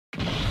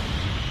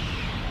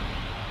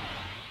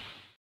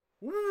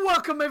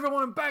Welcome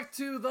everyone back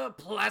to the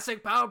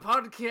Plastic Power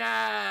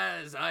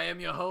Podcast. I am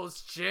your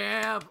host,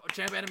 Champ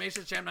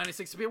Animations, Champ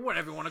 96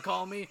 whatever you want to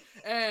call me.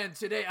 And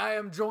today I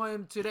am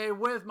joined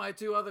with my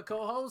two other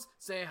co-hosts.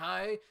 Say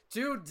hi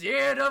to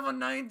Daredevil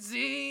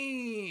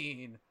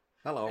 19.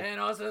 Hello. And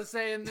also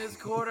say in this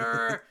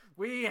quarter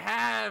we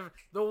have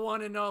the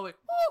one and only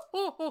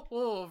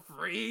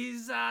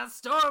Frieza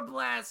Star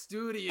Blast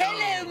Studio.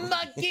 Hello,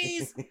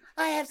 monkeys!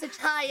 I have such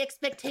high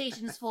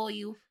expectations for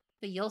you.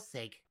 For your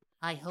sake,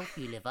 I hope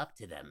you live up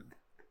to them.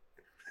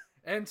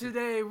 And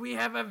today we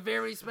have a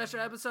very special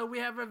episode. We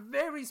have a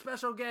very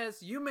special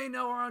guest. You may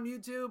know her on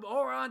YouTube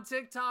or on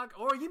TikTok,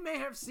 or you may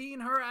have seen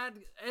her at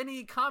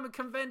any comic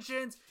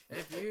conventions.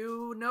 If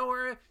you know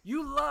her,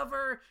 you love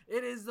her.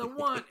 It is the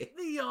one,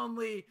 the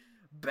only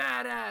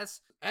badass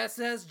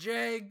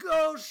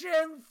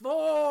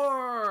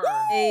SSJGOSHIN4.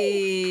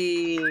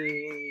 Hey!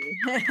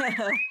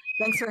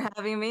 Thanks for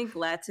having me.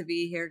 Glad to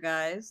be here,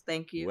 guys.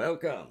 Thank you.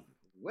 Welcome.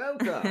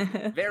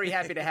 Very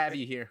happy to have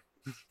you here.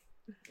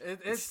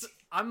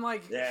 I'm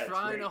like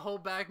trying to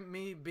hold back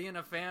me being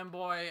a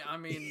fanboy. I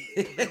mean,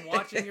 been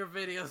watching your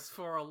videos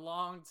for a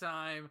long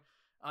time.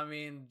 I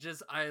mean,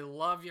 I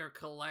love your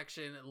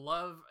collection.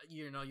 Love,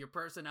 your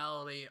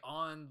personality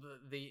on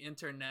the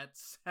internet,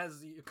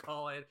 as you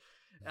call it.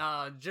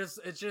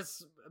 It's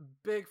just a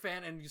big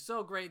fan, and you're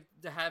so great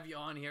to have you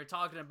on here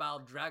talking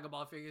about Dragon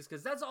Ball figures,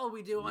 because that's all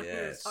we do on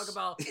here is talk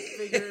about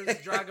figures,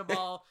 Dragon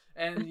Ball,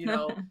 and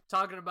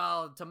talking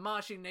about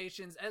Tamashii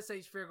Nations,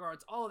 SH Figure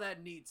Arts, all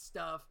that neat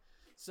stuff.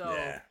 So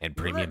and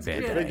Premium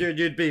Bandai. Figured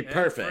you'd be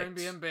perfect.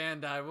 Premium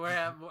Bandai.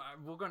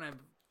 We're gonna.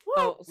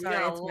 Oh,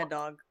 sorry, it's my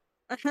dog.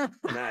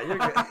 Nah, you're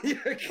good.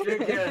 You're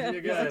good.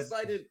 You're good. He's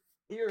excited.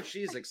 He or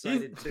she's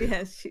excited too.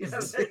 Yes, she's.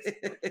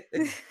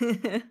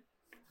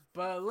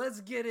 But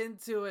let's get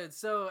into it.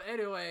 So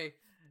anyway,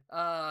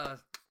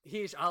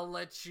 Heish, I'll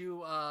let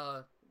you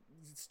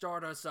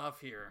start us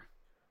off here.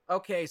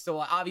 Okay, so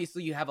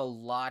obviously you have a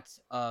lot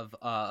of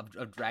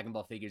Dragon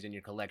Ball figures in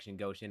your collection,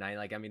 Goshin.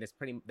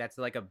 That's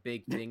like a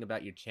big thing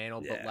about your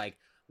channel. But like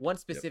one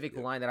specific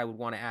line that I would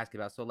want to ask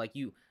about. So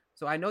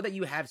I know that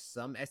you have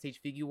some SH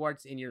figure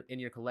arts in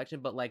your collection,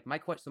 but like my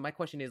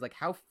question is like,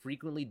 how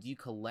frequently do you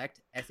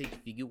collect SH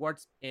figure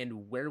arts,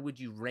 and where would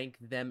you rank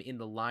them in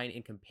the line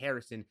in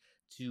comparison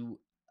to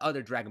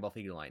other Dragon Ball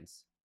figure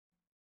lines?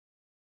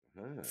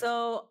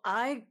 So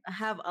I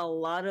have a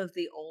lot of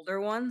the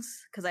older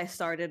ones because I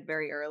started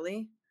very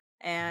early,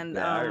 and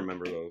I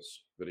remember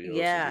those videos.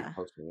 Yeah,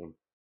 posting them.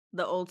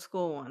 The old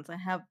school ones. I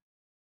have,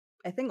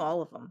 I think,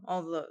 all of them,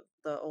 all the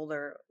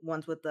older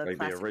ones with the like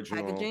classic the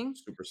original packaging.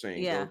 Super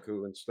Saiyan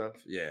Goku and stuff.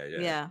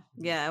 Yeah.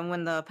 And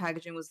when the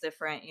packaging was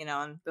different,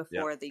 and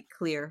before the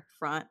clear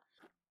front,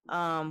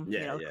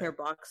 clear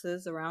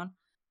boxes around.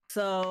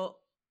 So,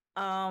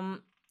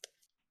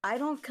 I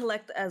don't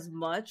collect as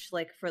much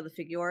like for the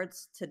figure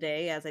arts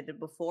today as I did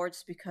before,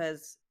 just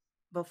because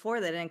before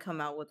they didn't come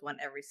out with one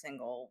every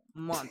single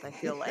month. I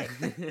feel like,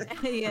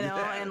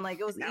 and like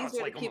it was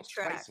easier to keep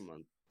track.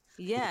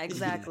 Yeah,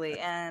 exactly.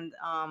 And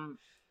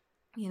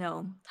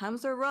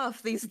times are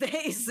rough these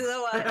days,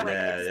 so I pick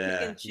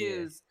and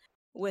choose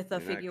with the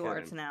figure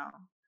arts now.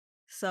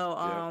 So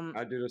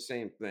I do the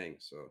same thing.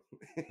 So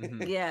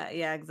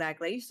yeah,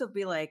 exactly. I used to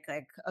be like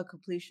a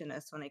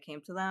completionist when it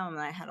came to them, and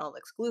I had all the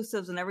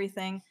exclusives and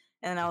everything.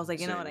 And I was like,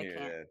 I can't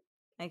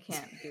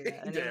do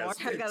that anymore.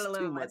 I gotta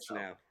live with myself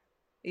now.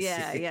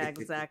 Yeah,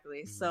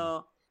 exactly.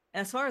 So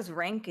as far as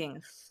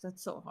rankings,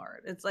 that's so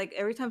hard. It's like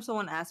every time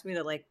someone asks me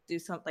to like do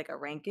something like a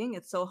ranking,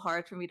 it's so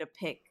hard for me to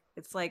pick.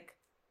 It's like,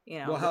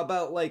 Well, how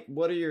about like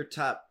what are your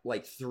top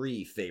like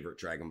 3 favorite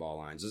Dragon Ball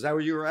lines? Is that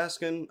what you were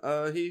asking,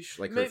 Heish?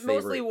 Like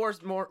mostly more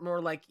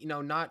like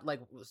not like,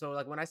 so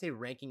like when I say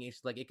ranking,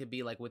 it's like it could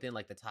be like within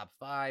like the top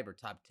 5 or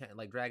top 10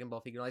 like Dragon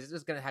Ball figure lines. It's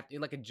just gonna have to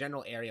like a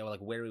general area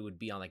like where we would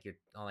be on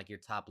your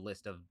top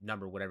list of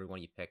number whatever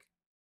one you pick.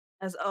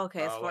 As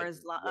far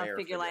as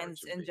figure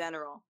lines in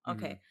general.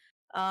 Okay,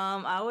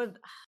 I would.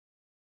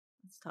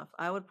 It's tough.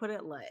 I would put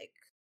it like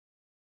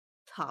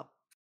top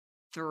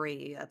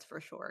 3. That's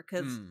for sure,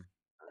 because.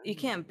 You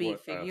can't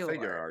beat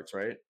figure arts,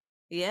 right?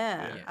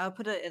 Yeah, I'll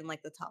put it in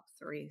like the top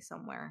 3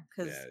 somewhere,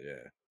 because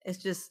it's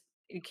just,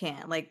 you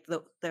can't, like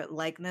the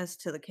likeness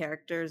to the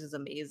characters is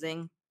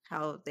amazing.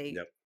 How they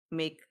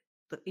make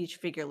each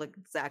figure look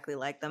exactly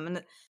like them,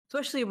 and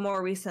especially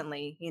more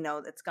recently,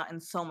 it's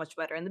gotten so much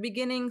better. In the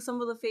beginning,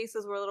 some of the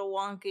faces were a little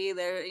wonky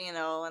there,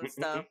 and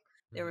stuff.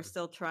 They were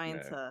still trying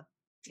to,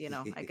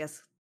 I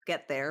guess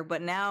get there,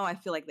 but now I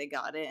feel like they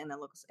got it, and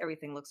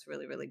everything looks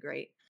really, really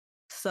great.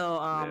 So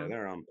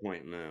they're on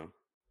point now.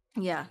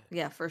 Yeah,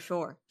 for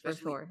sure.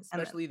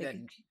 Especially that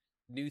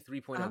new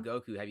 3.0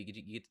 Goku. Have you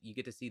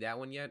get to see that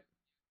one yet?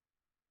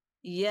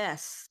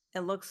 Yes, it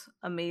looks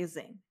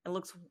amazing. It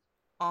looks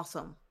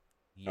awesome.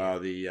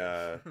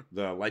 The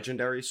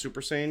legendary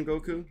Super Saiyan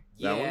Goku.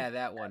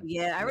 That one.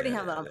 Yeah, I already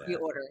have that on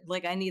pre-order.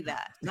 Like, I need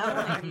that.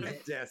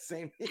 Yeah,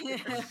 same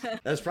here.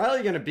 That's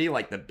probably gonna be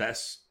like the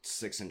best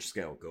 6-inch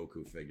scale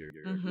Goku figure.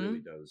 It really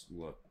does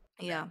look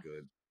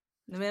good.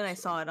 The minute I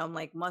saw it, I'm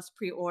like, must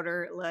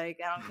pre-order. Like,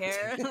 I don't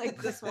care.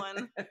 Like this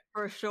one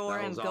for sure.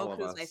 And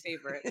Goku's my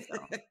favorite. So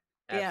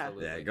yeah,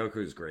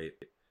 Goku's great.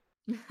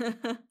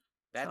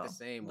 That's the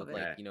same with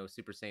like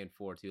Super Saiyan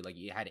 4 too. Like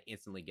you had to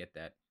instantly get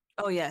that.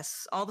 Oh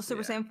yes, all the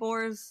Super Saiyan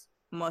 4s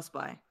must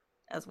buy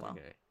as well.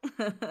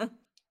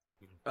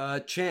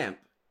 Okay. Champ,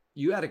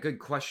 you had a good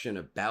question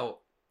about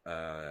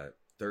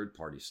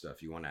third-party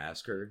stuff. You want to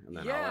ask her, and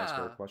then I'll ask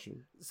her a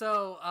question.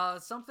 So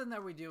something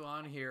that we do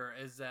on here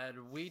is that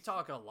we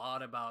talk a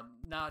lot about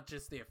not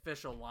just the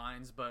official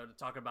lines, but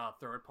talk about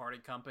third-party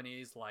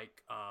companies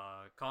like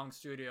Kong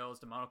Studios,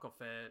 Demonical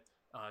Fit,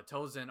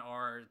 Tozen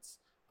Arts,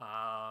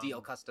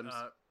 DL Customs.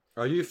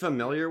 Are you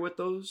familiar with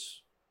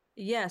those?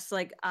 Yes,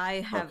 like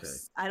I have.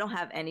 I don't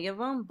have any of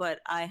them,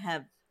 but I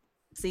have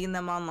seen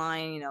them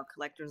online.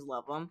 Collectors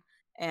love them,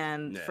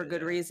 and for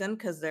good reason,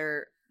 because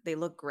they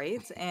look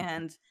great,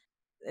 and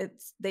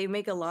they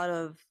make a lot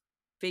of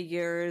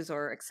figures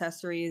or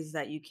accessories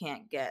that you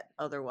can't get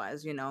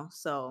otherwise.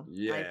 So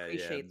I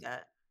appreciate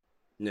that.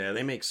 Yeah,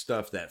 they make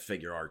stuff that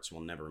figure arts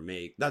will never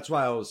make. That's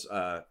why I was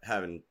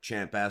having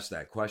Champ ask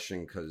that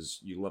question, because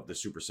you love the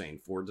Super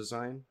Saiyan 4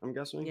 design, I'm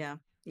guessing? Yeah,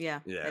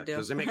 I do.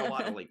 Because they make a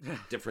lot of like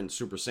different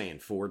Super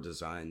Saiyan 4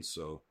 designs,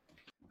 so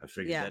I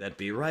figured that'd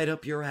be right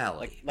up your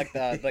alley. Like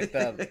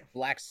the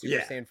black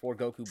Super Saiyan 4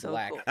 Goku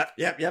Black. Cool.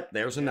 Yep,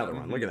 there's another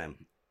one. Look at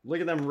them. Look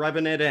at them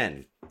rubbing it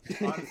in.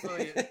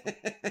 Honestly,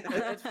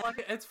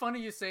 it's funny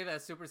you say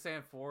that Super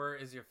Saiyan 4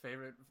 is your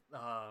favorite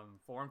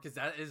form, because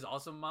that is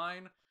also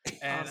mine.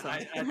 And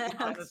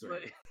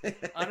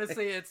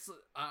honestly, it's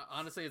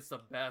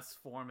the best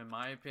form in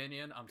my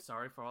opinion. I'm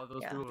sorry for all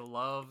those who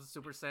love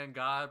Super Saiyan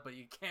God, but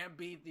you can't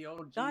beat the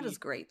OG. God is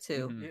great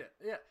too.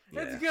 Mm-hmm.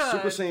 It's good.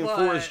 Super Saiyan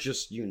 4 is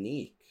just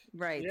unique.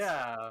 Right.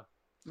 Yeah.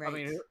 Right. I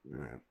mean,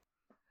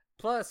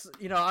 plus,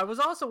 I was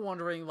also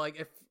wondering, like,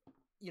 if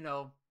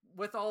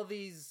with all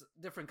these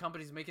different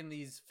companies making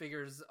these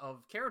figures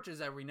of characters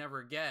that we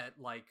never get,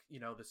 like,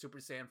 the Super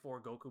Saiyan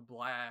 4 Goku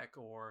Black,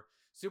 or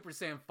Super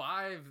Saiyan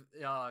 5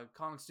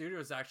 Kong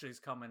Studios actually is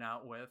coming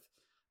out with,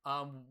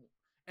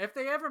 if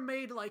they ever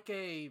made like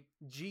a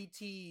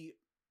GT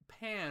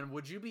Pan,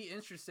 would you be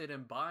interested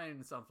in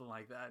buying something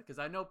like that? Because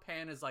I know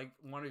Pan is like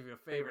one of your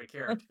favorite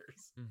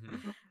characters.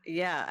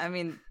 Yeah, I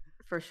mean,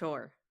 for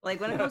sure. Like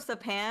when it comes to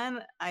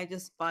Pan, I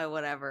just buy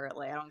whatever.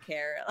 Like I don't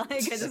care. Like I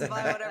just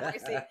buy whatever I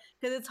see,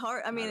 because it's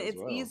hard. I mean,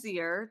 it's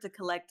easier to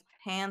collect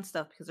Pan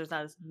stuff because there's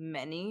not as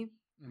many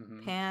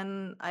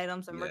Pan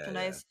items and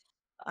merchandise.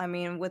 I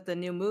mean, with the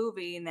new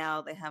movie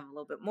now, they have a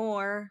little bit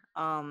more.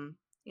 Pan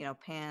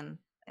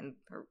and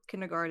her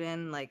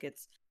kindergarten. Like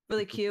it's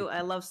really cute.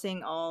 I love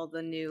seeing all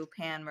the new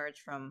Pan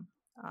merch from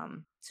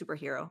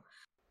Superhero.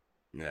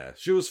 Yeah,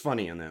 she was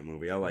funny in that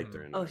movie. I liked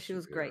her. She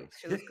was great.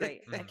 She was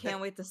great. I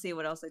can't wait to see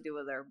what else they do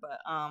with her.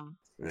 But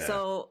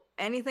so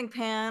anything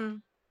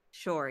Pan,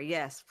 sure,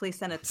 yes, please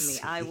send it to me.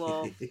 I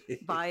will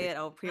buy it.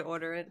 I'll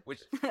pre-order it.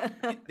 Which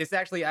this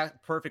actually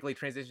perfectly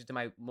transitions to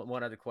my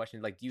one other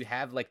question. Like, do you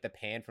have like the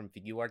Pan from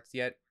Figure Arts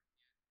yet?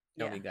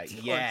 Tell me, guys.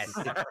 Yes.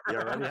 Of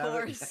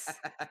course.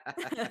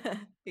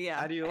 Yeah.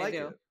 How do you like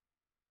it?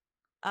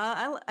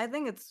 I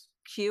think it's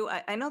cute.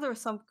 I know there were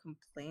some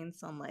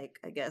complaints on, like,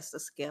 I guess the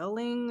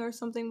scaling or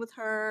something with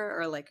her,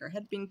 or like her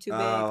head being too big.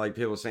 Like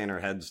people saying her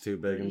head's too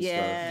big and stuff.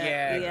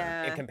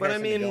 Yeah. In comparison but I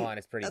mean, to Gohan,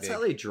 it's pretty that's big.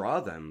 how they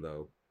draw them,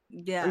 though.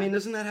 Yeah. I mean,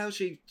 isn't that how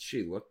she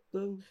looked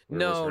though?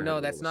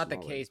 No, that's not the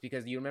case,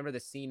 because you remember the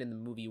scene in the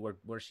movie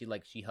where she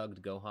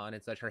hugged Gohan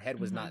and such. Her head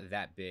was not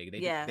that big.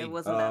 It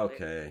wasn't that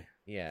big. Okay.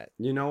 Yeah.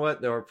 You know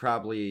what? They were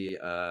probably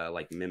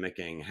like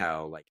mimicking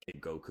how like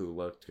Goku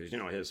looked, because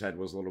his head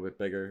was a little bit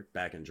bigger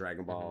back in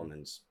Dragon Ball, and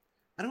then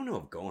I don't know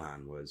if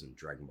Gohan was in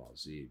Dragon Ball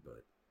Z,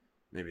 but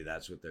maybe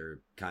that's what they're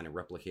kind of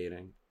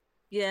replicating.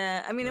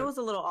 Yeah, I mean, it was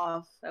a little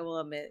off, I will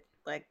admit,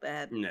 like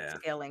that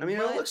scaling. I mean,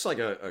 it looks like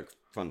a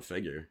fun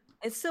figure.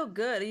 It's still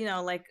good,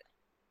 like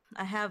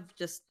I have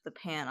just the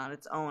Pan on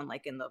its own,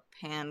 like in the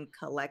Pan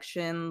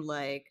collection,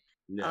 like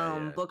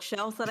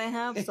bookshelf that I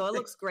have, so it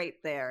looks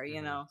great there,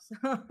 Yeah.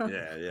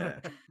 Do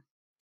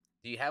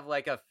you have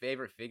like a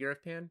favorite figure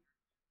of Pan?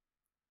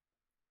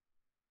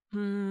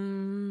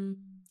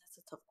 That's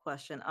a tough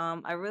question.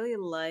 I really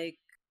like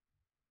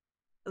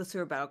the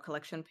Super Battle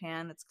Collection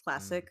Pan. It's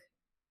classic,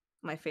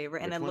 my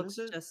favorite, and it looks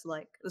just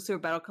like the Super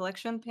Battle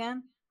Collection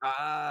Pan.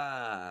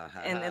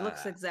 And it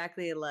looks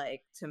exactly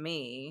like, to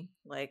me,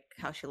 like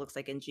how she looks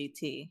like in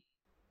GT.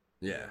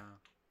 Yeah.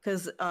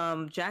 Because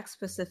Jax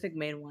Pacific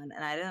made one,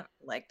 and I didn't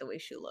like the way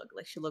she looked.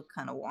 Like she looked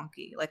kind of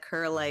wonky. Like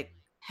her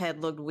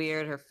head looked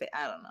weird. Her face,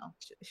 I don't know.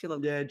 She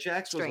looked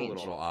Jax strange.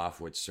 was a little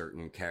off with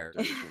certain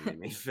characters when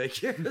they made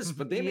figures,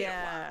 but they made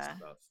a lot of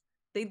stuff.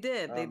 They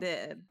did. They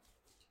did.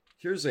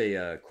 Here's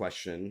a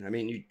question. I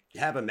mean, you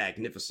have a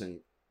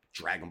magnificent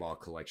Dragon Ball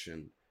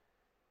collection.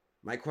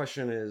 My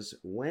question is,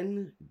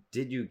 when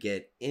did you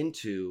get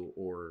into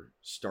or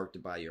start to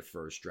buy your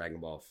first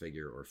Dragon Ball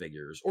figure or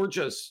figures, or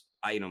just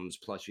items,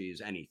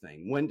 plushies,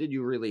 anything? When did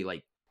you really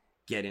like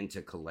get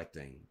into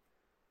collecting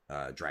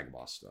Dragon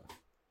Ball stuff?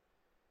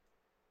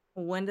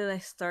 When did I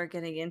start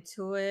getting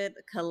into it?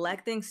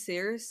 Collecting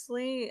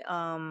seriously?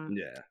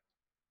 Yeah.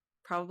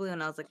 Probably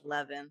when I was like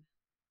 11.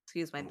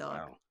 Excuse my Oh,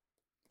 dog. wow.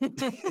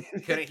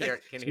 Couldn't hear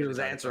She was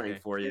the dog, answering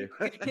okay. for you.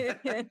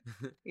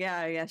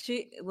 Yeah.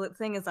 The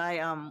thing is,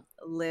 I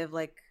live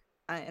like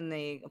in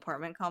the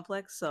apartment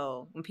complex,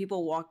 so when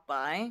people walk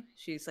by,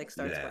 she's like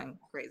starts going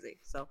crazy.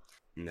 So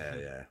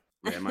Yeah,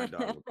 my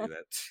dog will do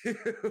that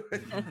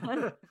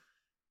too.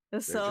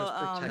 They're so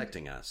just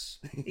protecting us.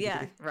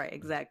 yeah, right,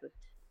 exactly.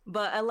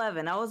 But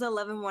 11, I was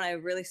 11 when I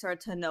really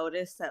started to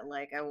notice that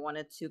like I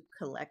wanted to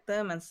collect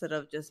them instead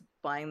of just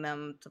buying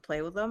them to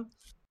play with them.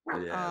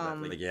 Yeah,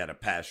 like you had a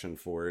passion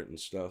for it and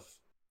stuff.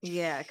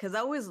 Yeah, because I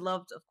always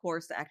loved, of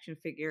course, the action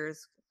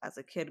figures as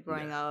a kid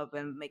growing up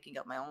and making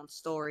up my own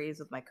stories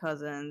with my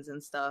cousins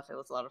and stuff. It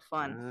was a lot of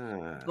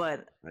fun.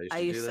 But I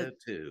used to do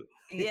that too.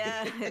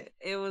 Yeah,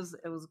 it was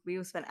we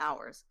would spend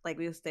hours. Like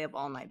we would stay up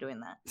all night doing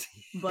that.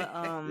 But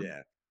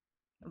yeah.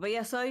 But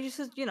yeah, so I used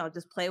to,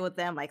 just play with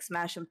them, like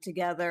smash them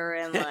together,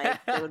 and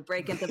like they would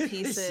break into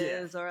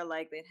pieces, or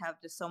like they'd have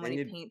just so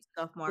many paint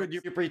scuff marks.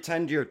 You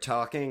pretend you're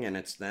talking, and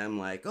it's them,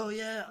 like, "Oh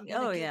yeah, I'm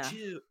gonna get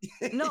you."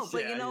 No,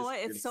 but you know what?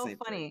 It's so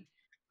funny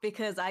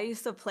because I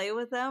used to play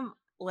with them,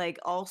 like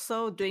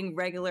also doing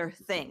regular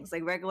things,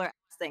 like regular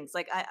things.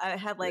 Like I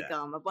had like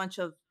a bunch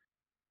of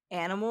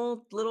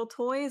animal little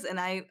toys, and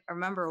I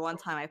remember one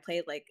time I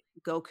played like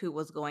Goku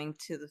was going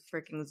to the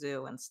freaking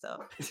zoo and stuff.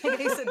 Like,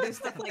 I used to do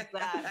stuff like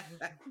that.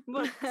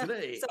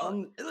 Today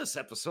on this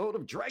episode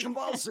of Dragon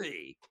Ball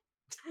Z.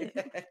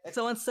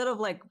 So instead of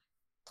like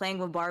playing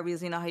with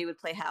Barbies, you know how you would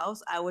play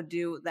house, I would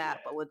do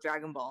that but with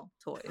Dragon Ball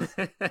toys.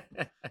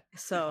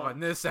 So on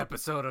this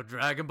episode of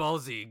Dragon Ball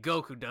Z,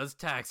 Goku does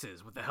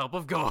taxes with the help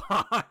of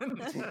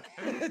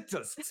Gohan.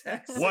 Does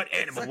taxes. What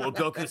animal will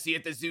Goku see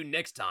at the zoo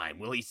next time?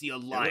 Will he see a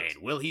lion?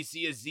 Will he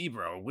see a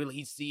zebra? Or will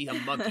he see a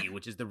monkey,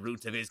 which is the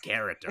roots of his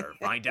character?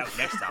 Find out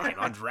next time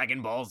on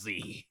Dragon Ball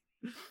Z.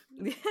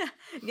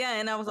 Yeah,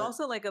 and I was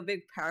also like a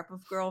big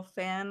Powerpuff Girl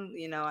fan,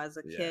 as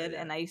a kid,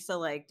 and I used to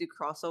like do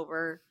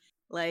crossover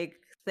like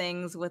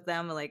things with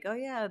them, like, oh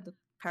yeah, the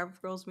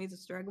Powerpuff Girls meets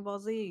the Dragon Ball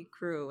Z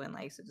crew, and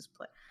I used to just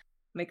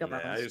make up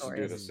my own I used stories.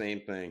 to do the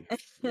same thing.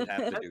 You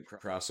have to do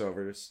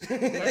crossovers.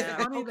 Yeah,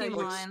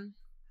 Pokemon.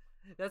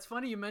 That's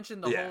funny you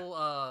mentioned the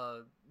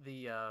whole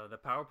the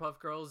Powerpuff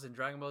Girls in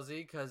Dragon Ball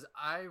Z, because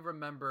I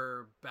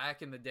remember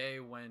back in the day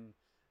when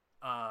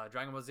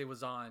Dragon Ball Z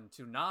was on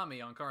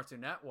Toonami on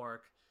Cartoon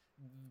Network,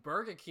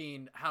 Burger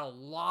King had a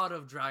lot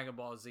of Dragon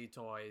Ball Z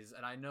toys,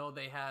 and I know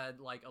they had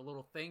like a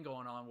little thing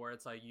going on where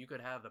it's like you could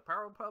have the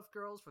Powerpuff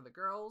Girls for the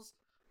girls,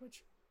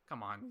 which,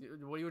 come on,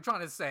 what you were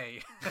trying to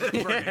say?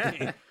 Burger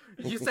King.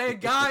 You say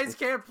guys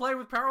can't play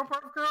with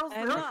Powerpuff Girls?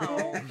 I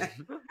know.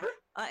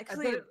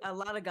 Actually, a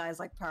lot of guys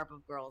like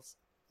Powerpuff Girls.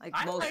 Like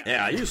most.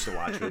 Yeah, I used to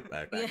watch it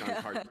back on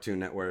Cartoon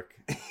Network.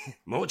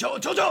 Mojo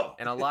Jojo!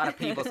 And a lot of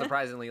people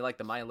surprisingly like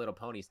the My Little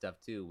Pony stuff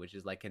too, which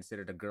is like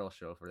considered a girl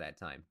show for that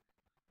time.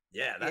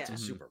 Yeah, that's a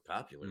super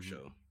popular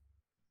show.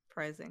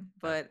 Surprising.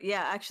 But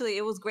yeah, actually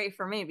it was great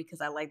for me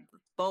because I liked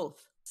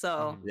both.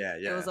 So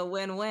it was a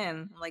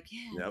win-win. I'm like,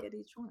 get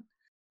each one.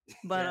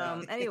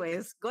 But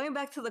anyways, going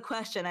back to the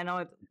question, I know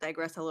I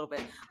digressed a little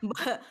bit,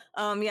 but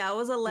I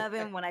was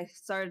 11 when I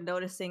started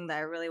noticing that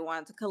I really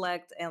wanted to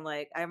collect, and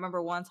like I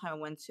remember one time I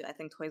went to, I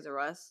think, Toys R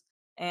Us,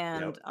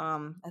 and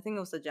I think it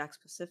was the Jack's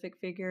Pacific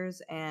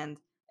figures, and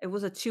it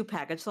was a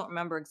 2-pack. I just don't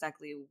remember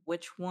exactly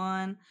which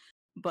one,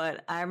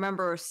 but I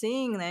remember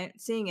seeing it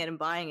and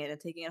buying it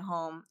and taking it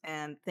home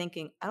and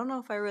thinking, I don't know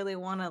if I really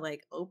want to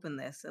like open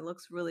this. It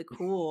looks really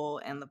cool,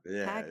 and the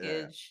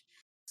package.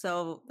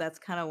 So that's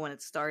kind of when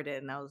it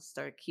started, and I would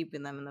start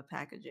keeping them in the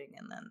packaging,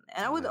 and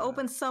I would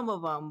open some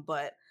of them,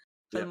 but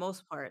for the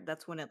most part,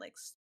 that's when it like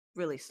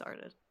really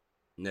started.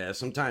 Yeah,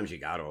 sometimes you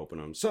gotta open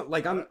them. So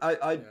like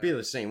I'd be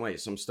the same way.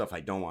 Some stuff I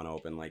don't want to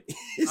open, like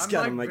he's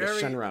got him like a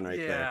Shenron right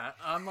there. Yeah,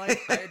 I'm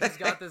like, I just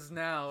got this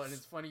now, and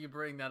it's funny you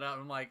bring that up.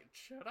 I'm like,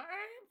 should I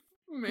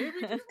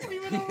maybe just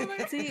leave it over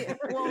there? See,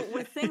 well,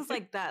 with things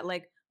like that,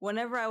 like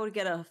whenever I would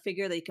get a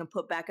figure that you can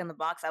put back in the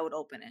box, I would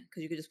open it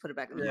because you could just put it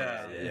back in the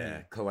box.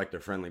 Yeah,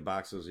 collector-friendly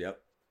boxes. Yep.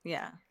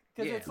 Yeah.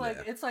 Because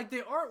it's like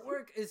the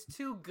artwork is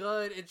too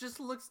good. It just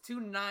looks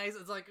too nice.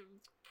 It's like,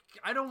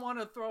 I don't want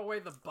to throw away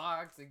the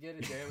box and get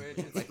it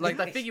damaged. It's like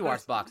the figure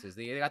arts boxes.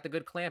 They got the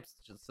good clamps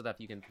so that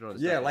you can throw the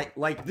stuff.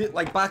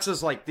 like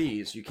boxes like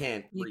these. You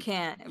can't. Throw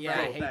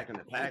it back in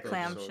the package.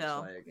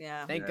 Clamshell.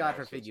 Thank God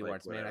for figure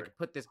arts, man. I could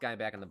put this guy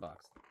back in the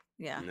box.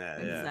 Yeah.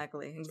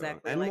 Exactly.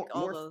 And like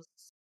all those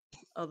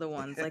other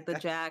ones, like the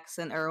Jax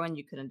and Irwin,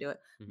 you couldn't do it.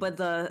 But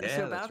the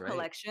Cerbao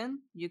collection,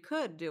 you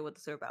could do with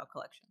the Cerbao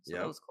collection. So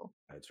that was cool.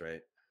 That's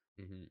right.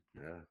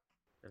 Yeah.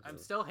 I'm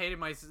still hating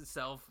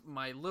myself,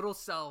 my little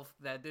self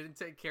that didn't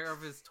take care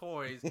of his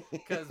toys,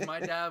 because my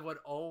dad would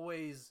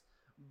always,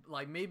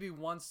 like, maybe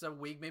once a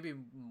week, maybe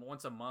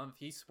once a month,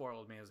 he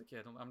spoiled me as a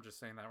kid. I'm just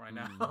saying that right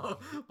now.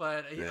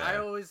 But I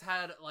always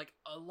had like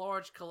a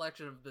large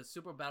collection of the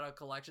Super Battle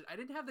collection. I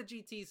didn't have the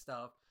GT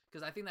stuff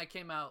because I think that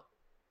came out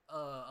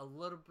a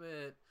little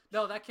bit.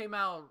 No, that came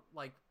out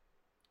like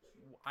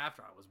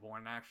after I was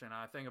born. Actually,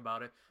 now I think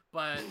about it,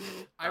 but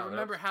I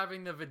remember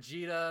having the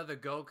Vegeta, the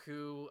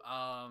Goku,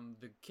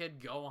 the Kid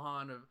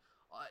Gohan,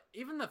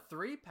 even the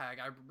 3-pack.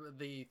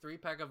 The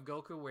 3-pack of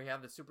Goku where he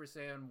had the Super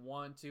Saiyan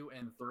 1, 2,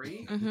 and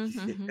 3.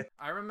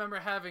 I remember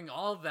having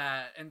all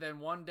that, and then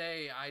one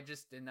day I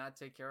just did not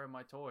take care of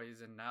my toys,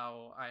 and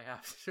now I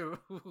have to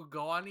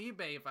go on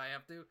eBay if I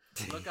have to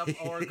look up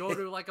or go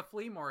to like a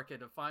flea market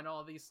to find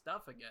all these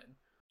stuff again.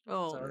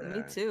 Oh,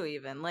 me too.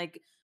 Even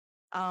like,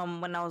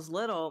 when I was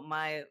little,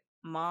 my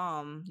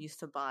mom used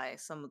to buy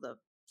some of the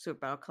Super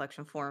Battle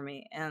collection for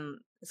me, and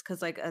it's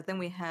because like I think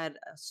we had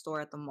a store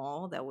at the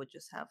mall that would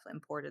just have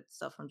imported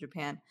stuff from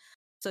Japan.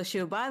 So she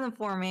would buy them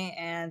for me,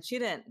 and she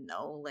didn't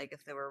know like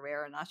if they were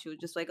rare or not. She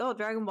would just like, oh,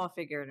 Dragon Ball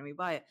figure, and we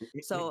buy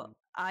it. So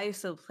I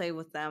used to play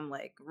with them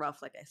like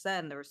rough, like I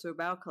said, and there were Super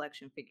Battle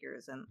collection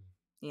figures, and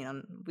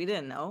we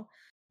didn't know.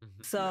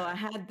 So I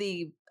had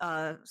the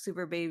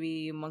Super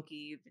Baby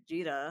Monkey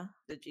Vegeta,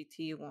 the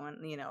GT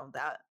one.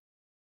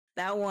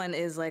 That one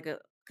is like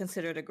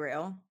considered a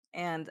grail,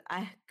 and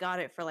I got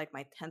it for like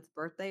my 10th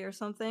birthday or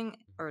something,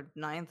 or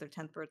 9th or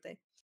 10th birthday,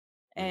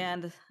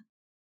 and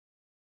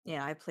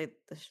I played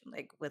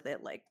like with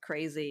it like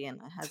crazy,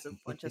 and it has a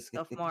bunch of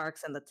scuff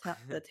marks, and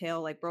the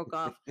tail like broke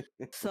off.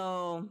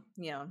 So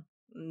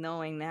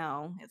knowing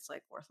now, it's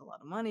like worth a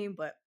lot of money,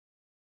 but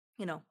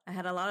I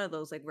had a lot of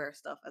those like rare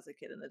stuff as a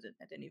kid, and I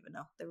didn't even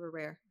know they were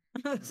rare.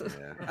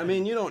 Yeah. I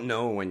mean, you don't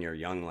know when you're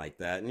young like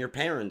that, and your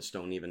parents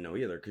don't even know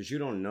either, because you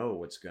don't know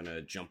what's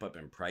gonna jump up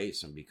in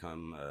price and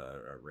become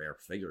a rare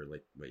figure,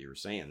 like what you were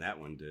saying that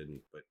one did.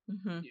 But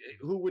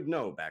who would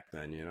know back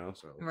then,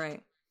 So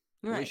right.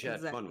 At least you had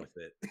fun with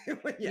it.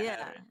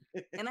 Yeah,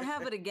 and I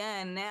have it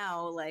again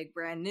now, like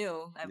brand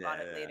new. I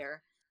bought it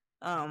later.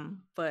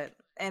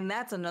 And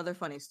that's another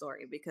funny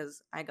story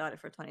because I got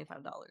it for $25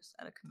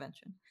 at a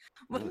convention.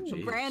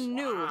 Brand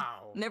new,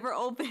 never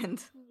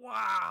opened.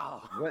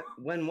 Wow.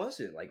 When was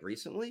it? Like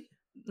recently?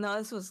 No,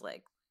 this was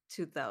like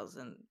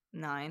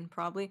 2009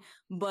 probably.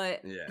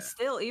 But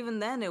still, even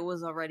then, it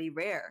was already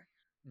rare.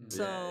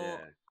 So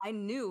I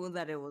knew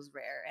that it was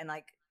rare, and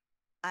like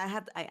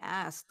I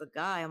asked the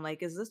guy, I'm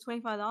like, "Is this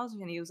 $25?"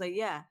 And he was like,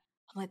 "Yeah."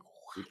 I'm like,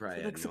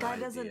 this guy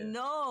doesn't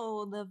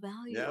know the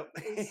value. Yep.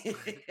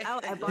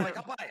 I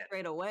bought it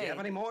straight away. Do you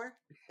have any more?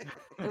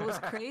 It was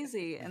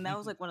crazy. And that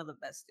was like one of the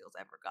best deals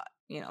I ever got.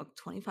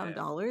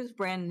 $25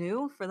 brand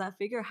new for that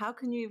figure. How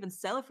can you even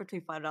sell it for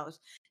 $25?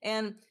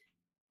 And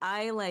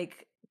I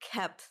like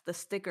kept the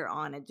sticker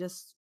on it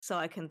just so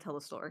I can tell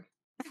the story.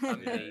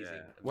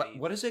 Amazing.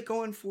 What is it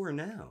going for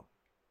now?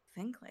 I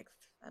think like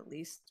at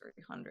least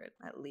 300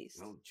 at least.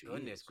 Oh,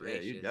 goodness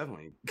gracious! You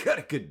definitely got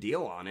a good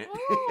deal on it.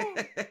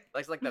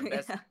 That's like the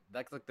best.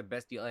 That's like the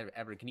best deal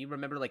ever. Can you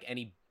remember like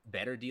any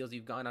better deals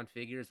you've gotten on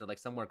figures, or like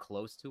somewhere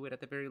close to it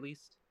at the very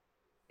least?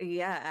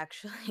 Yeah,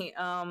 actually,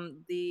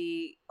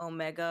 the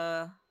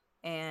Omega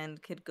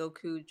and Kid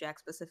Goku Jack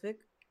Specific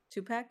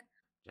 2-pack.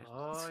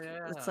 Oh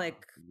yeah, it's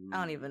like I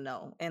don't even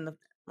know, and the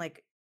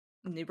like.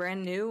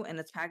 Brand new, and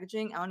its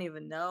packaging, I don't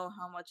even know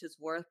how much it's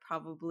worth.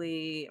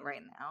 Probably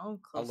right now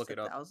close to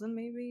 1,000,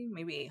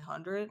 maybe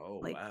 800.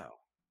 Oh, wow,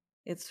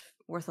 it's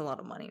worth a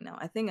lot of money now.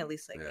 I think at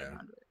least like 800.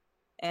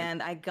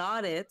 And I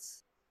got it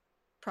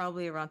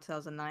probably around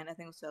 2009. I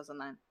think it was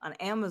 2009 on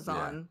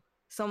Amazon.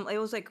 It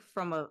was like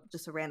from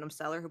just a random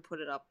seller who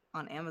put it up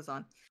on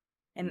Amazon,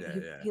 and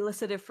he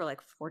listed it for like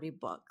 $40.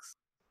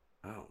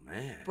 Oh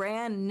man,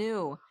 brand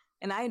new.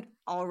 And I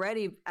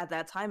already at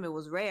that time, it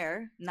was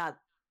rare, not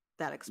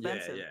that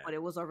expensive, but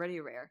it was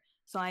already rare.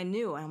 So I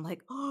knew, and I'm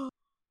like, oh,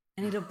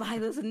 I need to buy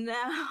this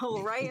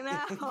now, right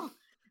now.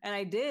 And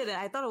I did. And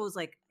I thought it was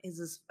like, is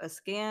this a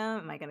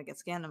scam? Am I going to get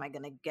scammed? Am I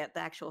going to get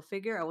the actual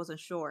figure? I wasn't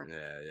sure.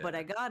 But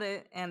I got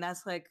it. And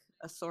that's like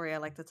a story I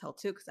like to tell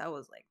too, because that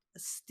was like a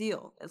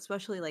steal,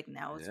 especially like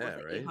now it's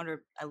worth like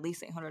at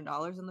least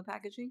 $800 in the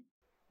packaging.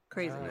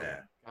 Crazy. Oh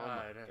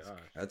my God.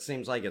 That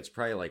seems like it's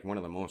probably like one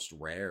of the most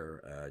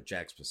rare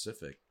Jack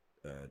Specific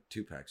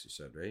 2-packs, you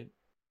said, right?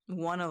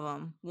 One of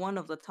them, one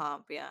of the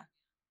top,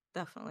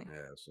 definitely.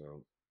 Yeah,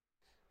 so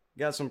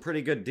got some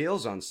pretty good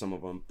deals on some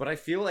of them, but I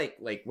feel like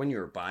when you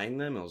were buying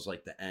them, it was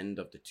like the end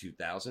of the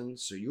 2000s,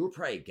 so you were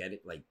probably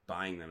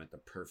buying them at the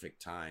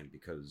perfect time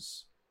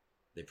because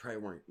they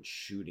probably weren't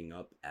shooting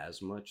up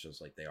as much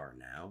as like they are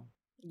now.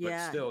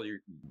 But still,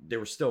 they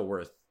were still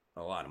worth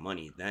a lot of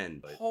money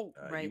then. But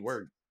you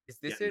were. Is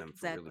this getting it? them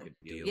for really good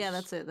deals. Yeah,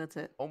 that's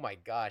it. Oh my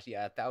gosh,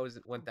 yeah,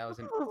 $1,800.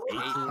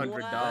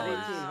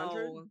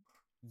 $1,800.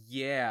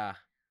 Yeah.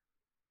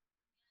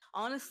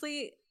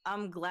 Honestly,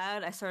 I'm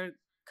glad I started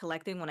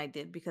collecting when I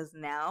did, because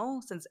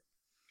now, since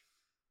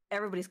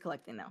everybody's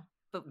collecting now,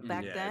 but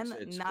back then,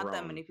 it's not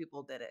that many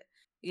people did it.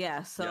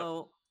 Yeah,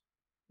 so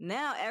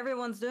now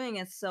everyone's doing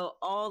it, so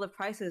all the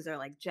prices are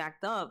like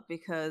jacked up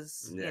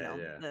because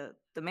the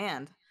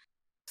demand.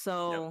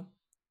 So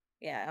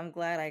I'm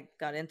glad I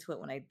got into it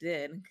when I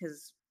did,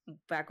 because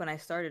back when I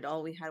started,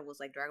 all we had was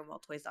like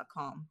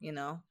DragonBallToys.com,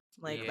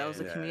 like that was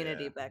the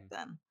community back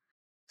then.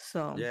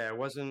 So yeah, it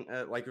wasn't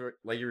like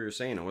you were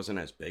saying, it wasn't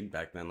as big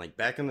back then. Like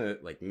back in the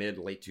like mid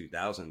late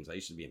 2000s, I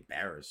used to be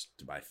embarrassed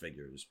to buy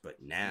figures, but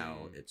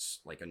now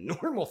it's like a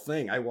normal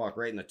thing. I walk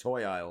right in the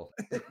toy aisle.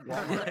 they're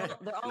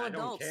all I adults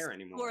don't care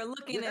anymore. who are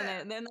looking in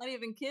it. They're not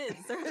even kids.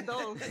 They're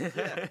adults.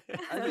 Yeah.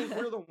 I mean,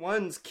 we're the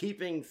ones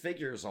keeping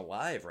figures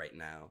alive right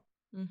now.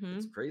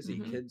 It's crazy.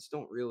 Mm-hmm. Kids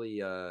don't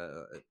really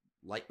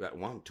like that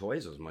want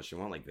toys as much. They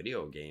want like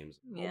video games,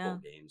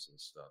 mobile games and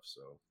stuff.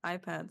 So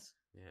iPads.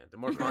 Yeah, they're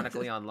more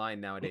chronically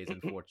online nowadays,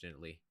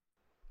 unfortunately.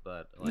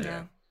 But like,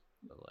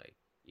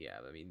 Yeah.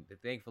 I mean,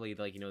 thankfully,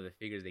 like, the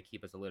figures, they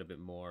keep us a little bit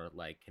more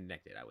like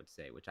connected, I would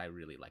say, which I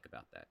really like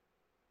about that.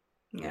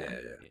 Yeah.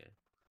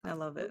 I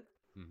love it.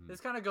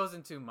 This kind of goes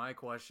into my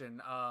question,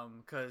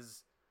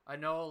 because I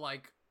know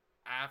like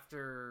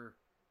after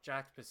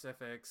Jack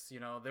Pacifics,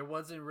 there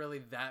wasn't really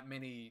that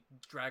many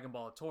Dragon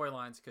Ball toy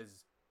lines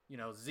because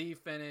Z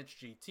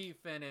finished, GT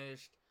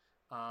finished.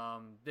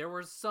 There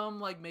were some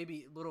like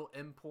maybe little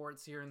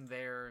imports here and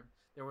there.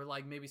 There were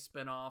like maybe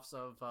spin-offs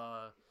of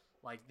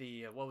like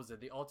the what was it,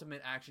 the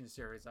Ultimate Action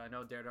Series. I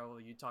know Daredevil,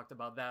 you talked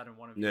about that in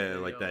one of your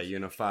videos. like that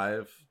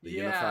Unifive,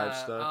 Unifive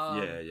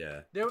stuff.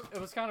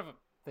 It was kind of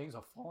things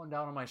are falling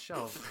down on my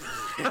shelf.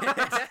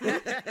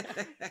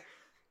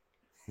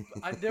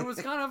 There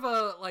was kind of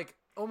a like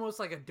almost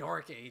like a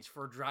dark age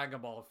for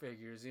Dragon Ball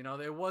figures.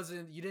 There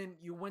wasn't,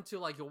 you went to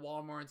like your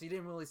Walmarts, you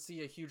didn't really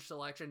see a huge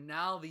selection.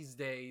 Now these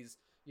days,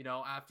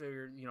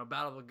 after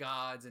Battle of the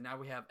Gods, and now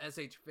we have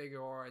SH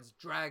Figure Arts,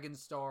 Dragon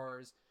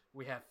Stars,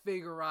 we have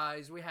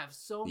Figurize, we have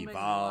so many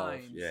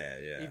lines.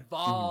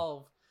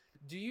 Evolve.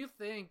 Do you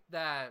think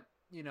that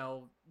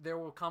there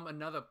will come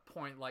another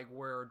point like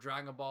where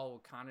Dragon Ball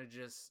will kind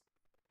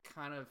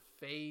of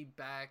fade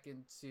back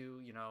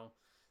into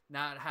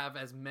not have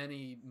as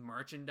many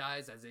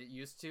merchandise as it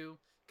used to?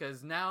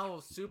 Because now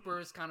Super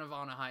is kind of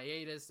on a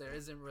hiatus. There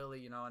isn't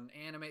really an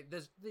anime.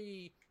 There's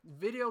the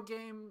video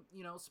game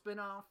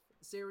spin-off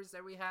series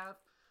that we have,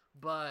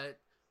 but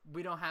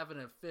we don't have an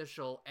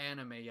official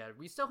anime yet.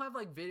 We still have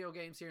like video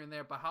games here and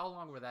there, but how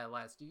long will that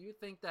last? Do you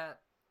think that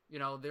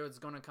there's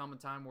going to come a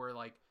time where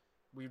like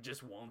we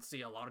just won't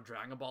see a lot of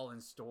Dragon Ball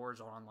in stores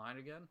or online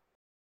again?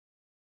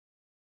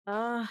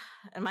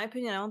 In my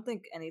opinion, I don't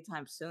think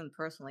anytime soon,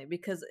 personally,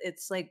 because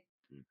it's like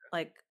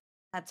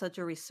had such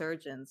a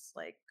resurgence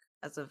like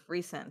as of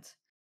recent.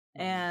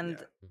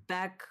 And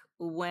back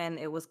when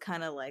it was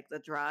kind of like the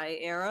dry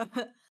era,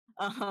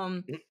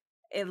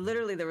 it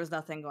literally, there was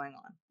nothing going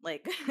on.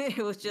 Like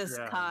it was just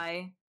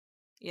Kai,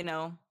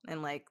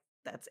 and like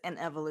that's an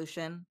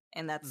evolution,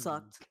 and that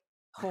sucked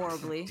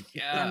horribly.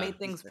 That made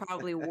things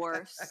probably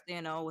worse,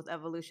 with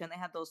evolution. They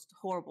had those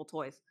horrible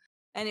toys.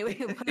 Anyway,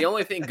 the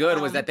only thing good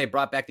was that they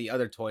brought back the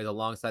other toys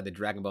alongside the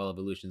Dragon Ball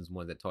Evolutions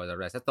ones at Toys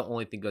R Us. That's the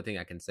only good thing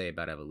I can say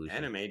about Evolution.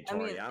 Animated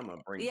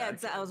Toriyama bring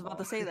back. I was about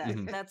to say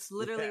that. That's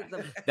literally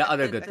the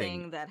other good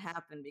thing that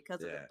happened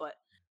because of it. But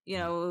it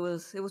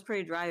was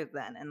pretty dry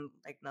then, and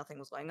like nothing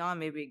was going on.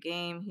 Maybe a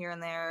game here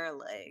and there,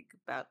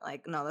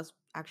 that's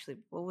actually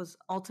what was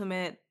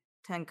Ultimate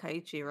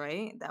Tenkaichi,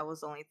 right? That was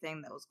the only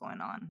thing that was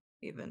going on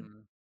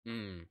even.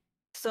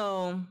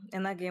 So,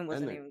 and that game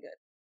wasn't even good.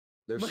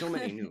 There's so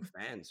many new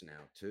fans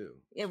now too.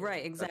 Yeah, so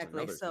right,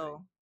 exactly.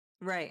 So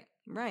right.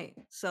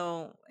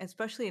 So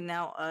especially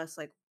now us,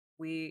 like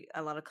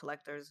a lot of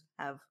collectors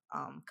have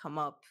come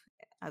up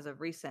as of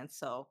recent.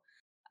 So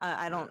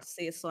I don't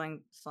see it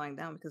slowing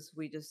down because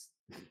we just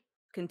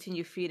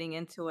continue feeding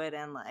into it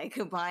and like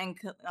buying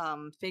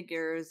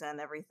figures and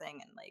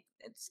everything, and like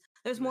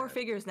there's more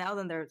figures now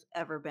than there's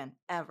ever been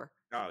ever.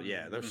 Oh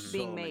yeah, there's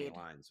being so made. many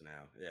lines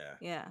now.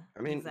 Yeah.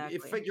 I mean,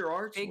 Figure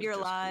Arts,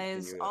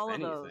 Figurize, all of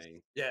those.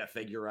 Yeah,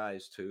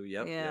 Figurize too.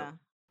 Yep. Yeah. Yep.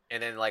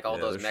 And then like all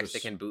those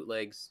Mexican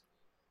bootlegs.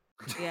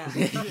 Yeah.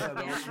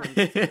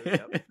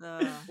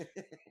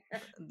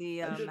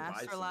 The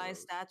Master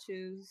Lies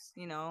statues,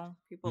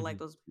 people like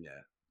those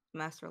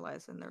Master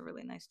Lies, and they're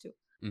really nice too.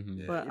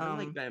 But even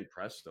like Van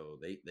Presto,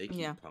 they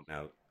keep pumping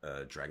out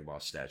Dragon Ball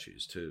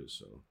statues too.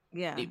 So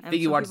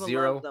Figure Arts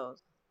Zero.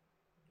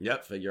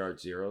 Yep, Figure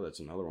Arts Zero. That's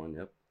another one.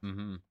 Yep.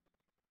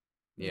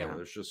 Yeah,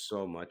 there's just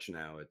so much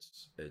now.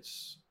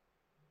 It's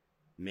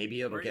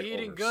maybe it'll get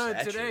eating good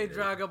today, oversaturated.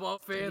 Dragon Ball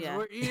fans.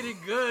 We're eating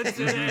good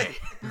today.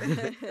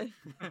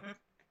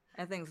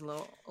 I think it's a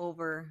little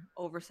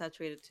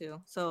oversaturated too.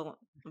 So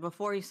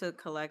before you used to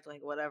collect like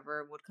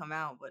whatever would come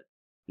out, but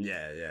you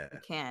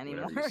can't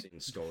anymore. Whatever you see in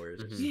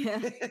stores.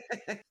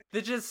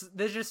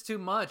 There's just too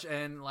much,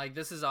 and like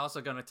this is also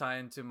gonna tie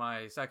into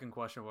my second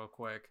question real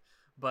quick.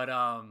 But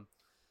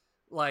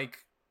like,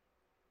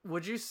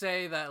 would you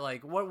say that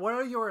like what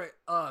are your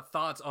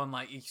thoughts on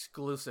like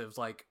exclusives?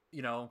 Like,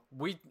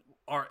 we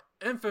our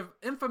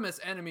infamous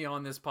enemy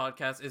on this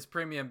podcast is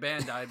Premium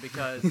Bandai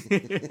because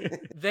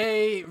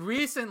they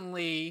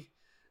recently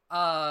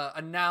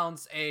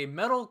announced a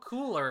metal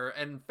cooler,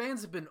 and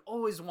fans have been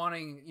always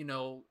wanting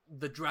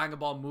the Dragon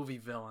Ball movie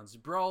villains,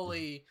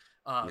 Broly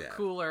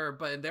cooler,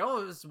 but they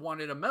always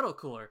wanted a metal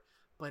cooler.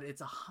 But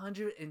it's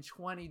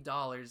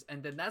 $120,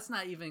 and then that's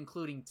not even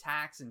including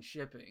tax and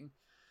shipping.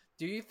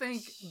 Do you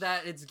think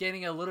that it's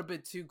getting a little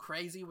bit too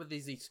crazy with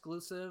these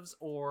exclusives,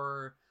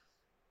 or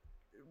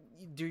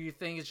do you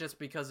think it's just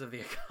because of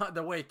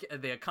the way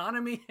the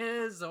economy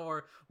is,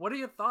 or what are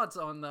your thoughts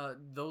on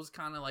those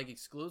kind of like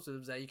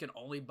exclusives that you can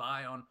only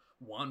buy on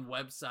one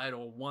website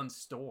or one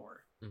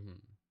store?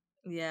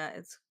 Yeah,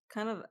 it's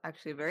kind of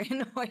actually very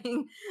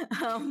annoying.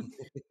 um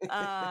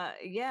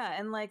yeah,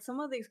 and like some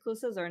of the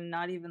exclusives are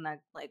not even that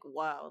like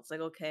wow. It's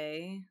like,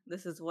 okay,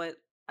 this is what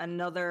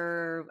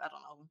another, I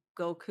don't know,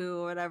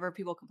 Goku or whatever,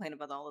 people complain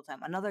about that all the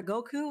time. Another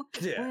Goku?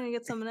 We're gonna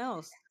get someone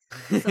else.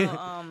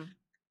 So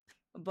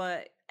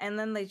but and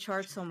then they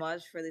charge so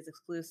much for these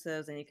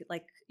exclusives, and you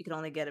could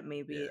only get it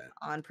maybe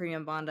on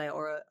Premium Bandai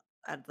or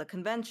at the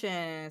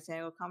convention, San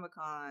Diego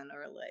Comic-Con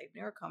or like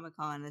New York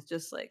Comic-Con. It's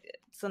just like,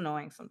 it's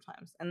annoying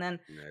sometimes. And then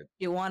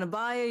you want to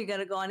buy it, you got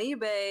to go on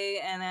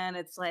eBay, and then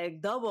it's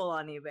like double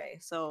on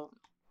eBay. So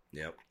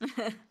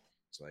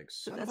it's like,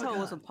 that's how it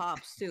was with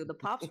Pops too. The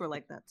Pops were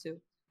like that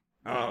too.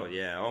 Oh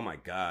yeah, oh my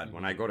god.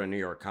 When I go to New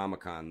York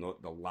Comic-Con,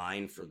 the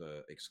line for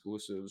the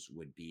exclusives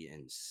would be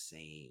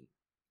insane.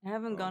 I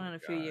haven't gone in a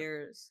few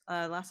years.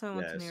 Last time I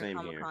went to New York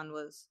Comic Con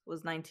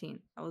was 19.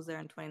 I was there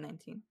in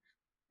 2019,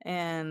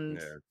 and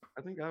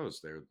I think I was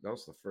there. That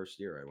was the first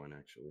year I went,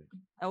 actually.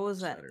 I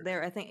was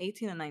there. I think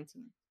 18 and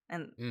 19,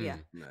 and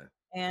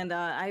and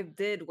I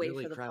did wait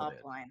for the Pop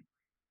line.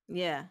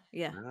 Yeah.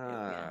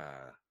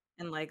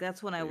 And like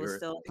that's when I was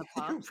still at the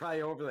Pop. You were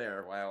probably over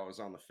there while I was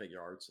on the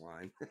Figure Arts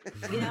line.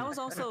 Yeah,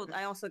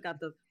 I also got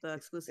the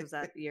exclusives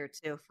that year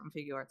too from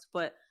Figure Arts,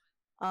 but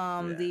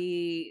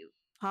the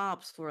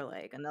Pops were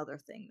like another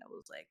thing that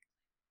was like,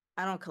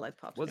 I don't collect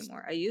Pops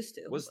anymore. I used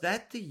to. Was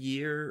that the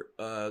year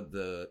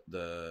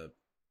the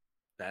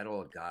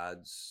Battle of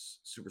Gods,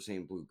 Super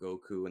Saiyan Blue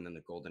Goku, and then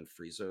the Golden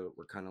Frieza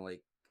were kind of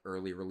like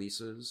early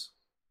releases?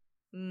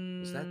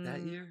 Was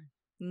that year?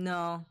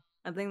 No,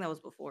 I think that was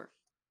before.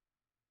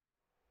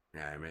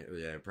 Yeah, I mean,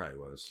 yeah, it probably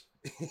was.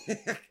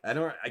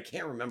 I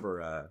can't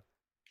remember.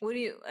 What do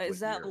you?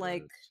 Is that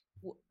like?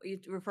 You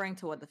referring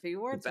to what, the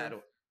Figure Arts?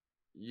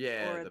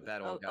 Yeah, the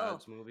Battle of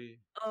Gods movie.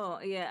 Oh,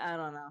 yeah, I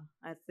don't know.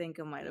 I think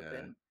it might have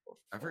been before.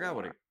 I forgot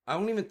what I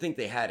don't even think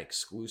they had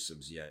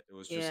exclusives yet. It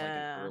was just like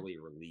an early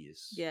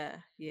release. Yeah.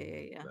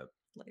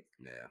 Like,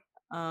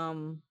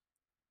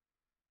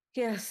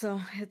 yeah,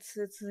 so it's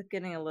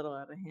getting a little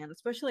out of hand,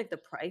 especially like the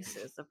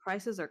prices. The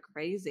prices are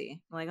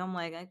crazy. Like, I'm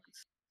like, I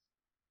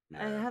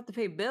have to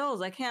pay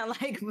bills. I can't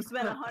like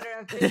spend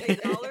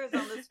 $150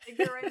 on this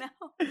figure right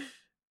now.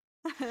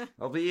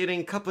 I'll be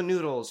eating cup of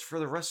noodles for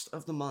the rest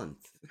of the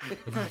month.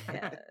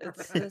 Yeah,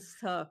 it's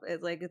tough.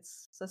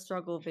 It's a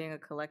struggle being a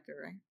collector,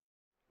 right?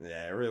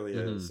 Yeah, it really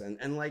is.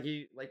 And like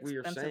we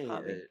were saying,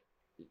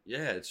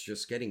 it's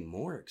just getting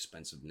more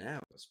expensive now,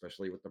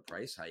 especially with the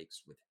price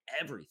hikes with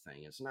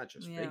everything. It's not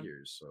just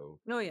figures, so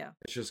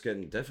it's just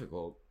getting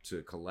difficult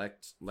to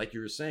collect. Like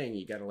you were saying,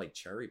 you got to like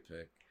cherry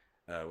pick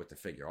with the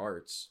Figure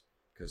Arts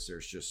because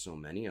there's just so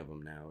many of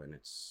them now, and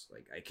it's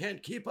like I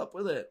can't keep up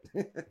with it.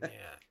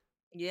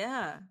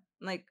 Yeah,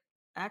 like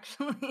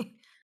actually,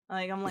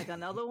 like I'm like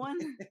another one.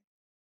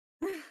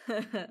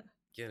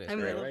 Goodness, I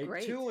mean, they look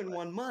great, 2 in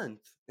 1 month.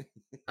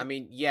 I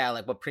mean, yeah,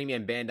 like what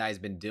Premium Bandai's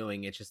been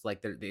doing, it's just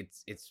like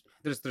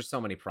there's so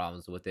many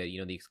problems with it.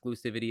 You know, the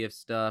exclusivity of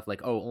stuff,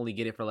 like only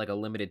get it for like a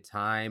limited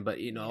time, but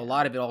you know, a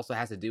lot of it also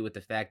has to do with the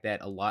fact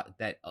that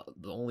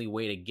the only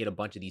way to get a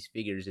bunch of these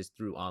figures is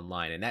through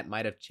online, and that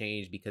might have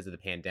changed because of the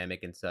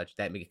pandemic and such.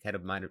 That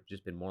might have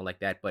just been more like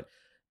that, but.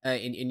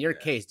 In your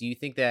case, do you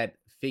think that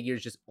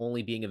figures just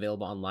only being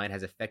available online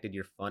has affected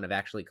your fun of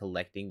actually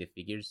collecting the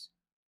figures,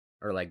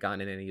 or like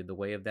gotten in any of the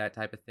way of that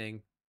type of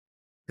thing?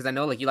 Because I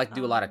know like you like to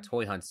do a lot of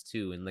toy hunts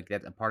too, and like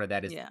that a part of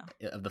that is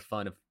of the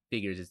fun of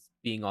figures is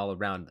being all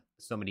around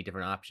so many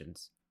different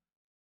options.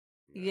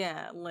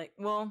 Yeah, like,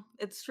 well,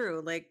 it's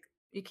true. Like,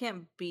 you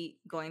can't beat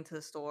going to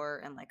the store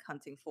and like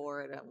hunting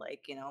for it, and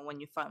like, you know, when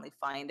you finally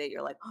find it,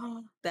 you're like,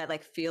 oh, that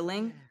like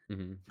feeling.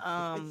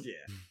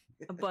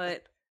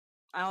 But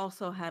I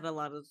also had a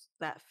lot of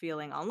that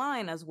feeling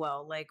online as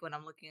well. Like when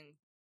I'm looking,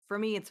 for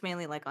me, it's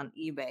mainly like on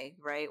eBay,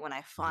 right? When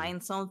I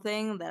find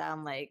something that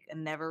I'm like I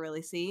never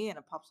really see and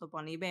it pops up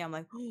on eBay, I'm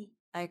like, oh,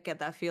 I get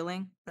that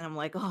feeling, and I'm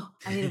like, oh,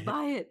 I need to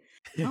buy it.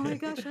 Oh my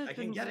gosh, I've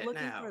been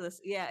looking for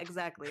this. Yeah,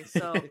 exactly.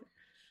 So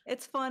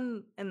it's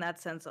fun in that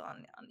sense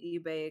on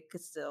eBay. It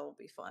could still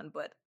be fun,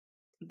 but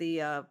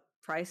the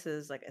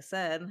prices, like I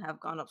said, have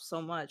gone up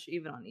so much,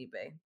 even on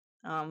eBay.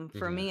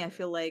 For me, I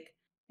feel like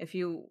if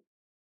you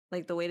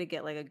like, the way to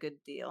get like a good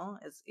deal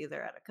is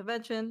either at a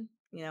convention,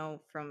 you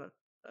know, from a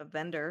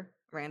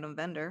random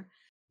vendor,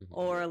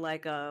 or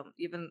like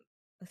even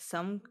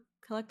some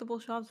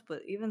collectible shops.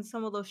 But even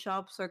some of those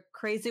shops are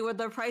crazy with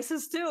their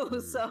prices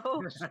too.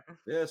 So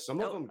yeah, some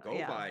of them go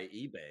by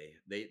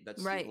eBay.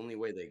 That's the only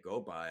way they go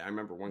by. I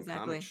remember one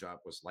comic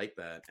shop was like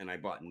that, and I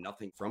bought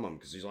nothing from him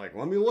because he's like,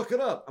 "Let me look it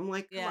up." I'm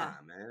like, "Come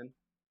on, man."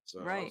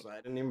 So I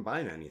didn't even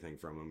buy anything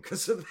from him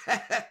because of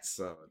that.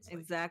 So it's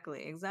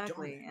exactly.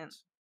 And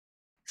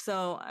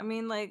so, I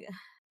mean, like,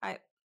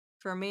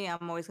 for me,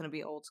 I'm always going to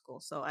be old school.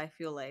 So I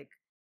feel like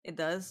It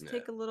does Yeah.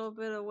 take a little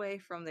bit away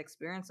from the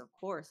experience, of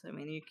course. I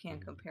mean, you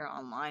can't compare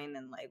online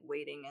and like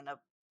waiting in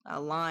a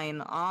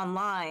line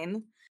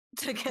online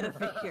to get a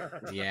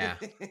figure. Yeah.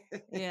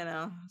 It's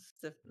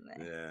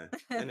Yeah,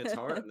 and it's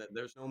hard.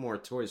 There's no more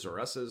Toys R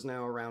Us's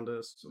now around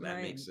us, so that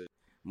Right. makes it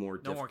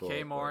more No more difficult.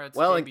 Kmart,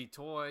 Well, KB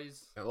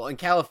Toys. Well, in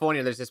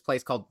California, there's this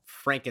place called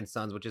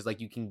Frankensons, which is like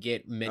you can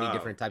get many Oh.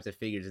 different types of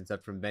figures and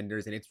stuff from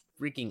vendors, and it's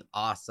freaking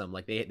awesome.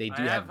 Like they do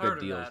I have good heard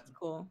of deals. that.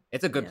 Cool.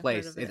 It's a good Yeah, I've heard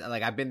place. of it. It's,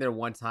 like I've been there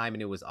one time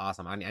and it was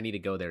awesome. I need to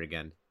go there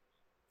again.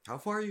 How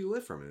far you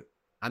live from it?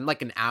 I'm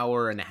like an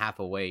hour and a half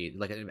away,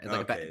 like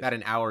Okay. about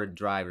an hour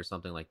drive or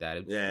something like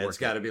that. It's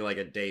got to be like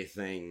a day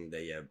thing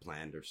that you have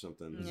planned or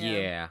something.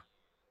 Yeah.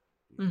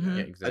 Mhm.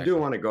 Yeah, I exactly. do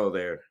want to go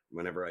there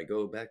whenever I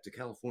go back to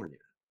California.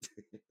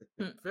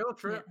 Field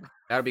trip.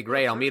 That'll be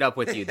great. I'll meet up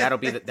with you. That'll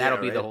be the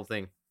right? whole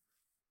thing.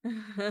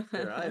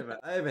 Here,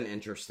 I have an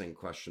interesting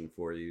question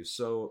for you.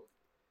 So,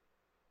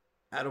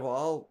 out of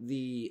all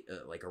the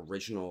like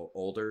original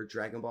older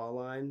Dragon Ball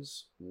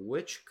lines,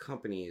 which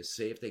companies,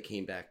 say if they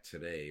came back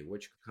today,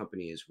 which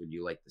companies would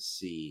you like to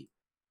see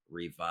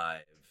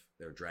revive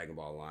their Dragon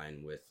Ball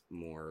line with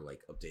more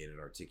like updated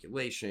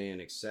articulation,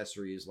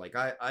 accessories? Like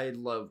I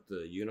love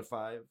the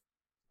Unifive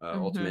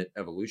Ultimate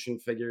Evolution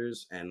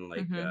figures and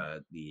like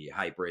the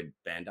hybrid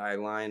Bandai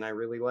line. I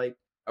really like.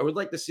 I would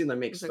like to see them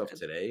make Those are stuff good.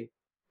 today,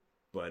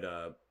 but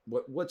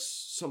what's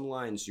some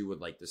lines you would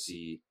like to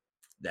see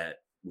that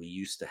we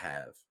used to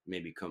have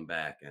maybe come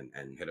back and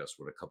hit us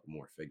with a couple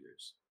more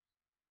figures?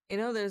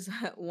 There's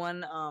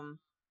one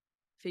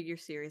figure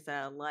series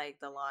that I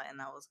liked a lot,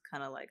 and I was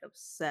kind of like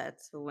upset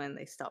when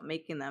they stopped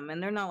making them.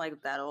 And they're not like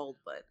that old,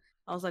 but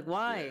I was like,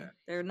 why? Yeah.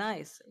 They're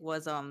nice.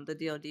 Was the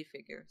DoD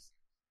figures.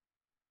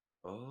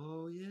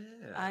 Oh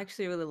yeah. I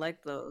actually really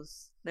liked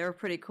those. They were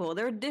pretty cool.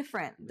 They were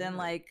different than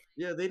like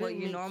they didn't what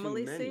you make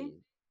normally too see. many.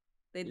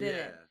 They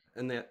didn't.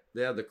 And they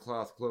had the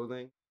cloth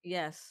clothing.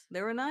 Yes,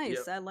 they were nice.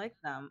 Yep. I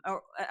liked them.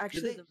 Or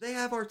actually, They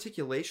have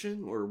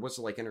articulation, or was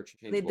it like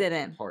interchangeable? they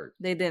didn't. Part?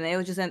 They didn't. It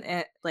was just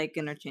like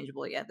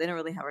interchangeable. Yeah, they didn't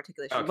really have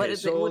articulation. Okay, But it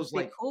so it would was be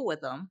like- cool with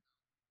them.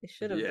 They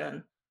should have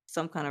done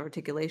some kind of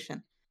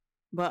articulation.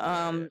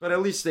 But But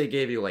at least they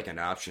gave you like an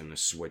option to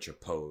switch a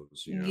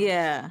pose.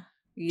 yeah, So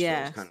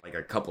yeah, it's kind of like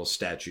a couple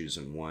statues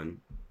in one.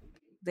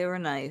 they were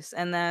nice.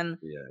 And then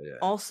Yeah.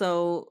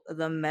 also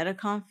the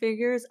Metacom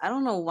figures. I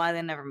don't know why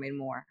they never made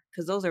more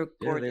because those are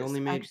Yeah, gorgeous. they only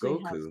made Actually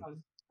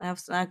Goku. I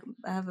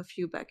have a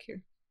few back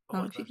here. I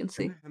don't know if you can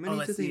see. How many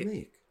let's did they see it.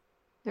 make?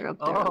 They're up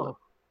there. Oh,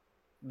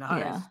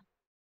 nice. Yeah.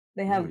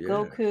 They have yeah.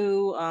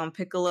 Goku,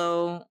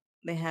 Piccolo.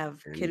 They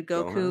have And Kid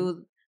Goku.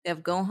 Gohan? They have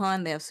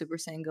Gohan. They have Super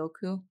Saiyan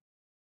Goku.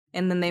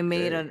 And then they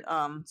made Okay.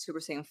 a Super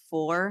Saiyan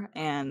 4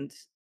 and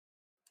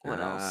what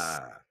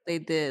else? They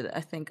did, I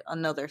think,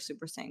 another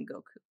Super Saiyan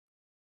Goku.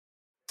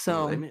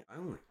 So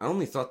I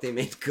only thought they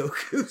made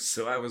Goku,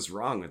 so I was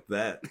wrong with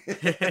that.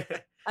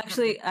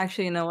 actually,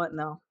 you know what?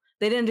 No,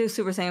 they didn't do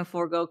Super Saiyan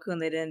 4 Goku, and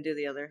they didn't do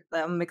the other.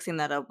 I'm mixing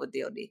that up with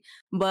DoD.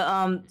 But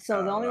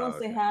so the only ones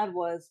they had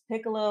was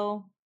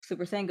Piccolo,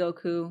 Super Saiyan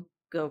Goku,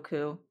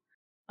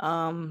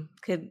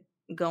 Kid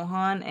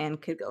Gohan,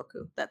 and Kid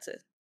Goku. That's it.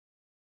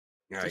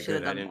 All right,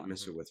 should've good. I done didn't more.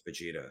 mess it with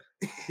Vegeta.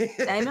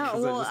 I know,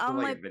 'Cause well, I just I'm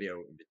saw, like- a video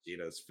with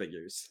Vegeta's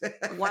figures.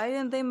 Why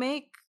didn't they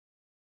make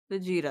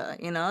Vegeta?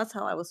 That's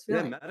how I was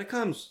feeling. Yeah,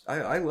 Metacom's.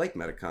 I like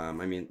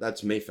Metacom. I mean,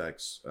 that's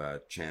Mayfec's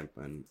champ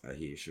and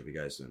Ahish, if you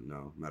guys didn't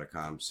know.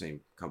 Metacom, same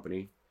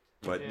company.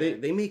 But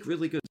they make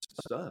really good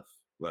stuff.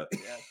 But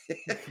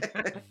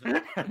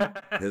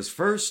his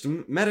first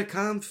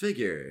Metacom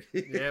figure.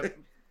 Yep.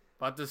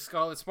 But the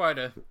Scarlet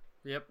Spider.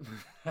 Yep.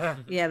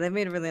 Yeah, they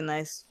made really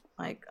nice,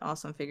 like,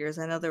 awesome figures.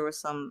 I know there was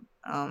some,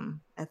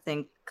 I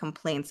think,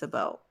 complaints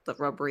about the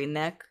rubbery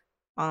neck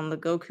on the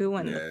Goku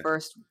in the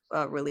first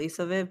release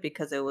of it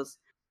because it was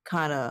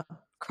kind of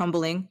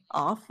crumbling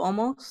off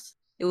almost.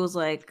 It was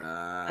like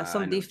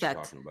some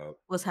defect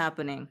was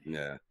happening.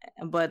 Yeah.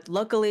 But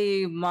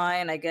luckily,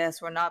 mine, I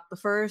guess, were not the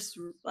first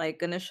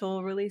like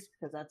initial release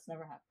because that's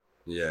never happened.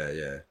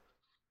 Yeah.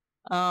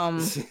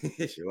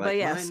 But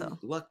yeah, mine so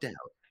lucked out.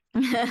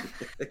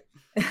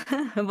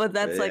 but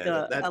that's like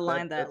a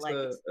line that like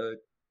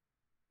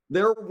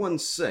they're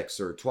 1/6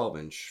 or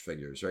 12-inch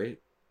figures, right?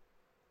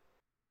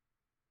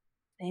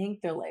 I think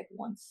they're like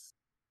once,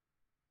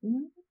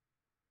 maybe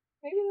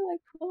they're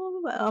like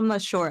 12. I'm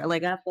not sure.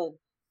 Like I have to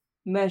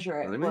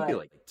measure it. They might be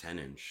like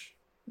 10-inch.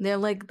 They're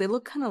like they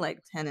look kind of like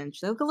 10-inch.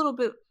 They look a little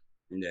bit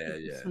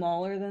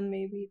smaller than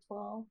maybe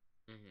 12.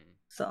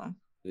 So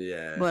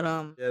yeah, but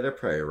yeah, they're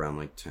probably around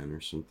like 10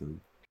 or something.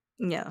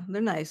 Yeah,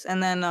 they're nice.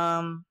 And then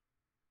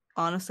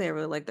honestly, I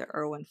really like the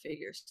Irwin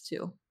figures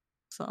too.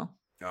 So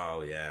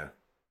oh yeah,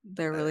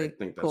 they're really I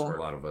think that's cool. where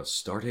a lot of us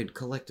started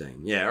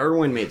collecting. Yeah,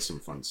 Irwin made some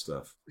fun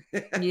stuff.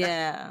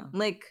 Yeah,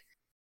 like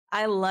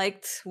I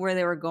liked where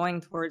they were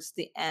going towards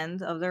the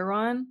end of their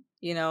run,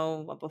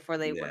 before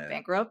they went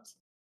bankrupt.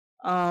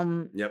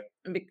 Yep.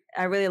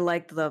 I really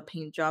liked the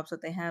paint jobs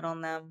that they had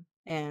on them.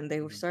 and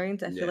they were starting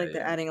to. I feel like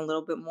they're adding a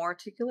little bit more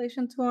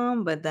articulation to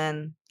them, but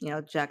then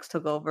Jax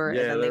took over, and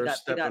then they're they got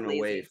stepping lazy.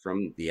 away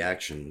from the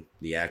action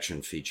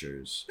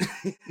features.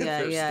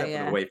 Yeah, they're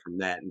stepping away from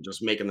that and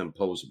just making them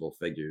posable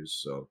figures.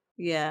 So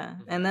yeah,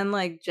 and then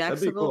like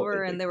Jax took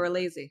over, and they were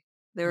lazy.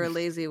 They were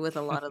lazy with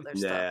a lot of their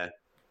stuff.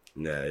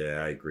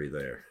 Yeah, I agree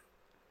there.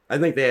 I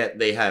think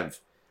they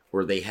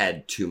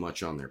had too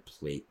much on their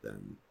plate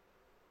then,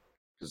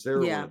 because they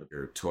were one of the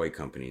bigger toy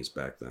companies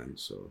back then.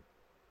 So.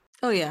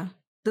 Oh yeah,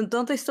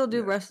 don't they still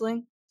do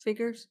wrestling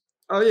figures?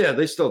 Oh yeah,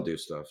 they still do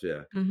stuff.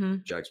 Yeah. Mm-hmm.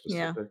 Jack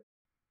specific.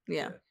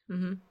 Yeah.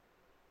 Mm-hmm.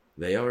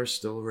 They are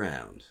still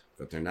around,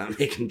 but they're not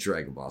making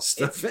Dragon Ball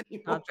stuff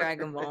anymore. Not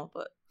Dragon Ball,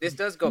 but this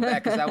does go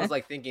back because I was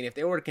like thinking if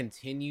they were to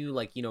continue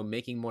like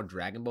making more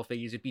Dragon Ball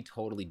figures, it'd be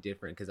totally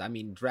different. Because I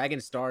mean, Dragon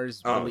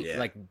Stars,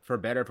 like for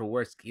better or for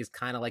worse, is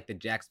kind of like the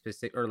Jack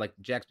specific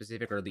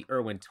or the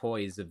Irwin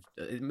toys of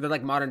they're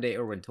like modern day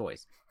Irwin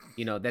toys.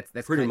 That's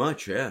pretty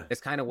much That's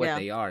kind of what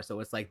they are.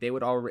 So it's like they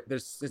would already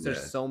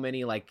there's so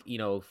many like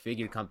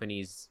figure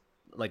companies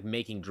like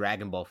making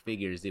Dragon Ball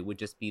figures. It would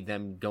just be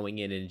them going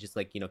in and just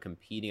like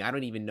competing. I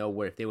don't even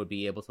know if they would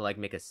be able to like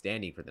make a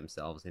standing for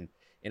themselves in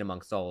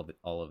amongst all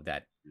of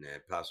that. Nah,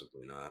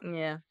 possibly not.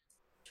 Yeah,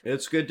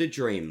 it's good to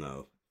dream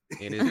though.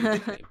 It is a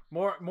good dream.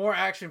 More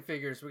action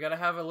figures. We gotta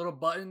have a little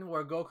button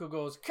where Goku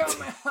goes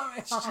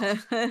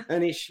Kamehameha,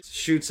 and he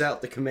shoots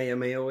out the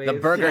Kamehameha wave. The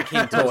Burger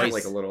King toys,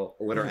 like a little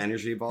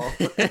energy ball.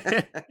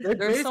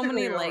 There's so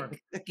many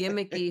like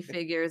gimmicky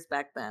figures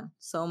back then.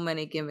 So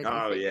many gimmicky.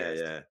 Oh figures.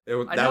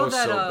 yeah. That was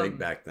so big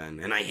back then,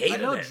 and I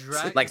hated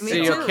it. Like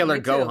serial killer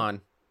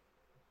Gohan.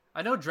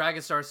 I know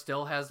Dragon Star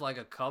still has like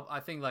a cup. I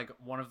think like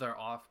one of their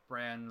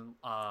off-brand,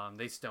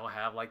 they still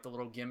have like the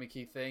little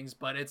gimmicky things,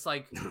 but it's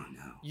like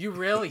you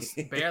really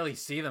barely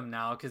see them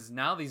now because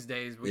now these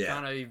days we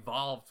kind of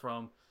evolved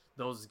from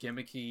those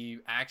gimmicky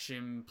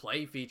action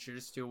play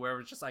features to where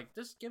it's just like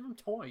just give them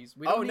toys.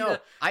 We don't need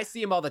I see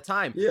them all the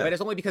time, but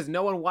it's only because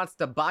no one wants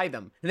to buy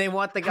them. They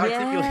want the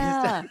articulated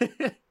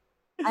stuff.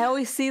 I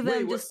always see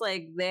them just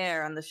like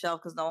there on the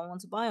shelf because no one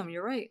wants to buy them.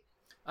 You're right.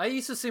 I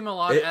used to see them a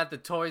lot at the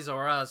Toys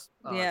R Us.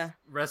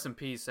 Rest in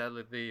peace,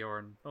 sadly, they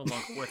are no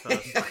longer with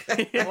us.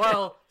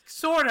 Well,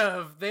 sort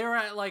of. They were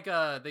at like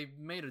they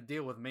made a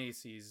deal with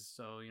Macy's,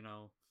 so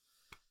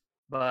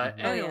But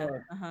anyway,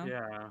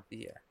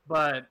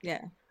 But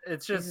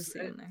it's just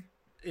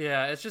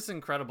it's just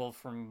incredible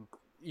from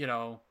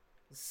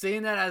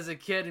seeing that as a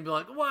kid and be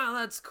like, wow,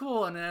 that's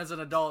cool, and then as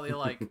an adult, you're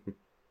like,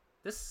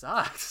 this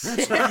sucks.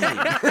 They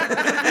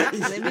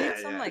made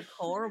some like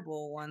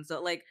horrible ones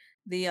though, like.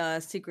 The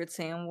Secret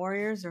Saiyan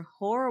warriors are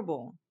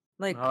horrible.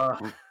 Like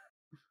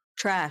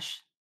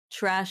trash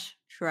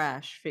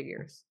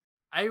figures.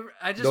 I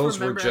just those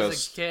remember were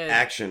just as a kid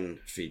action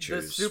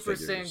features. The Super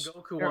Saiyan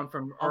Goku one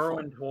from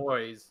Irwin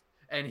Toys,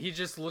 and he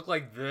just looked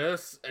like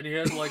this, and he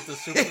had like the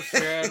Super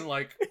Saiyan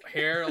like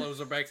hair that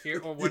was back here,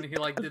 or when he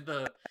like did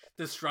the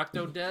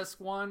Destructo Disc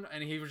one,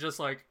 and he was just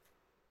like.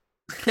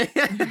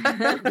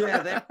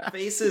 Their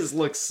faces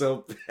look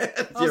so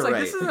bad. I was like,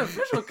 this is an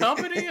official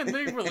company and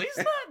they released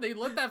that? They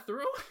let that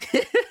through?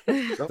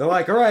 They're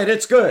like, all right,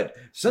 it's good.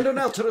 Send them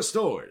out to the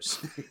stores.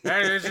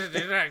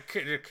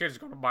 The kid's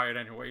going to buy it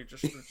anyway.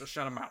 Just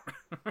shut them out.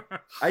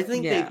 I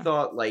think they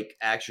thought like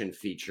action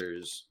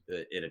features,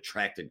 it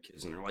attracted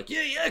kids and they're like,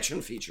 yay,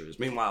 action features.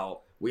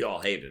 Meanwhile, we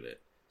all hated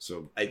it.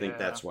 So I think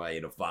that's why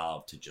it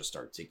evolved to just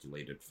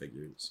articulated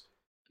figures.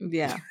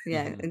 Yeah,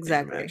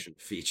 exactly. Action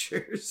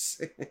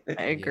features.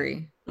 I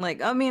agree.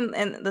 Like, I mean,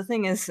 and the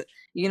thing is,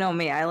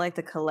 me, I like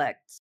to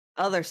collect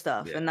other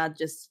stuff and not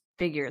just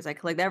figures. I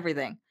collect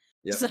everything.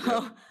 So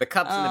the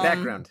cups in the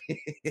background.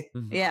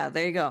 Yeah,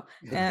 there you go.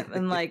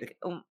 And like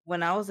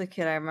when I was a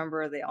kid, I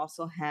remember they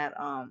also had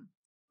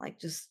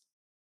like just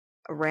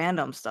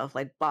random stuff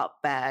like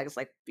bop bags,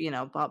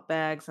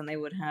 and they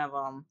would have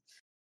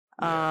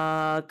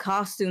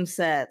costume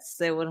sets.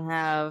 They would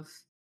have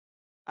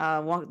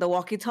the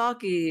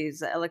walkie-talkies,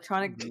 the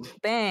electronic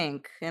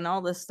bank, and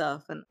all this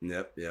stuff. And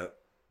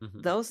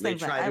those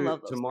things, I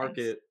love those to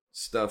market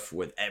stuff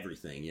with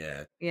everything.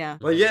 Yeah.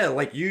 But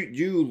like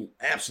you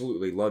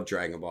absolutely love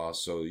Dragon Ball,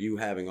 so you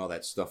having all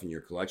that stuff in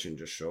your collection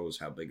just shows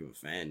how big of a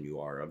fan you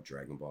are of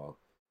Dragon Ball.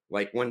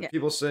 Like when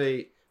people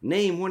say,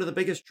 name one of the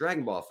biggest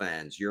Dragon Ball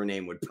fans, your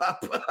name would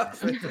pop up.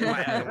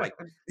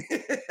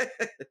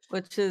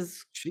 Which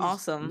is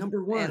awesome.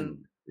 Number one.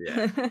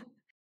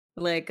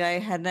 Like I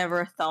had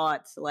never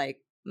thought like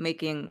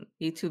making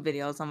YouTube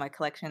videos on my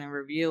collection and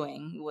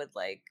reviewing would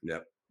like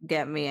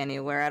get me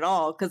anywhere at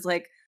all. Cause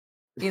like,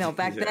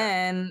 back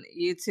then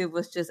YouTube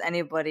was just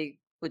anybody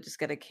would just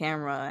get a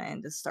camera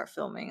and just start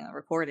filming and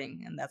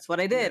recording. And that's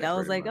what I did. I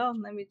was like,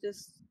 let me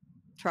just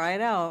try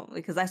it out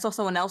because I saw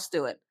someone else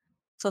do it.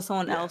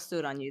 Else do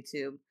it on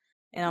YouTube.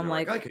 And I'm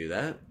like, I could do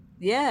that.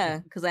 Yeah,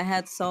 because I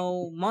had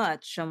so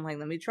much. I'm like,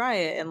 let me try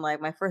it. And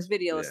like my first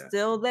video is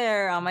still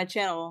there on my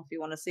channel if you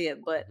want to see it,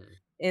 but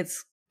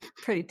it's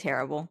pretty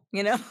terrible,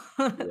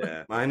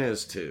 Mine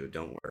is too,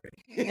 don't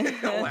worry.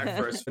 All our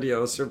first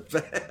videos are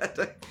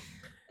bad.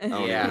 I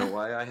don't know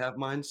why I have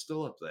mine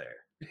still up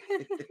there.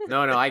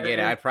 No, I get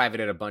it. I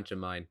privated a bunch of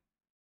mine.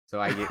 So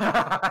I get.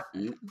 I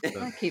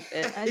keep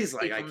it. He's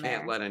like, I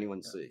can't let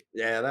anyone see.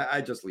 Yeah, I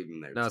just leave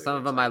them there. No, too. some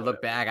of them like, I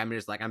look back. I'm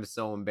just like, I'm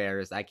so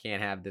embarrassed. I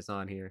can't have this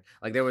on here.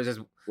 Like there was this.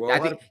 Well, I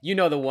think you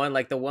know the one,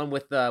 like the one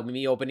with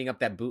me opening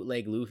up that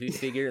bootleg Luffy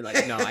figure.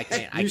 Like, no, I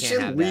can't. You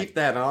should have leave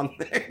that on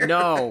there.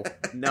 No,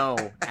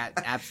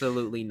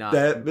 absolutely not.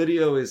 That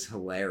video is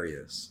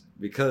hilarious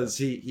because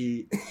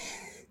he.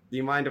 Do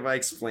you mind if I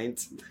explain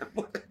to them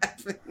what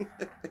happened?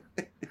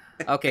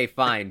 Okay,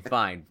 fine.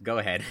 Go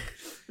ahead.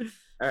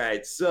 All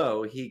right,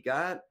 so he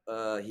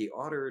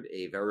ordered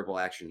a Variable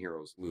Action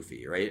Heroes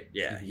Luffy, right?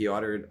 Yeah, he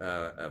ordered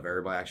a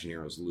Variable Action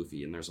Heroes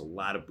Luffy, and there's a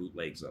lot of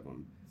bootlegs of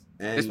them.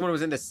 And this one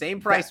was in the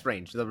same price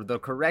range, the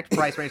correct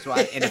price range,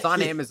 and it's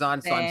on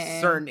Amazon, so I'm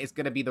certain it's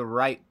going to be the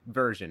right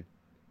version.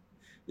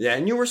 Yeah,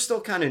 and you were still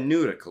kind of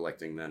new to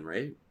collecting then,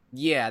 right?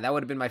 Yeah, that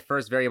would have been my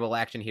first Variable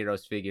Action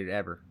Heroes figure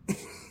ever.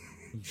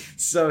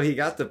 So he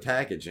got the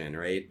package in,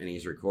 right? And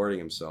he's recording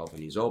himself,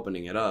 and he's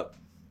opening it up.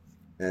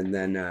 And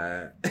then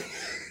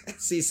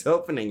as he's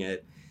opening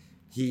it,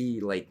 he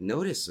like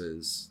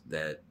notices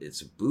that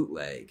it's a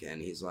bootleg,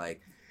 and he's like,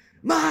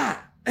 "Ma,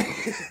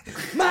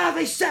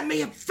 they sent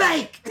me a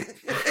fake."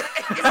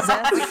 That's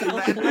so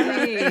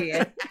funny.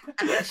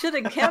 I should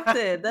have kept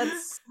it.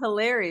 That's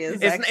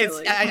hilarious.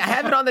 Actually. I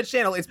have it on the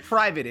channel. It's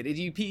private.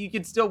 You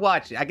can still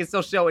watch it. I can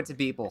still show it to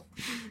people.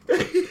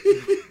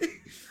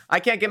 I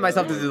can't get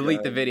myself to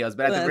delete the videos,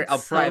 but I'll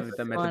private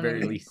them at the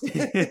very least.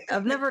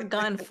 I've never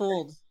gone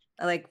fooled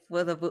like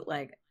with a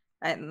bootleg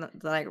that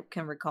I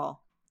can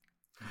recall.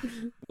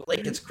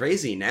 Like, it's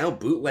crazy now.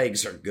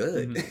 Bootlegs are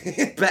good.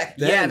 Back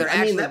then, yeah, they're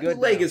actually that good.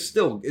 Bootleg is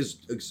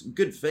a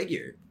good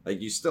figure.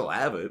 Like, you still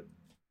have it.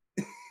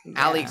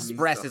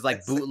 AliExpress is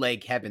like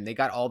bootleg heaven. They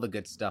got all the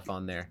good stuff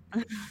on there.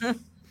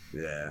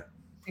 Yeah,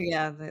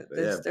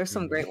 there's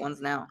some great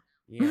ones now.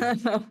 Yeah.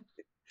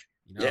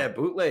 Yeah,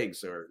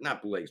 bootlegs, or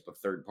not bootlegs, but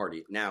third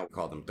party. Now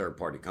call them third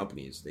party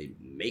companies. They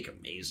make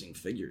amazing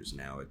figures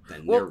now,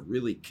 and they're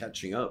really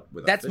catching up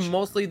with. That's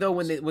mostly though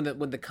when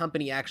the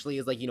company actually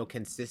is like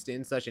consistent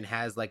and such, and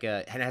has like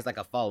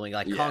a following,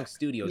 like Kong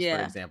Studios,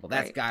 for example.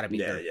 That's got to be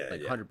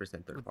 100% third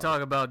party.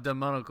 Talk about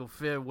demonical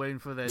fit, waiting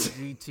for that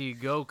GT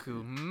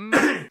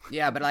Goku.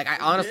 Yeah, but like I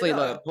honestly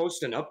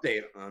post an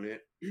update on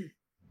it.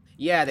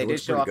 Yeah, they did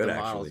show off the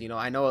models. Actually.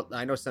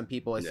 I know some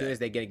people as soon as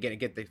they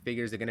get the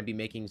figures, they're gonna be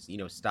making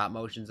stop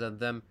motions of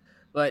them.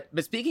 But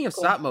speaking of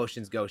stop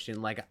motions, Goshin,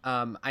 like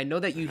I know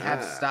that you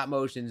have stop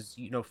motions,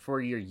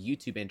 for your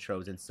YouTube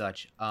intros and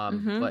such.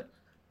 But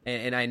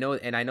and I know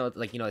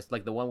like it's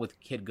like the one with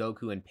Kid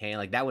Goku and Pan,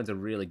 like that one's a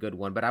really good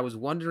one. But I was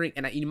wondering,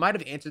 and you might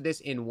have answered this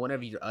in one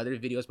of your other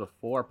videos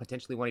before,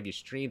 potentially one of your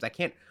streams. I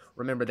can't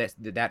remember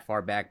that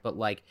far back, but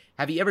like,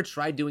 have you ever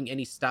tried doing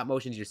any stop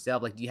motions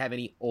yourself? Like, do you have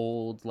any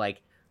old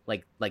like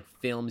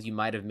films you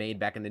might have made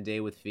back in the day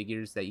with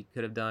figures that you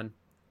could have done?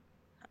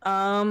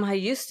 I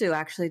used to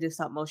actually do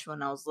stop motion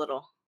when I was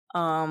little.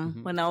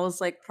 When I was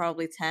like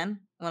probably 10,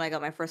 when I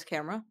got my first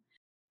camera,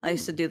 I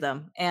used to do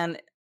them. And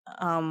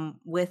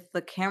with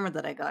the camera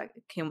that I got,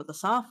 it came with the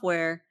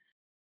software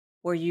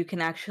where you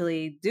can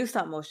actually do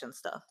stop motion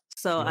stuff.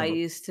 So I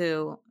used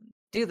to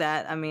do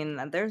that. I mean,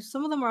 there's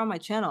some of them are on my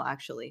channel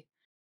actually.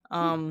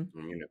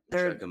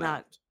 They're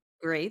not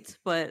great,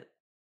 but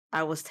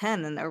I was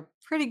 10 and they're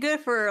pretty good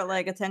for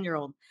like a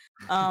 10-year-old.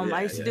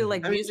 I used to do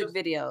like music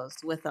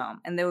videos with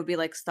them, and they would be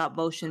like stop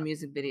motion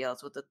music videos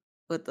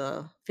with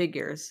the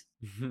figures.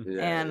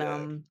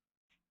 And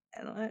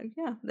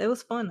it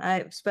was fun.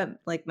 I spent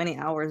like many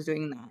hours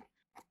doing that.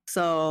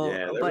 So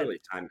they're really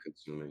time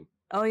consuming.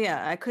 Oh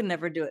yeah, I could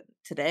never do it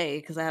today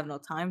because I have no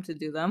time to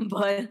do them.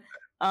 But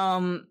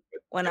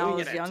when I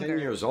was younger, 10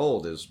 years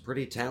old is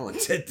pretty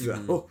talented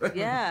though.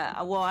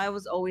 Yeah, well, I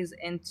was always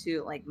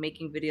into like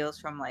making videos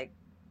from like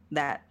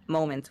that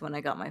moment when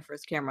I got my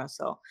first camera.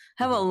 So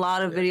I have a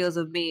lot of videos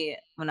of me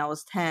when I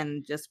was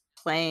 10 just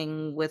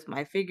playing with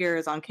my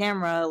figures on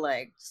camera,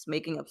 like just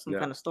making up some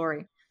kind of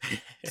story.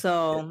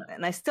 So,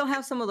 and I still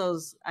have some of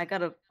those. I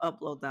gotta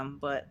upload them,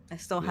 but I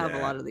still have a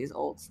lot of these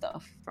old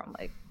stuff from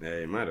like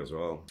you might as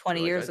well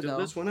 20 years ago. I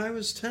did this when I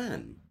was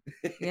 10.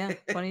 Yeah,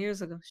 20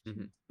 years ago.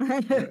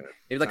 It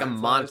was like a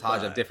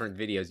montage of different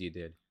videos you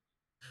did.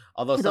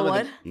 Although some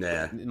of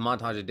the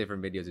montage of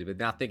different videos, but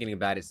now thinking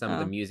about it, some of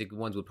the music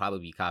ones would probably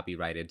be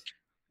copyrighted.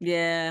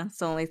 Yeah, it's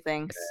the only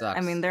thing. It sucks.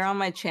 I mean, they're on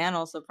my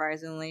channel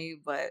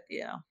surprisingly, but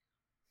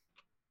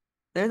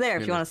they're there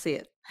if you want to see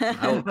it.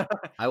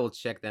 I will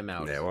check them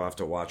out. Yeah, we'll have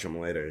to watch them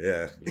later.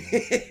 Yeah.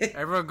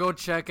 Everyone go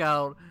check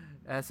out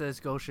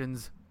SS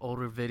Goshin's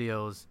older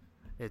videos.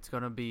 It's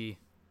gonna be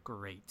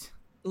great.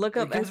 Look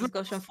up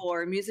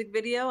SSJGOSHIN4 music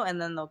video,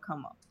 and then they'll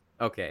come up.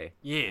 Okay.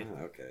 Yeah.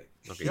 Okay.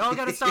 We all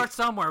got to start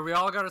somewhere. We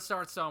all got to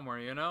start somewhere,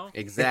 you know?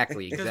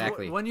 Exactly.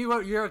 When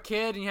you're a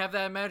kid and you have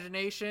that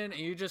imagination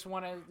and you just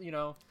want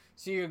to,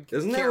 see your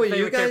Isn't that what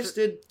you guys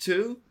did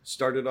too?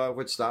 Started off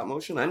with stop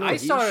motion? I know I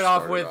started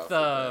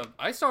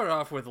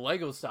off with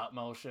Lego stop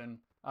motion.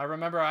 I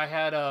remember I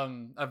had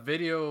a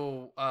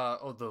video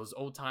those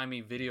old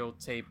timey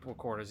videotape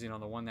recorders, you know,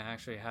 the one that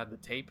actually had the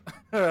tape.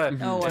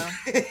 Oh wow.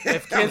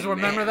 If kids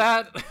remember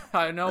that,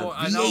 I know.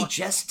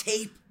 VHS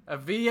tape. A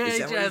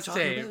VHS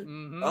tape.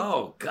 Mm-hmm.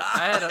 Oh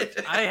god.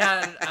 I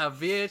had a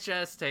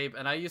VHS tape,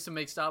 and I used to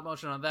make stop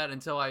motion on that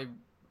until I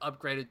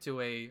upgraded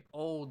to a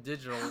old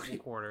digital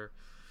recorder.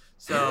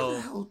 So how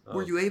the hell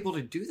were you able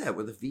to do that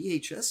with a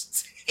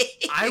VHS tape?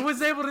 I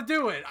was able to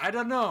do it. I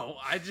don't know.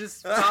 I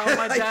just found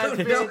my dad's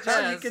VHS,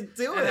 how you could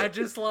do and it. I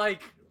just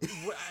like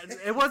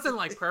it wasn't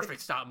like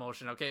perfect stop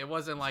motion. Okay, it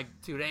wasn't like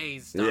 2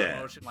 days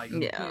stop motion. Like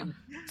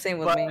same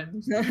with me.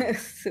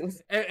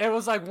 It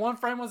was like one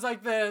frame was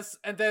like this,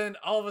 and then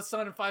all of a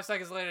sudden 5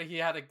 seconds later he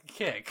had a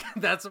kick.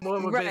 That's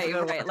what would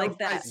right, like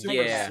that.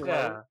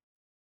 Yeah.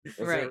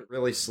 Was it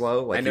really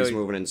slow? Like he's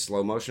moving in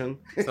slow motion?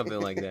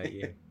 Something like that,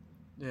 yeah.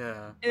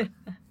 Yeah.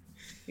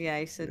 Yeah, I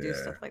used to do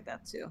stuff like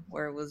that too,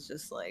 where it was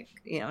just like,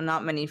 you know,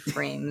 not many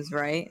frames,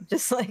 right?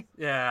 Just like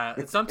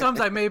sometimes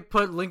I may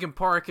put Linkin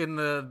Park in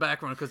the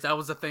background because that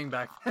was a thing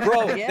back then.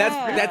 Bro,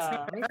 yeah,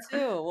 that's me too.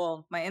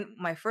 Well,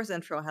 my first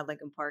intro had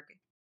Linkin Park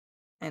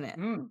in it.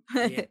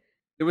 Yeah.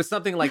 It was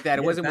something like that.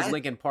 It wasn't with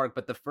Linkin Park,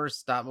 but the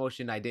first stop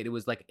motion I did, it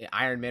was like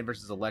Iron Man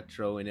versus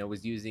Electro, and it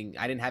was using.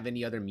 I didn't have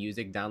any other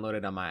music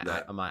downloaded on my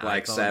Black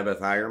iPhone.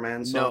 Sabbath Iron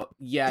Man song.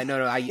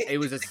 No. It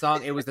was a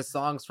song. It was the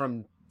song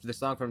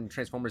from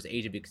Transformers: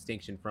 Age of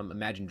Extinction from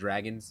Imagine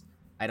Dragons.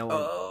 I don't.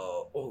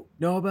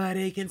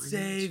 Nobody can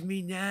save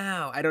me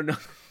now. I don't know.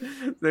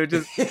 They're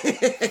just.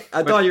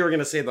 I thought you were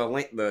gonna say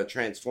the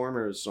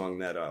Transformers song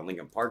that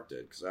Linkin Park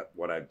did, because that's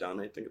What I've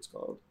Done, I think it's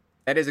called.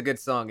 That is a good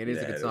song. It is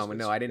a good song. But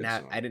no, I didn't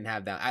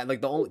have that. I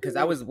like the only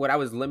because what I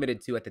was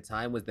limited to at the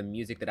time was the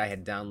music that I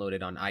had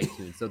downloaded on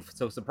iTunes.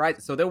 So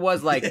surprised. So there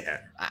was like,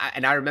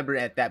 and I remember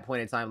at that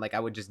point in time, like I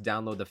would just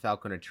download the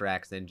Falconer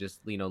tracks and just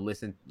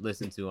listen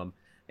to them.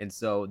 And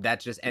so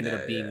that just ended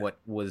up being what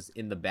was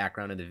in the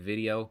background of the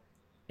video.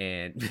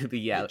 And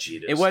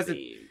it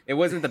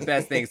wasn't the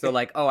best thing. So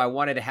like, I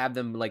wanted to have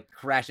them like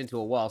crash into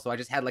a wall. So I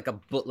just had like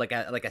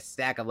a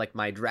stack of like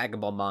my Dragon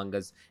Ball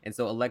mangas. And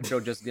so Electro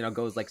just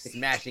goes like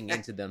smashing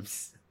into them.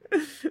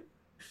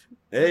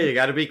 Hey, you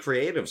got to be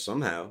creative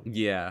somehow.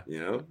 Yeah. You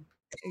know.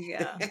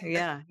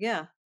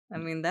 Yeah. I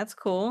mean, that's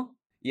cool.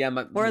 Yeah.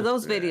 Where are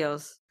those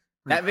videos?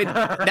 That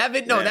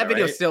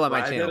video's still on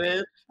my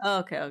channel. Oh,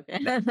 okay.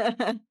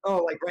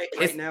 Oh, like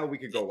right now we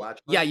could go watch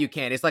that? Yeah, you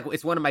can.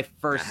 It's one of my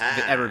first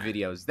ever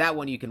videos. That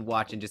one you can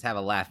watch and just have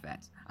a laugh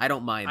at. I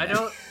don't mind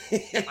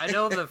that. I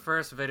know the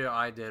first video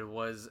I did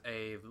was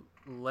a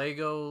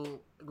Lego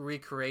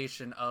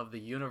recreation of the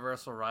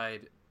Universal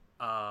ride,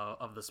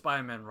 of the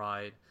Spider-Man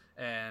ride,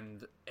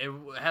 and it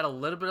had a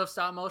little bit of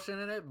stop motion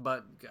in it,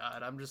 but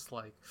God, I'm just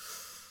like,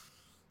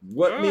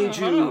 what made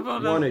you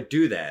want to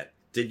do that?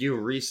 Did you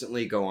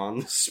recently go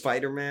on the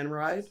Spider-Man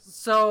ride?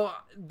 So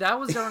that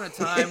was during a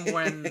time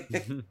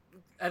when,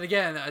 and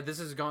again, this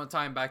is going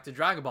time back to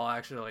Dragon Ball.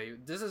 Actually,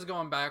 this is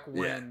going back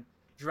when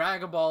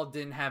Dragon Ball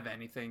didn't have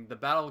anything. The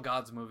Battle of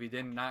Gods movie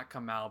did not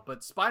come out,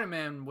 but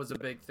Spider-Man was a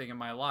big thing in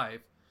my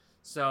life.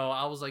 So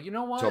I was like, you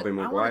know what? Tobey I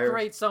Maguire. want to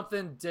create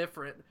something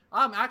different.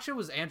 Actually, it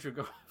was Andrew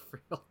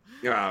Garfield.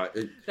 Yeah,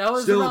 that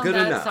was still around good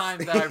that enough. time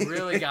that I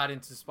really got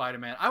into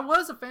Spider-Man. I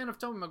was a fan of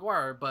Tobey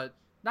Maguire, but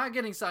not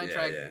getting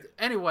sidetracked. Yeah.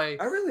 Anyway,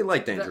 I really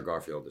liked Andrew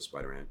Garfield as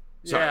Spider-Man.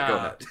 Sorry, go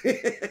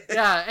ahead.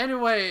 Yeah,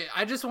 anyway,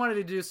 I just wanted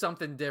to do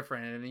something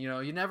different. And,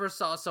 you never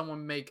saw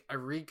someone make a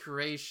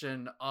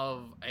recreation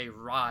of a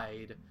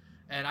ride.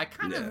 And I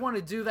kind of want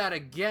to do that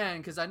again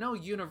because I know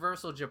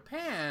Universal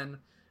Japan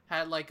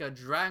had like a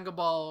Dragon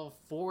Ball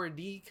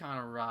 4D kind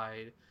of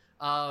ride.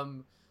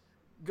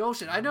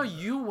 Goshin, I know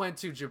you went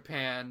to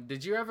Japan.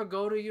 Did you ever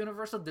go to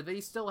Universal? Did they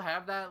still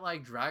have that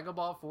like Dragon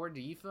Ball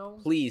 4D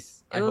film?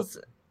 Please.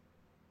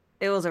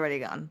 It was already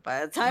gone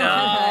by the time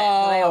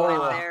I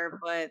went there,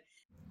 but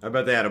I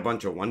bet they had a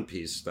bunch of One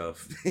Piece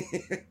stuff.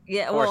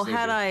 Yeah, well,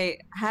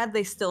 had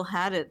they still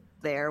had it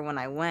there when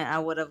I went, I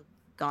would have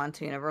gone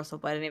to Universal,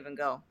 but I didn't even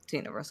go to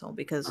Universal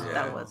because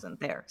that wasn't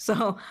there.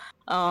 So,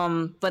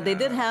 but they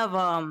did have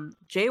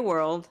J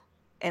World,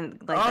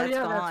 and like that's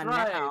gone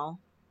now.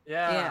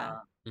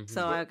 Yeah.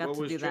 So I got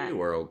to do that. J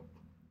World?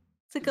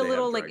 It's like a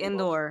little like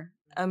indoor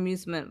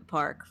amusement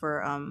park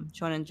for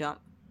Shonen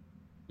Jump.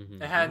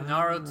 It had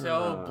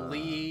Naruto,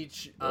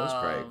 Bleach. That was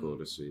probably cool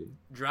to see.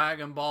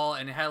 Dragon Ball,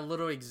 and it had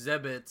little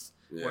exhibits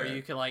where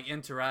you could like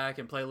interact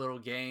and play little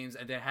games,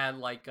 and they had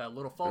like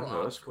little photo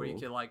ops where you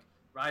could like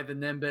ride the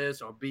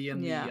Nimbus or be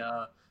in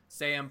the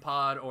Saiyan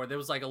pod, or there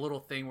was like a little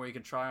thing where you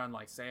could try on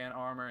like Saiyan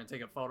armor and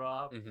take a photo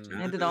op.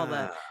 I did all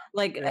that,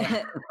 like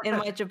in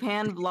my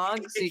Japan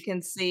vlog, so you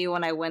can see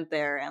when I went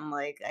there and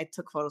like I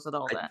took photos with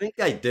all that. I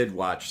think I did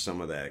watch some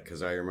of that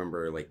because I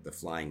remember like the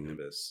flying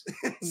Nimbus.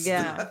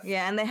 Yeah,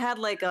 and they had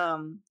like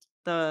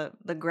the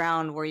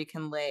ground where you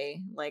can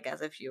lay like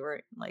as if you were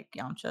like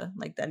Yamcha,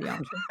 like that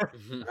Yamcha.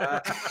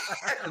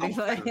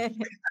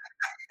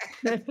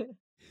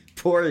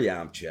 Poor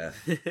Yamcha.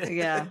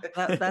 Yeah,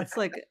 that's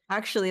like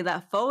actually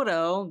that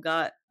photo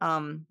got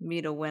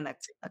me to win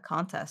a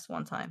contest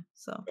one time.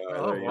 So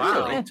Oh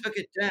wow, they took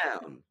it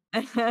down.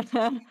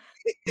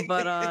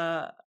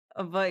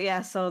 but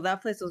yeah, so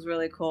that place was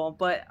really cool.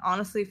 But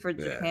honestly, for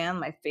Japan,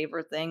 my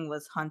favorite thing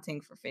was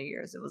hunting for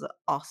figures. It was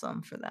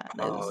awesome for that.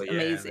 It was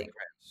amazing.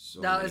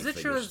 Now, is it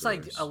true it's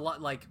like a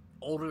lot like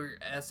older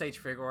SH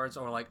Figuarts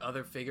or like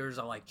other figures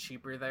are like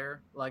cheaper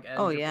there? Like in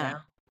Japan? Yeah.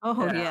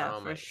 Oh yeah,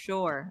 for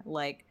sure.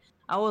 Like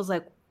I was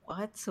like,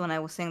 what? When I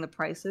was saying the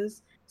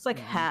prices, it's like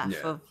half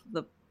of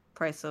the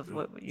price of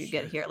what you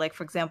get here. Like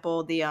for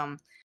example, the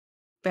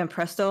Van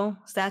Presto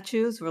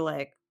statues were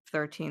like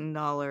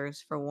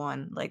 $13 for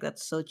one. Like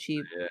that's so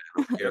cheap. Yeah,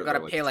 you gotta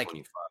pay like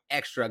 25.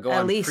 Extra. Go At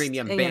on least,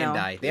 premium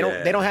Bandai. They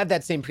don't have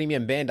that same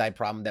premium Bandai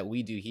problem that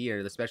we do here,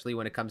 especially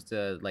when it comes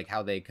to like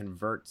how they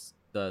convert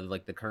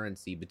the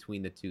currency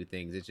between the two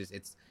things.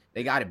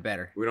 They got it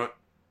better. We don't.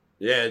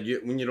 Yeah,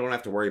 when you don't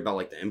have to worry about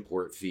like the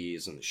import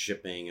fees and the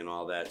shipping and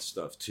all that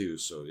stuff too.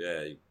 So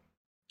yeah, you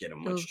get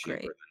them much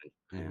cheaper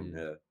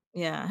than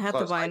Yeah, I had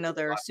to buy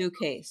another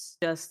suitcase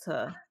just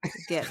to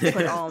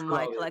put all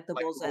my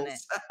collectibles in it.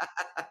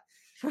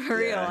 For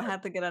real, I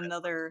had to get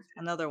another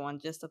one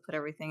just to put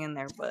everything in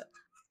there. But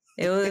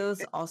it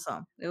was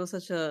awesome. It was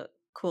such a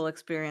cool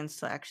experience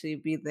to actually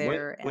be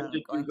there. When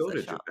did you go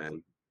to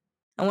Japan?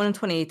 I went in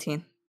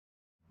 2018.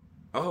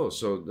 Oh,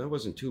 so that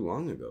wasn't too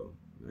long ago.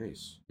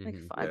 Nice. Like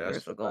 5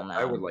 years ago now.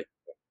 I would love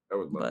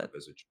to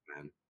visit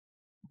Japan.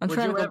 I'm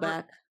trying to go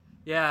back.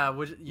 Yeah,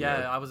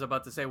 I was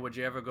about to say, would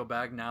you ever go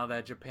back now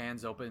that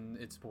Japan's opened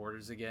its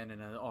borders again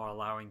and are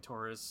allowing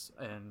tourists?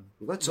 And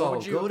let's all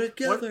go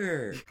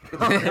together.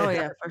 Oh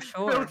yeah, for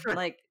sure.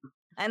 Like,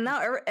 and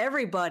now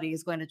everybody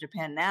is going to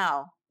Japan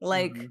now.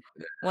 Like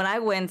when I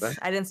went,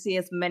 I didn't see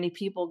as many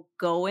people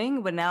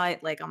going, but now I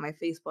like on my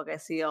Facebook, I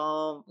see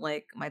all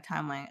like my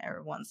timeline.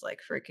 Everyone's like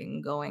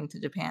freaking going to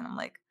Japan. I'm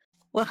like,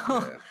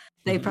 well,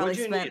 they probably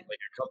spent like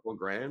a couple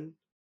grand.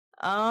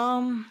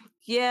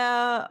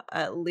 Yeah,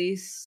 at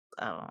least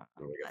I don't know.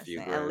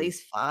 Like at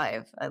least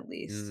 5, at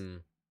least. Okay.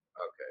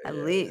 At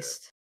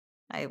least,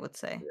 I would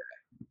say.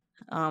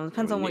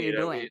 Depends on what you're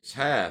doing. It's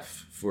half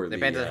for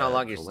depends on how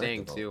long you're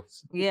staying too.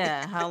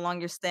 Yeah, how long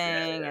you're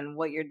staying and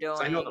what you're doing.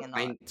 I know the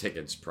plane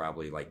ticket's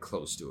probably like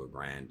close to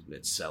 $1,000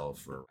 itself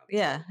for.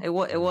 Yeah, it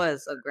was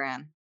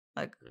 $1,000,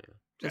 like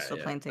just a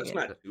plane ticket. It's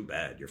not too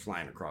bad. You're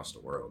flying across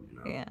the world, you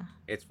know. Yeah,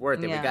 it's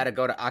worth it. We got to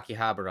go to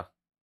Akihabara.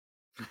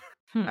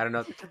 I don't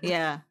know.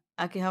 Yeah,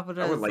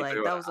 Akihabara is like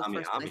that was the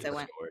first place I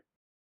went.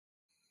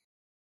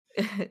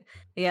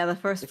 Yeah, the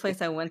first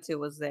place I went to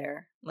was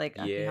there, like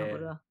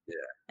Akihabara. Yeah.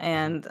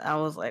 And I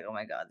was like, oh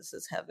my god, this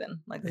is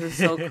heaven. Like this is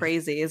so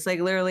crazy. It's like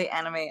literally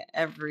anime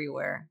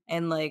everywhere.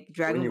 And like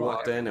Dragon Ball. When you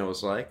walked in, it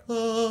was like,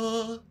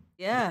 oh.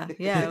 Yeah,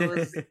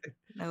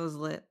 it was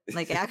lit.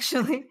 Like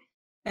actually.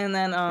 And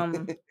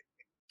then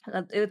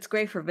it's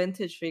great for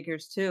vintage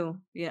figures too.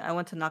 Yeah, I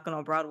went to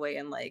Nakano Broadway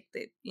and like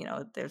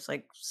there's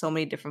like so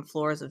many different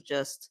floors of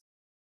just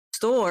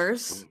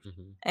stores.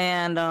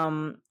 And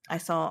I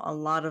saw a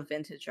lot of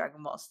vintage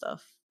Dragon Ball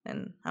stuff.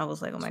 And I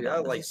was like, oh my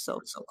god, this is so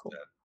cool.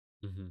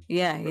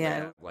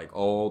 Yeah. Like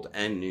old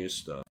and new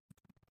stuff.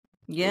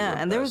 Yeah,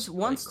 and there was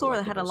one store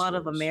that had a lot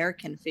of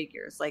American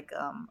figures, like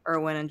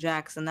Irwin and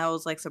Jackson. That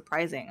was like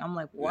surprising. I'm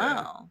like,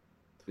 wow.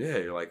 Yeah,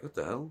 you're like, what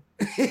the hell?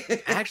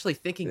 Actually,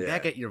 thinking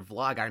back at your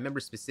vlog, I remember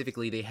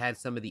specifically they had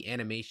some of the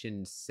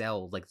animation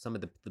cells, like some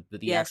of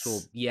the actual,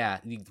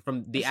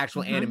 from the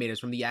actual animators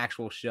from the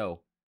actual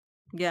show.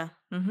 Yeah,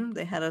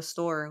 they had a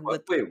store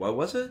with. Wait, what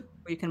was it?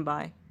 Where you can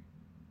buy.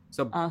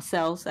 So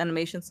cells,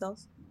 animation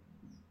cells.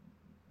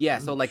 Yeah,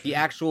 so like the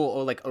actual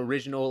or like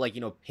original, like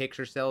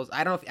picture cells.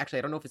 I don't know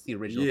if it's the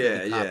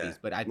original copies,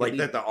 but I believe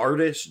that the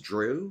artist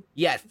drew.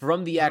 Yeah,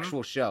 from the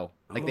actual show.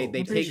 Like they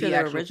take the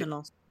actual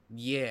originals.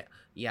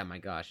 Yeah, my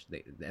gosh,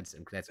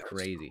 that's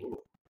crazy.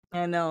 Cool.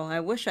 I know.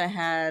 I wish I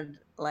had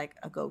like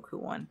a Goku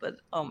one, but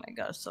oh my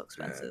gosh, so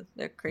expensive.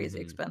 They're crazy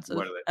expensive.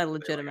 A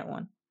legitimate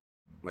one.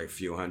 Like a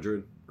few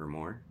hundred or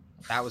more.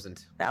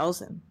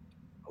 1,000.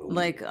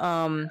 Like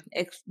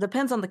it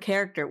depends on the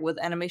character. With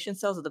animation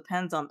cells, it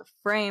depends on the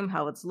frame,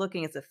 how it's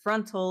looking. Is it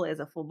frontal? Is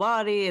it full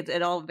body?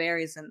 It all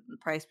varies in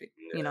price,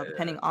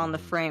 depending on the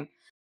frame.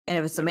 And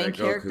if it's the main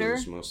character,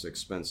 Goku's most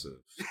expensive.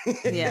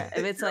 Yeah,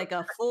 if it's like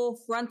a full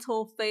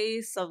frontal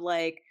face of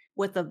like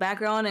with the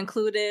background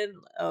included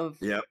of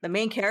the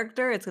main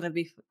character, it's gonna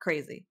be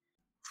crazy.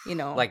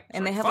 Like,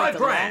 and they have like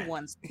the long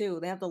ones too.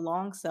 They have the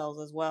long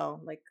cells as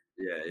well, like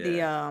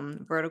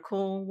the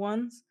vertical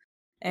ones.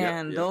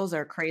 And those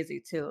are crazy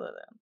too.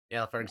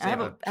 Yeah, for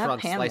example,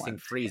 Trunks slicing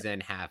Frieza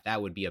in half,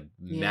 that would be a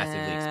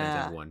massively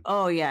expensive one.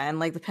 Oh yeah, and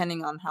like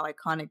depending on how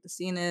iconic the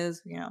scene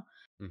is,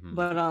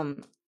 But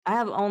I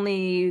have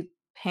only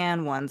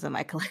Pan ones in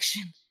my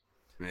collection.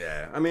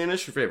 Yeah, I mean,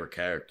 it's your favorite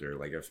character.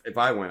 Like if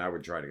I went, I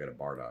would try to get a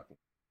Bardock.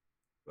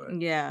 But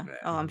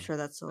oh, I'm sure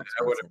that's so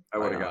expensive. I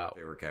would have got a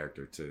favorite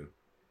character too.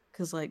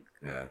 Because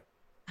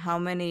how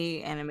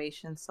many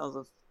animation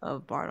cells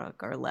of Bardock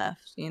are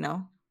left?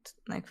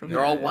 like for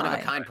they're all why. one of a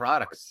kind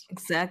products.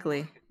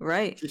 Exactly.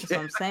 Right. That's what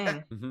I'm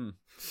saying.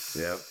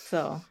 Yep.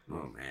 So.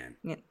 Oh man.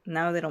 Yeah,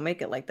 now they don't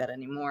make it like that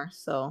anymore.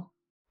 So.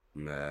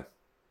 Nah.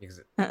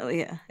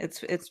 Yeah,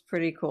 it's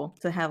pretty cool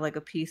to have like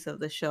a piece of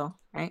the show,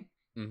 right?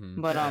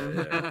 But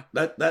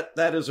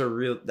that is a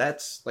real,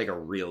 that's like a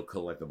real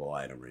collectible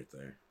item right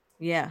there.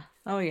 Yeah.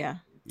 Oh yeah.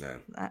 Yeah.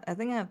 I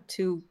think I have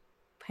 2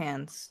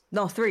 pans.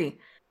 No, 3,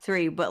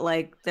 but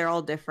like they're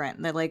all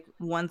different. They're like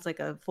one's like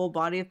a full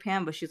body of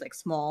pan, but she's like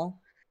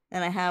small,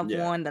 and I have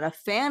one that a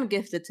fan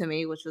gifted to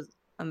me, which was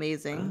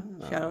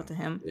amazing. Shout out to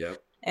him. Yep.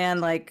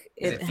 And like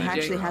it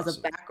actually has a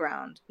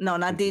background. No,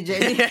 not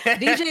DJ.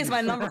 DJ is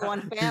my number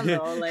 1 fan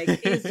though. Like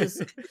he's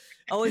just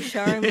always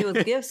showering me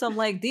with gifts. I'm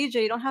like,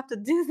 DJ, you don't have to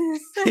do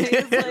this.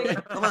 He's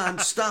like, come on,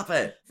 stop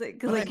it.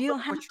 Because like you don't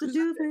have to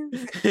do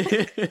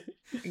this.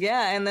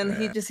 Yeah, and then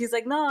he's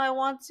like, no, I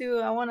want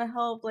to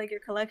help like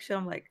your collection.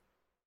 I'm like,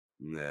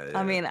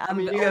 I mean,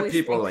 you got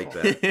people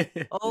thankful. like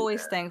that.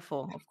 Always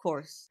thankful, of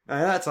course.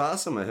 That's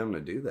awesome of him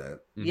to do that.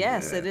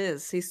 Yes, it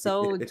is. He's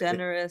so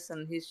generous,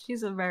 and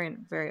she's a very,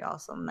 very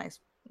awesome, nice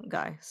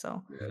guy.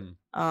 So,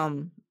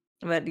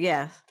 but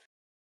yeah, it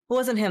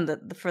wasn't him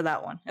for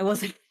that one. It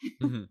wasn't.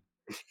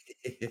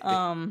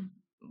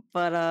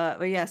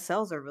 But yeah,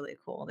 cells are really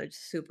cool. They're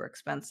just super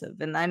expensive,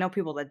 and I know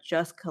people that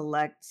just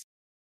collect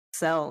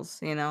cells.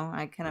 You know,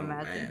 I can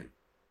imagine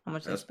how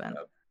much they spend.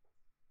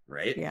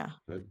 Right? Yeah.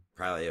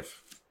 Probably a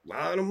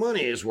lot of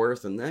money is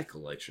worth in that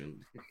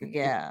collection.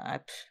 Yeah,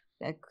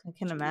 I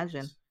can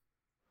imagine.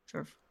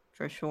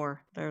 For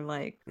sure. They're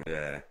like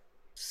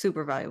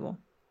super valuable.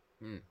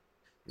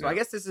 So I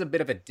guess this is a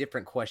bit of a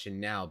different question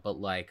now, but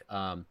like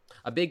a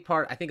big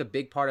part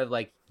of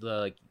like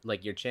the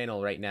like your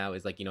channel right now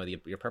is like, you know,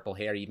 your purple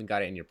hair. You even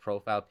got it in your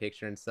profile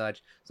picture and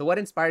such. So what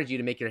inspired you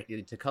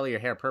to color your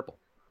hair purple?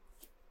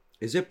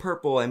 Is it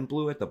purple and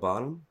blue at the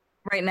bottom?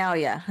 Right now,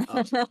 yeah.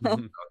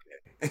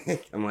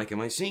 Okay. I'm like,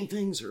 am I seeing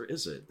things or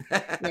is it?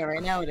 Yeah,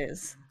 right now it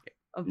is.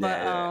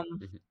 But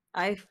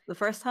the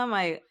first time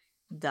I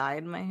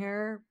dyed my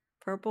hair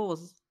purple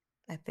was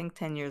I think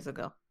 10 years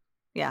ago.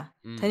 Yeah,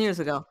 10 years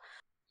ago.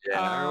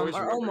 Yeah,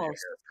 or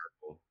almost.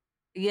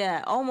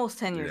 Yeah, almost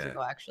 10 years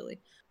ago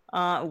actually.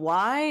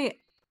 Why?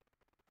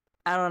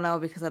 I don't know,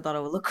 because I thought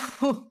it would look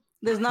cool.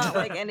 There's not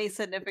like any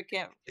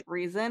significant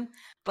reason,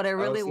 but I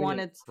really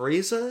wanted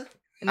Frieza?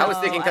 No, I was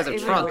thinking because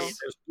of Trunks.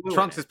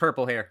 Trunks is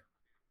purple hair.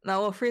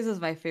 No, well,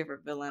 Frieza's my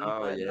favorite villain.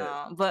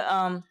 But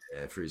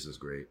Frieza's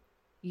great.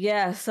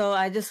 Yeah, so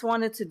I just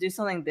wanted to do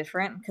something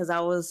different because I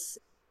was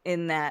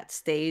in that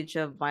stage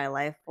of my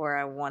life where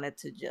I wanted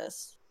to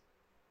just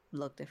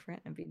look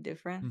different and be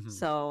different.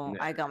 So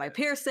I got my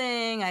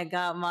piercing, I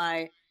got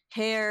my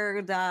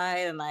hair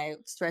dyed, and I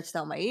stretched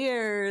out my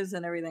ears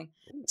and everything.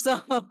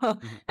 So and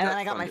then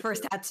I got my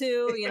first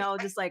tattoo, you know,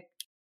 just like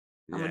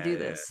I'm gonna do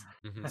this.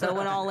 So I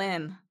went all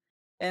in.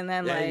 And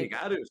then like you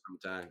gotta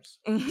sometimes.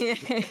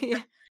 Yeah.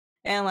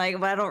 And like,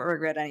 but I don't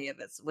regret any of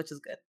it, which is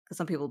good because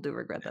some people do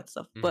regret that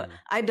stuff, but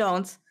I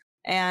don't.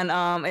 And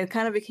it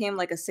kind of became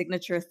like a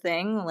signature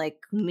thing, like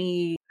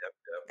me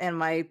and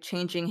my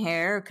changing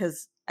hair,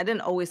 because I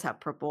didn't always have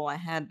purple. I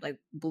had like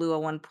blue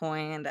at one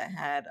point. I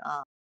had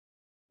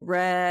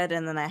red,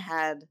 and then I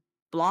had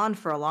blonde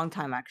for a long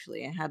time.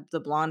 Actually, I had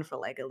the blonde for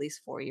like at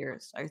least 4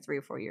 years, or 3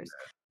 or 4 years,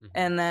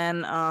 and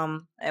then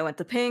I went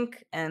to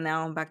pink, and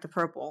now I'm back to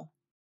purple.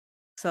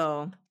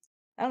 So.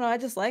 I don't know. I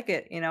just like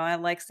it. You know, I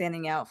like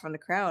standing out from the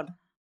crowd.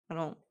 I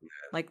don't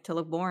like to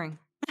look boring.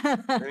 I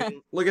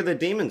mean, look at the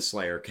Demon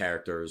Slayer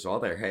characters. All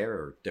their hair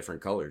are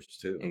different colors,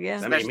 too. Yeah.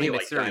 That made me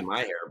like dye my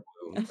hair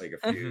blue like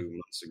a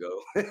few months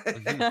ago.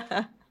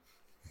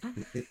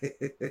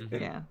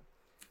 Yeah.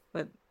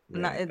 But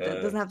it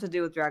doesn't have to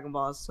do with Dragon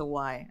Ball as to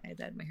why I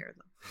dyed my hair,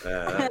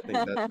 though. I think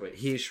that's what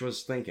Heish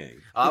was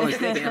thinking. I was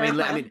thinking, I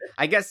mean,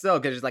 I guess so,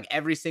 because it's like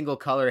every single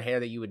color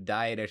hair that you would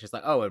dye it, it's just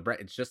like, oh,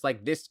 it's just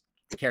like this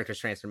character's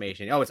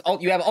transformation. Oh, it's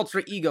you have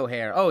ultra ego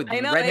hair. Oh, I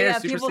know, red hair,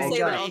 super people say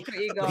that ultra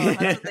ego. That's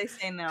what they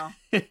say now.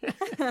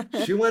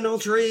 She went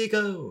ultra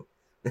ego.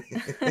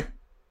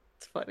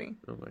 It's funny.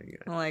 Oh my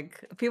god!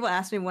 Like people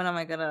ask me when am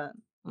I gonna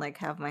like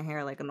have my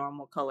hair like a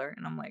normal color,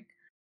 and I'm like,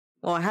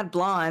 well, I had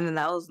blonde, and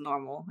that was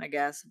normal, I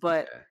guess.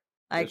 But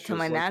like to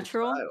my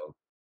natural,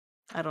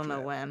 I don't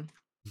know when.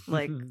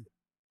 Like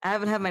I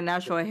haven't had my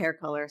natural hair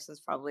color since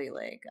probably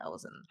like I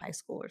was in high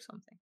school or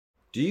something.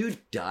 Do you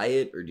dye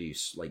it or do you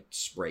like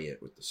spray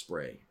it with the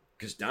spray?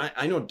 Because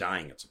I know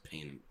dyeing it's a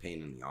pain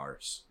in the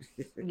arse.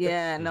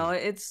 Yeah, no,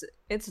 it's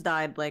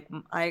dyed. Like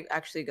I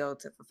actually go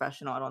to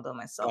professional. I don't do it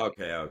myself.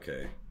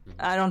 Okay.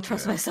 I don't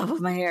trust myself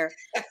with my hair.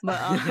 But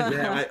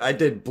yeah, I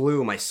did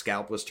blue. My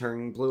scalp was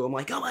turning blue. I'm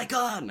like, oh my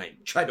god! And I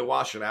tried to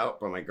wash it out,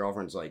 but my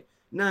girlfriend's like,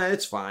 nah,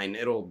 it's fine.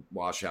 It'll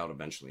wash out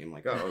eventually. I'm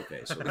like, oh,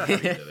 okay. So we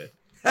did it.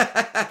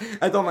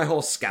 I thought my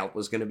whole scalp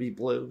was gonna be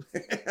blue,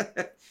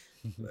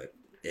 but.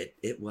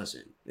 It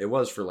wasn't. It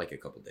was for like a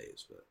couple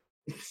days, but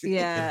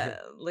yeah.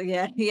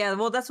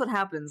 Well, that's what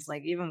happens.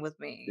 Like even with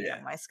me,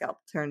 my scalp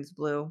turns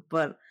blue,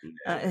 but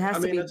it has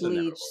to be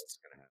bleached.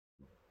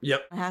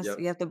 Yep.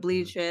 You have to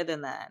bleach it,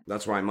 and then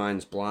that's why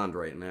mine's blonde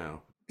right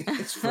now.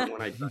 It's from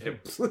when I dyed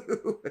it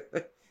blue.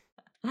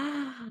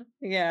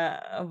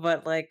 Yeah,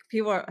 but like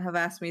people have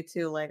asked me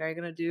too, like, are you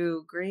gonna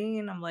do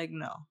green? I'm like,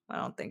 no, I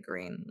don't think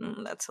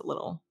green. That's a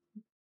little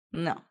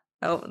no.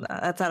 Oh,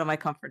 that's out of my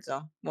comfort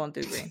zone. Won't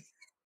do green.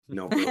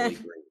 No pearly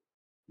green.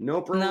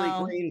 No pearly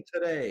No, green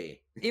today.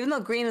 even though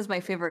green is my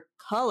favorite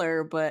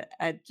color, but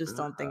I just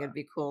don't think it'd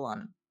be cool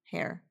on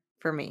hair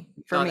for me.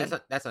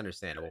 That's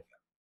understandable.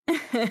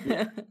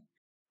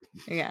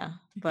 Yeah,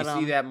 but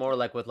you see that more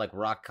like with like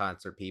rock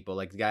concert people,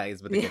 like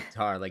guys with the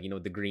guitar, like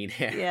with the green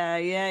hair.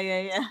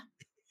 Yeah.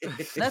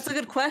 That's a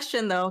good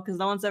question though, because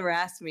no one's ever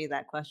asked me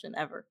that question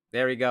ever.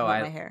 There we go.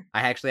 My hair.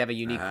 I actually have a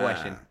unique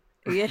question.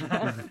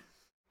 Yeah.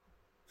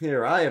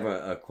 Here, I have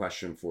a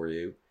question for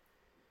you.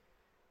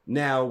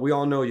 Now, we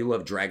all know you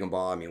love Dragon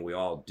Ball. I mean, we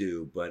all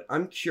do, but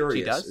I'm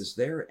curious, is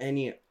there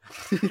any...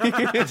 Really?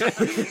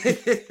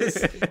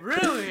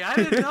 I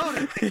didn't know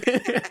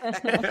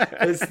that.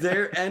 Is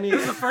there any...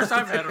 This is the first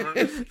I've heard of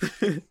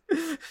it.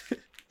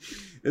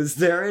 Is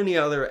there any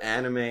other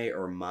anime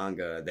or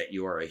manga that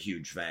you are a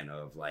huge fan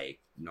of, like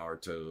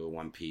Naruto,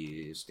 One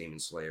Piece, Demon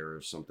Slayer,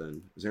 or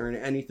something? Is there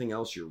anything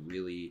else you're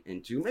really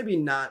into? Maybe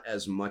not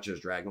as much as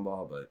Dragon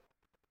Ball, but...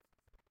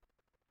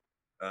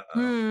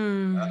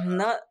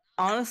 Not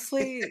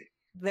honestly,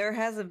 there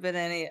hasn't been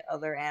any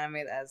other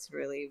anime that's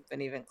really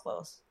been even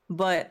close.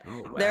 But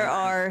there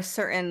are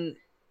certain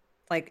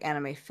like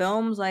anime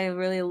films I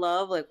really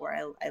love, like where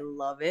I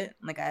love it.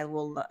 Like I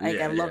will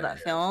I love that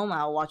film.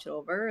 I'll watch it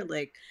over.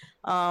 Like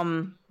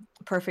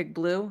Perfect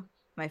Blue,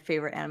 my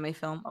favorite anime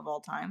film of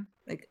all time.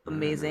 Like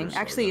amazing.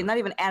 Actually, not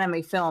even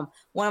anime film.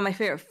 One of my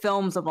favorite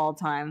films of all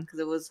time because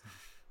it was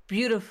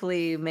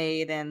beautifully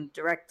made and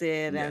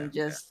directed and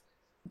just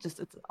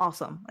it's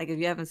awesome. Like if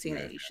you haven't seen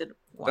it, you should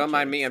watch it. Don't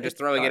mind me, I'm just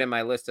throwing it in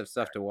my list of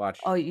stuff to watch.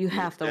 Oh, you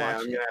have to watch it.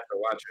 I'm gonna have to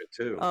watch it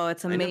too. Oh,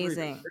 it's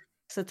amazing.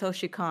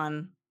 Satoshi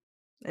Kon.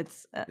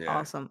 It's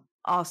awesome.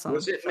 Awesome.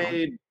 Was it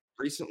made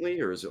recently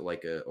or is it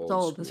like a old? It's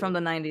old. It's from the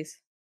 90s.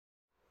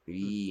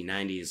 The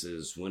 90s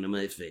is one of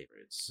my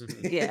favorites.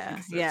 Yeah.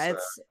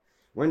 It's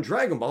when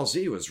Dragon Ball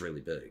Z was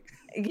really big.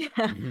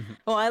 Yeah.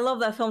 Well, I love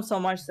that film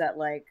so much that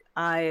like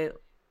I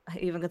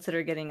even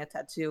consider getting a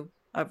tattoo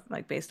of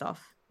like based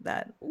off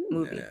that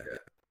movie.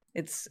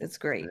 It's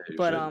great.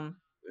 But I'm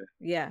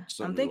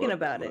thinking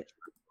about it.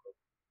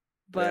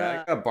 But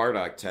I got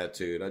Bardock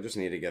tattooed. I just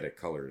need to get it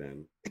colored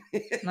in.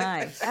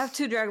 Nice. I have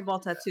 2 Dragon Ball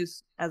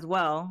tattoos as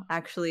well.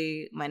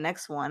 Actually, my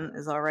next one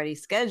is already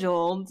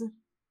scheduled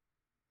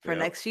for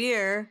next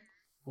year.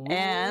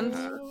 And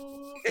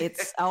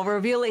I'll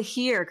reveal it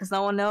here because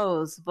no one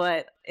knows,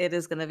 but it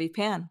is gonna be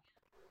Pan.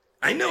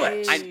 I knew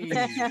it. I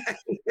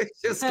was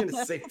just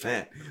gonna say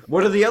Pan.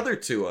 What are the other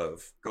 2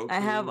 of? Goku I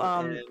have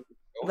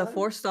the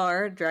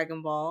 4-star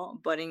Dragon Ball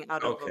budding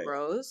out of a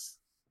rose.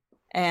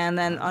 And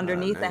then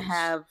underneath I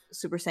have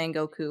Super Saiyan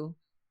Goku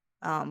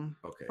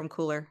from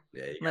Cooler.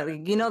 Yeah,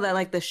 you know that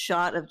like the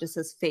shot of just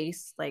his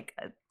face, like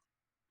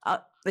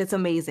it's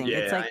amazing. Yeah,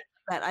 it's like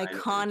that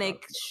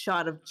iconic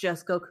shot of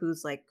just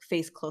Goku's like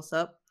face close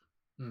up.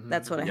 Mm-hmm.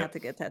 That's what I have to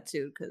get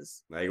tattooed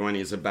because like when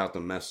he's about to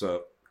mess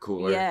up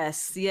Cooler.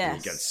 Yes. He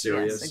gets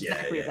serious. Yes,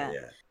 exactly that.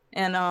 Yeah.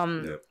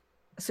 And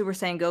Super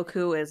Saiyan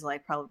Goku is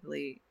like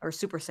probably or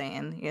Super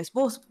Saiyan. Yes,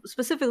 both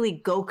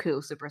specifically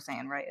Goku Super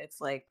Saiyan, right?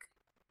 It's like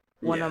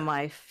one of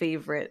my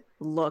favorite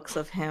looks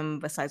of him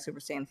besides Super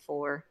Saiyan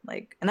 4.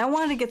 Like, and I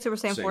wanted to get Super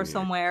Saiyan 4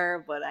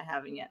 somewhere, but I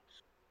haven't yet.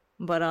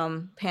 But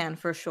Pan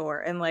for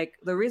sure. And like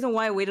the reason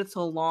why I waited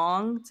so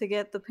long to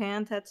get the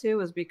Pan tattoo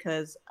was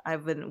because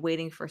I've been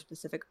waiting for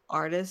specific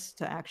artists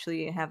to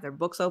actually have their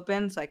books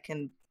open so I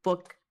can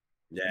book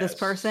this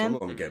person. Some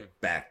of them get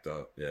backed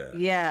up.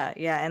 Yeah.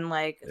 And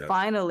like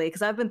finally,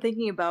 because I've been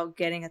thinking about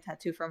getting a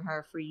tattoo from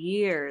her for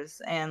years,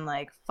 and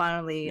like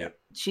finally,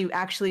 she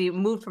actually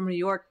moved from New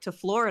York to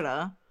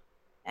Florida,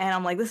 and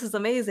I'm like, this is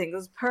amazing,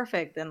 this is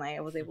perfect, and I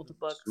was able to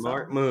book.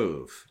 Smart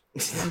move.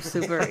 I'm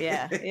super,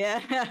 yeah.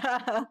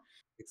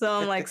 So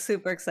I'm like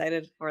super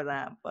excited for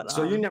that. But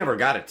so you never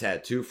got a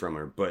tattoo from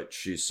her, but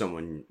she's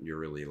someone you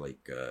really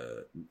like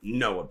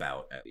know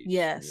about at least.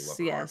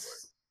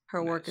 Yes.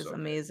 Her work is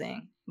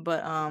amazing.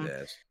 But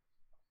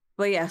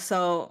yeah,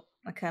 so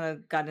I kind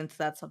of got into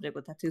that subject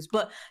with tattoos.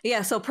 But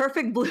yeah, so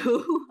Perfect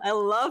Blue. I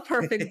love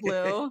Perfect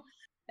Blue.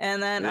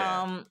 And then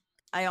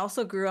I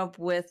also grew up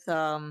with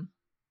a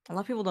lot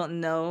of people don't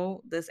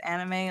know this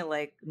anime,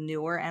 like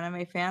newer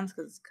anime fans,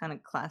 because it's kind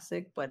of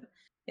classic, but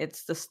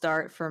it's the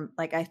start from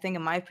like I think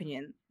in my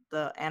opinion,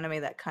 the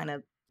anime that kind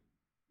of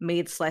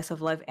made slice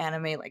of life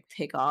anime like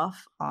take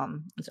off.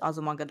 It's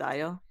Azumanga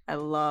Daioh. I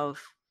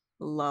love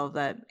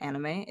that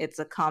anime. It's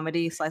a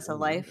comedy slice of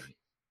life.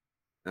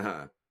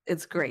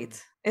 It's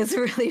great. It's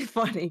really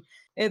funny.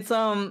 It's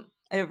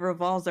it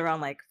revolves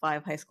around like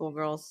 5 high school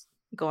girls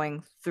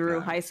going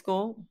through high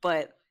school,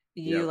 but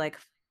you like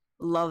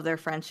love their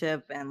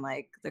friendship and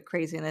like the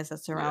craziness that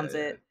surrounds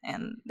it,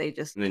 and they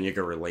just and then you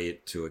can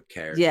relate to a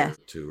character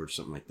too or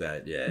something like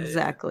that.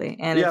 Exactly.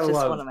 And it's just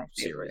one of my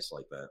favorites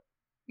like that.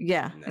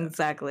 Yeah,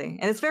 exactly.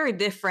 And it's very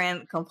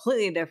different,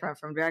 completely different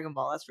from Dragon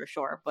Ball, that's for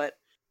sure. But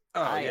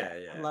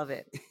I love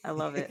it. I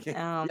love it.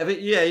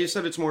 You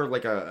said it's more of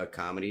like a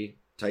comedy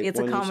type. It's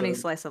a comedy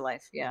slice of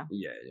life. Yeah.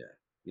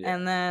 Yeah.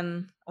 And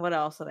then what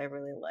else did I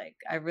really like?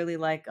 I really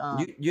like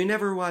You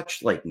never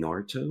watched like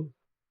Naruto?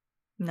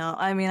 No,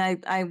 I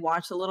mean I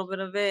watched a little bit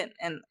of it,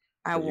 and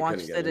I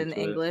watched it in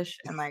English,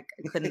 and like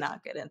I could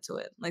not get into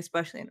it, like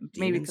especially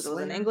maybe because it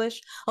was in English.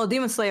 Oh,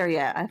 Demon Slayer,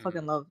 yeah, I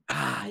fucking love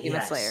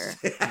Demon Slayer.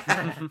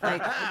 Like,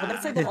 but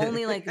that's like the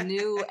only like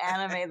new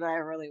anime that I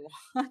really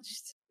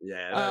watched.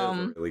 Yeah, that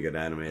is a really good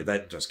anime.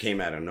 That just came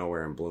out of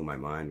nowhere and blew my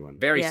mind.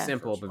 Very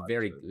simple, but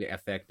very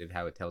effective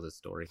how it tells a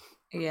story.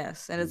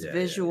 Yes, and its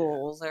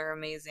visuals are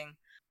amazing.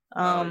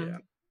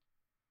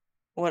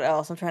 What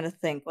else? I'm trying to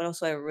think. What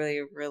else do I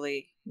really,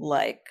 really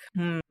like?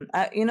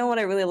 You know what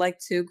I really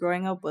liked too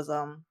growing up was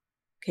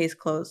Case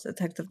Closed,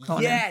 Detective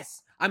Conan.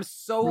 Yes. I'm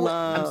so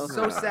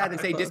sad that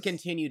they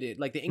discontinued it.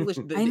 Like the English,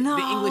 the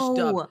English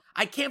dub.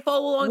 I can't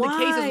follow along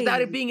the cases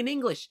without it being in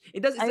English.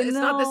 It doesn't. It's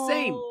not the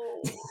same.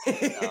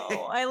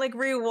 No, I like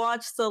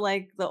rewatched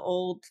the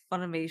old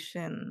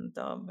Funimation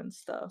dub and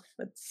stuff.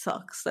 It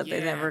sucks that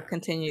they never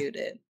continued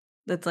it.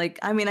 That's like,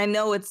 I mean, I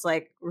know it's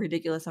like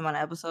ridiculous amount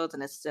of episodes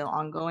and it's still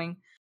ongoing,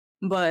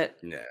 but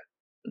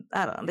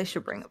I don't know. They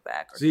should bring it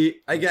back.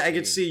 See, I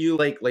could see you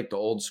like the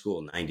old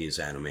school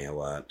 '90s anime a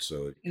lot.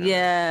 So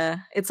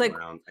it's like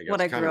what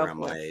I grew up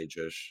with. My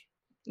age-ish.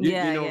 You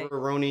know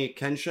Rurouni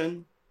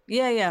Kenshin?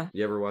 Yeah.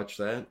 You ever watch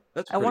that?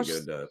 That's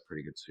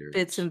pretty good series.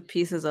 Bits and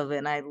pieces of it,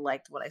 and I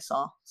liked what I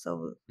saw.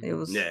 So it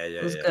was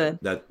good.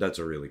 That's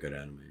a really good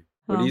anime.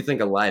 What do you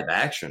think of live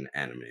action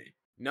anime?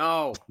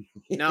 No,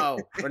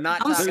 we're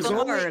not. There's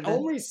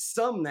only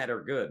some that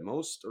are good.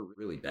 Most are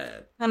really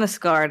bad. Kind of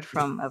scarred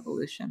from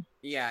Evolution.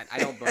 Yeah, I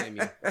don't blame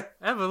you.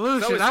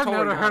 Evolution, I've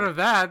never heard of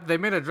that. They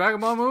made a Dragon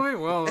Ball movie?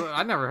 Well,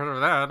 I never heard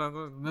of that.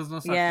 There's no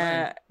such thing.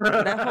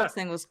 That whole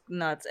thing was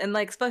nuts. And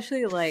like,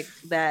 especially like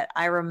that,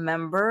 I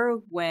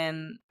remember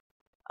when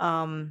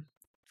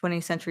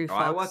 20th Century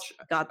Fox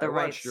got the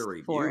rights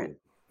for it.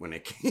 When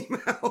it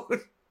came out.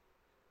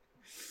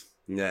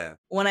 Yeah.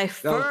 When I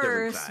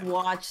first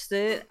watched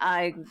it,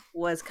 I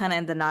was kind of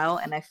in denial,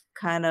 and I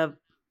kind of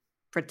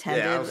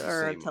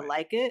pretended to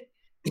like it.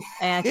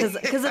 And because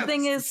the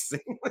thing is,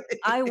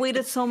 I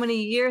waited so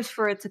many years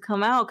for it to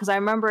come out. Because I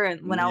remember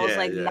when I was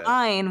like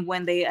 9,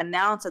 when they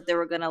announced that they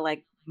were gonna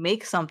like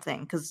make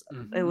something, because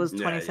it was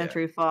 20th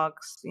Century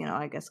Fox. You know,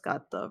 I guess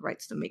got the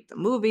rights to make the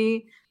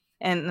movie,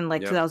 and in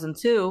like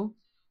 2002.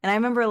 And I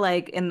remember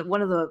like in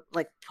one of the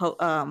like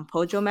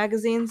Pojo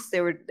magazines,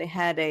 they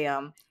had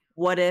a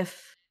what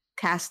if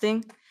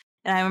casting,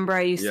 and I remember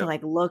I used to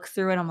like look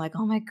through it. I'm like,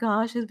 oh my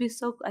gosh, it'd be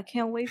so, I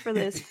can't wait for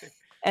this.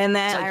 And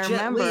then I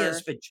remember Jet Li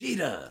as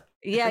Vegeta.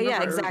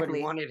 Yeah,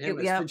 exactly. Wanted him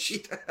as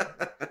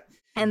Vegeta.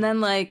 And then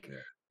like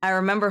I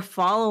remember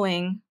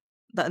following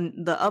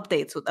the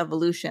updates with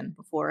Evolution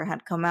before it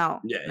had come out.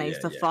 And I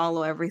used to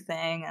follow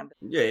everything.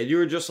 Yeah, you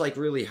were just like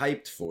really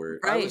hyped for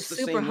it. Right, I was the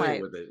same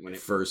way with it when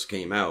it first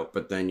came out,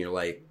 but then you're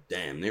like,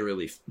 damn, they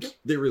really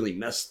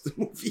messed the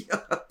movie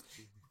up.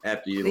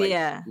 After you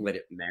let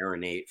it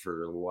marinate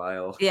for a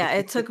while. Yeah,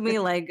 it took me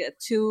like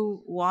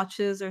 2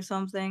 watches or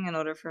something in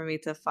order for me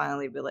to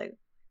finally be like,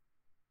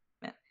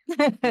 man.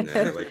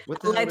 Like,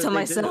 what the hell lied to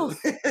myself.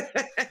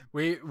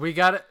 We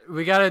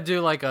gotta do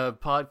like a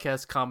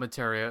podcast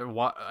commentary.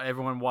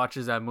 Everyone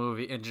watches that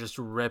movie and just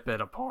rip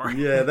it apart.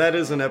 Yeah, that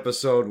is an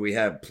episode we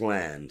have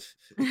planned.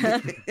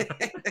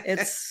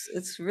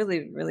 It's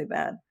really, really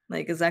bad.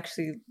 Like, it's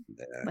actually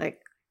like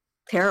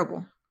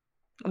terrible.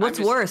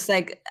 What's worse,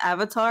 like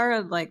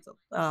Avatar, like the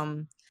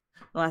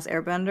Last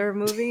Airbender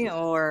movie,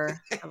 or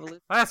Evolution?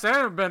 Last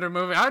Airbender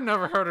movie? I've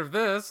never heard of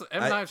this.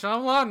 M. Night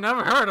Shyamalan,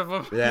 never heard of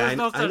him. Yeah,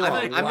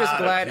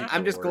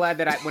 I'm just glad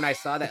that when I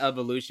saw the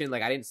Evolution,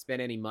 like I didn't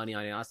spend any money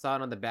on it. I saw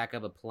it on the back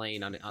of a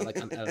plane on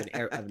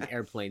an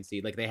airplane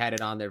seat. Like they had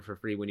it on there for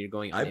free when you're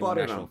going on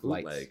international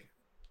flights.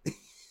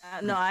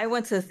 No, I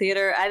went to the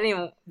theater. I didn't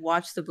even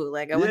watch the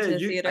bootleg. I went to the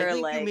theater. I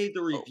think you made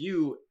the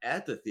review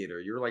at the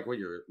theater. You were like, what,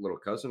 your little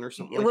cousin or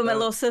something? With my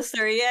little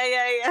sister.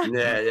 Yeah.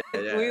 Yeah.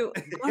 Do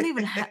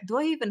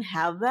I even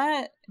have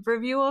that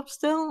review up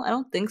still? I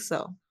don't think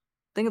so.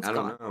 I think it's gone.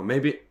 I don't know.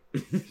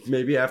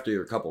 Maybe after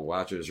your couple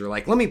watches, you're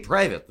like, let me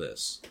private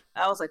this.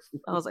 I was like,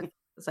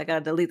 I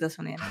gotta delete this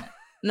from the internet.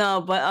 No,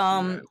 but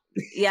I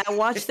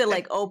watched it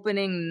like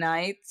opening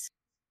night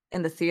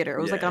in the theater.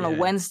 It was like on a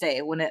Wednesday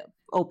when it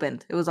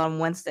opened. It was on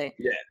Wednesday.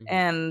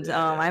 And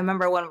I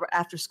remember I went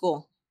after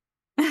school.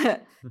 And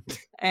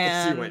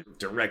she went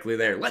directly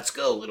there. Let's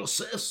go, little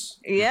sis.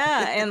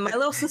 Yeah, and my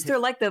little sister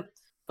liked it,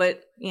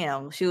 but you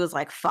know, she was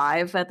like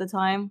 5 at the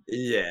time.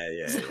 Yeah.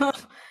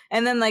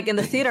 And then like in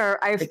the theater,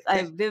 I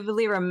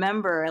vividly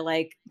remember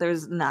like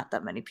there's not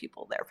that many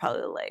people there,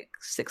 probably like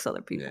 6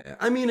 other people. Yeah.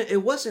 I mean,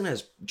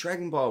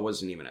 Dragon Ball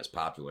wasn't even as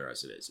popular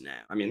as it is now.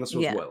 I mean, this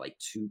was what, like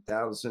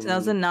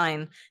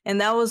 2009,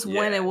 and that was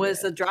when it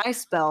was a dry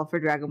spell for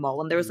Dragon Ball,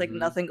 when there was like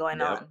nothing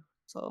going on.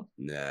 So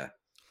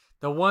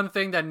the one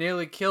thing that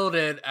nearly killed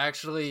it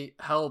actually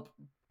helped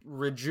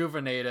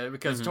rejuvenated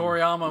because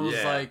Toriyama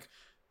was like,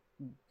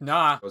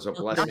 nah. It was a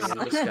blessing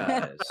in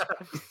disguise.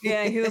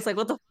 Yeah, he was like,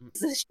 "What the f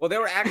is this?" Well, they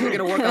were actually going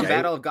to work on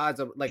Battle of Gods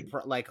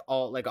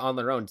all on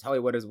their own.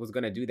 Toei was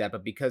going to do that,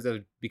 but because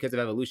of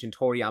Evolution,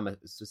 Toriyama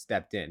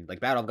stepped in. Like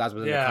Battle of Gods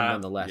was going to come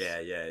nonetheless.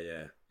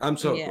 Yeah. I'm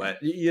so glad.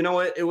 You know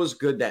what? It was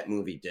good that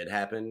movie did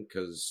happen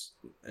because,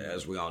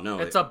 as we all know,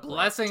 it's a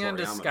blessing in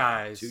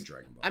disguise.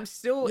 It's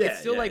still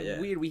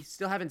weird. We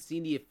still haven't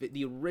seen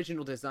the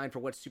original design for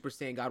what Super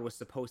Saiyan God was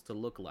supposed to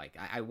look like.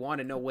 I want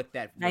to know what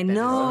that. I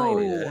know.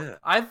 Is.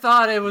 I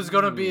thought it was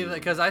gonna be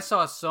because I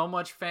saw so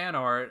much fan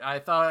art. I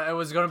thought it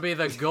was gonna be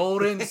the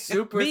golden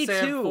Super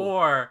Saiyan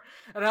 4,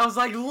 and I was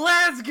like,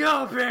 "Let's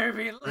go,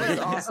 baby!"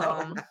 That's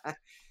awesome.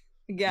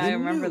 Yeah, I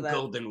remember that.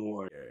 Golden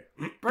Warrior.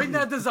 Bring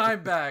that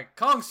design back.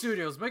 Kong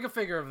Studios, make a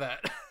figure of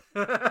that.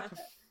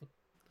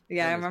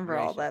 Yeah, I remember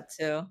all that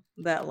too.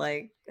 That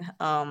like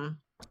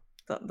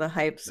the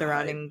hype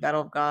surrounding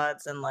Battle of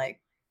Gods and like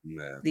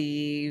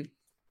the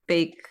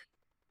fake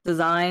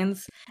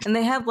designs. And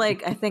they have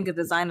like I think a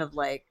design of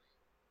like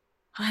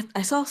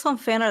I saw some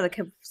fan art that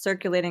kept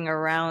circulating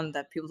around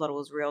that people thought it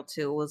was real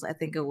too. I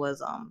think it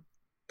was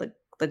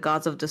the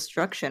gods of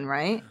destruction,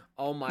 right?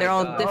 Oh my! They're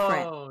all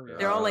different. Oh,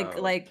 They're all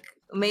like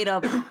made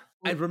up,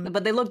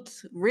 but they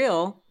looked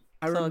real.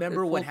 I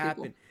remember what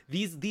happened.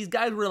 These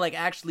guys were like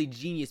actually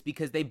genius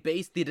because they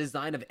based the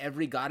design of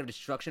every god of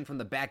destruction from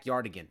the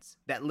Backyardigans.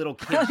 That little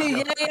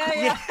kid.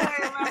 yeah.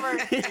 I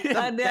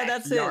remember. Yeah,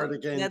 that's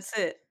it. That's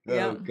it.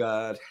 Oh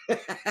God.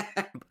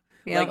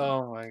 Yep. Like,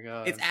 oh my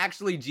God. It's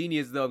actually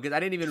genius though, because I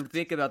didn't even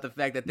think about the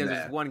fact that there's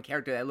this one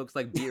character that looks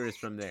like Beerus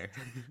from there.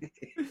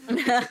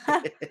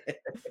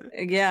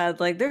 Yeah,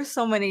 like there's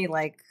so many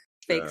like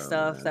fake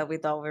stuff that we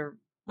thought were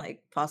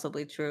like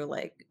possibly true.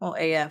 Like,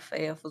 AF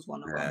was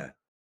one of them.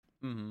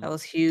 Mm-hmm. That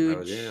was huge.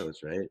 Oh yeah,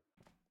 that's right.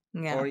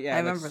 Yeah, or, yeah I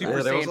remember Super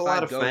that. There was a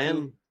lot of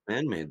Goku.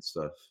 fan-made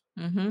stuff.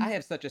 Mm-hmm. I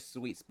have such a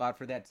sweet spot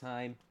for that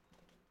time,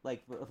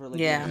 like for like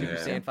Yeah. Super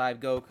Saiyan 5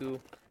 Goku.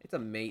 It's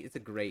It's a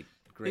great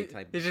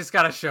type. You just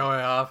gotta show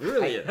it off. It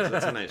really is.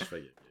 That's a nice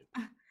figure.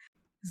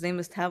 His name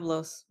is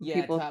Tablos.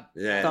 Yeah, People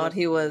thought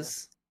he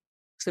was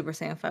Super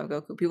Saiyan 5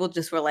 Goku. People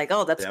just were like,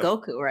 "Oh, that's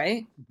Goku,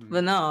 right?" Mm-hmm.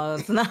 But no,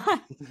 it's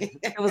not.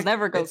 It was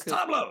never Goku. It's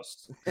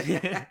Tablos.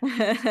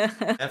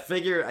 That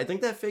figure, I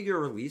think that figure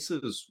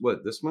releases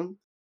this month?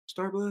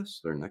 Star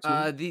Blast or next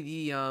month?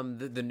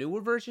 The newer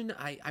version,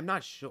 I'm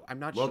not sure.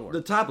 Well,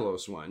 the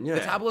Tablos one, yeah.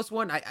 The Tablos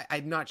one,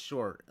 I'm not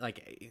sure.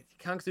 Like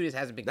Kong Studios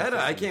hasn't been. That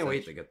I can't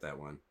wait to get that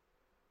one.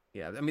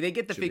 Yeah, I mean they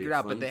get the Should be figure a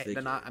out, but fun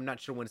they're not. I'm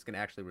not sure when it's gonna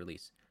actually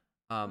release.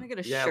 I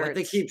get a Yeah, shirt like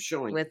they keep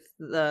showing with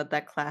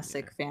that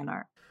classic fan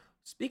art.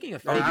 Speaking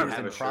of Oh, you figures have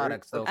and a shirt?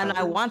 products, though, And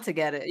I want to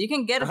get it. You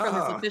can get it from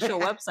his official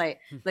website.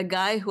 The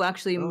guy who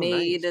actually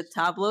made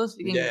Tablos,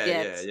 you can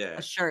get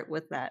a shirt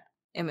with that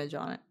image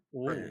on it.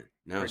 Right.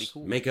 Now Pretty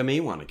cool. making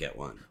me want to get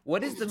one.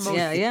 What is the most?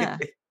 Yeah.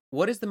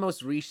 What is the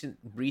most recent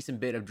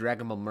bit of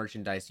Dragon Ball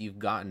merchandise you've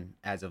gotten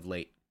as of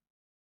late?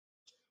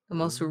 The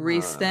most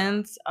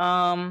recent,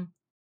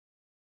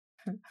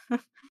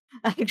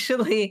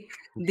 actually,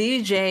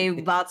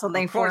 DJ bought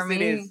something for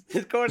me.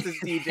 Of course,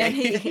 it's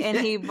DJ. And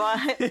he bought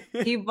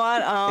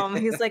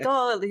he's like,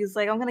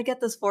 I'm gonna get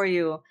this for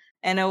you,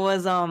 and it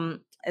was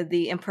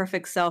the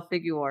Imperfect Cell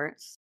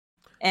figures,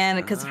 and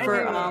because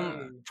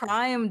for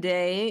Prime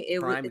Day,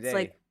 it's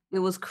like it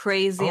was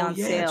crazy on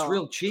sale. It's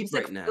real cheap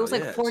right now. It was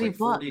like $40.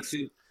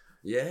 42.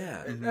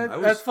 Yeah,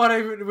 that's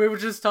funny. We were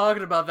just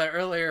talking about that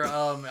earlier.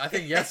 I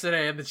think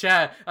yesterday in the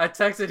chat, I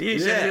texted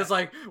Heesh and he was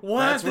like,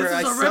 "What? This is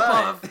a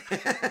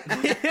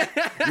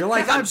ripoff." You're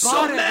like, I'm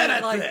so mad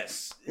at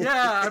this.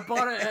 Yeah, I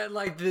bought it at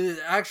like the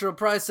actual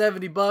price,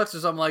 $70 or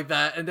something like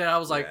that, and then I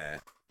was like,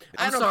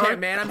 I don't care,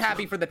 man. I'm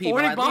happy for the people.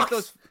 At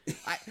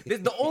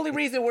least the only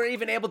reason we're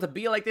even able to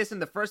be like this in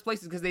the first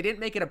place is because they didn't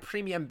make it a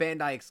premium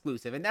Bandai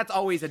exclusive, and that's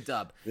always a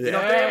dub. You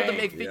know, if they're able to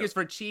make figures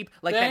for cheap,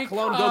 like that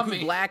Clone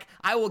Goku Black,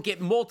 I will get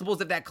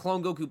multiples of that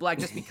Clone Goku Black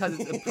just because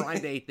it's a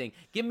Prime Day thing.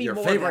 Give me your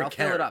more favorite I'll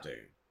fill it up.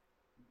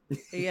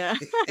 Yeah.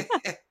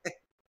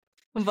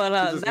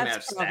 But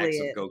that's probably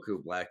it. Of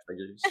Goku Black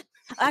figures.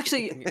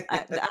 Actually,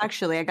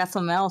 I got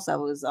something else that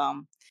was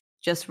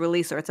just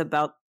released, or it's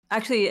about.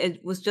 Actually,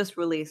 it was just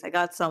released. I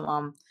got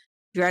some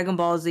Dragon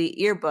Ball Z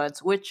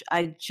earbuds, which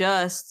I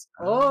just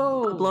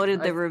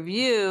uploaded the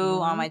review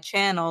on my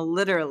channel,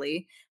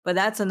 literally. But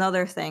that's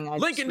another thing I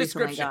link in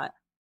description. Got.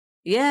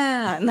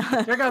 Yeah,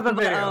 check out the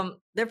video.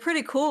 They're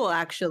pretty cool,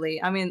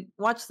 actually. I mean,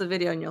 watch the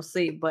video and you'll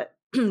see. But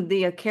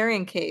the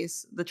carrying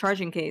case, the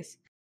charging case,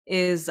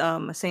 is a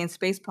Saiyan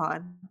Space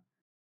Pod,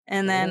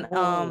 and then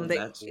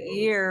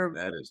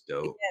that is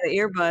dope. Yeah, the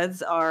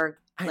earbuds are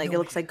like it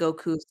looks like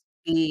Goku's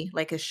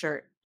like his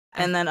shirt.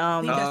 And then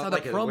I think that's how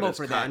the promo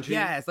for that. Kanji?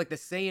 Yeah, it's like the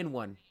Saiyan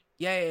one.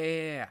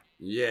 Yeah.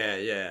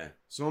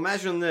 So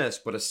imagine this,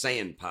 but a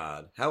Saiyan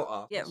pod. How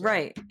awesome! Yeah,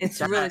 right.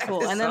 It's really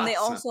cool. And then they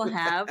also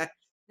have a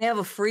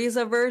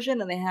Frieza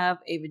version and they have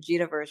a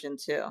Vegeta version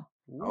too.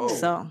 Oh,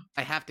 so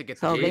I have to get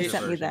the Vegeta they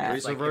sent version. me that.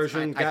 Frieza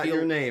version got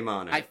your name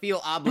on it. I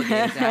feel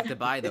obligated to have to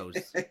buy those.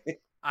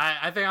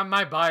 I think I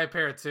might buy a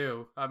pair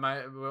too. I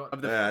might.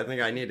 I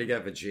think I need to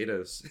get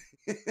Vegetas.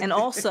 And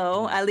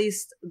also, at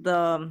least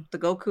the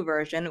Goku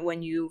version,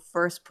 when you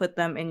first put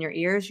them in your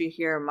ears, you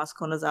hear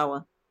Masuko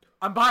Nozawa.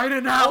 I'm buying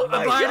it now.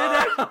 I'm buying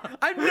it now.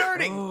 I'm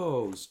nerding.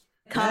 Oh,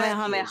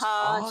 Kamehameha.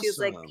 awesome.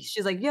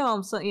 She's like, yo,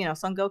 I'm Son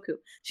Goku.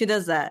 She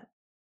does that.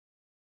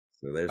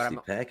 So there's the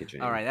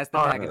packaging. All right, that's the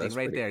packaging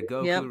right there.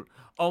 Cool. Goku. Yep.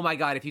 Oh my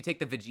god, if you take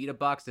the Vegeta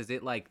box, does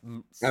it like?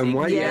 I'm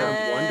wondering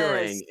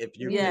Yes. if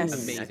you Yes.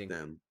 can Amazing. connect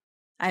them.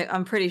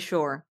 I'm pretty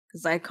sure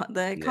because the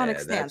iconic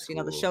that's stance, the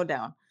cool.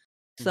 showdown.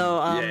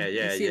 So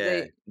you see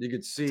the You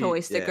could see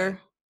toy sticker.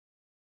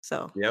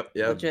 So Yep.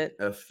 legit.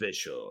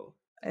 Official.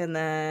 And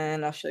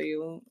then I'll show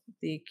you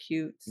the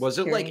cute. Was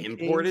it like carrying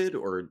case. imported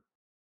or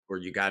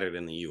you got it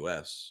in the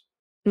U.S.?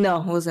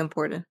 No, it was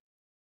imported.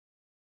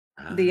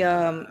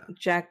 The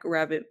Jack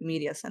Rabbit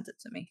Media sent it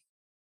to me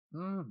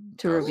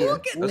to review.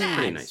 Look at That's that. a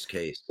pretty nice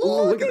case.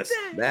 Look Look at at this.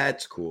 that.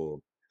 That's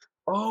cool.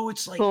 Oh,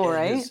 it's like Cool,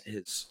 right?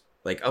 his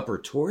like upper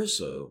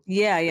torso.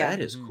 Yeah. That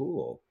is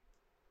cool.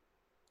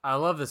 I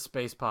love the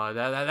space pod.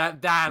 That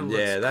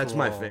looks That's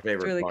my cool.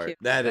 favorite really part. cute.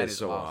 That That is is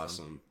so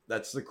awesome. awesome.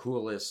 That's the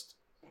coolest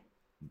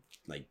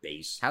like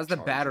base. How's the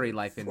charger battery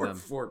life in them?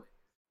 for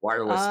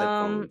wireless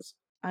headphones?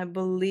 I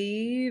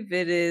believe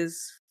it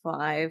is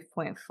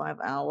 5.5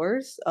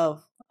 hours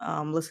of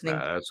listening.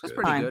 That's That's good.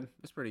 pretty Time. good.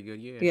 That's pretty good.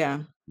 Yeah.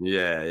 Yeah.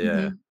 Yeah.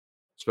 Mhm.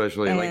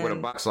 Especially like with a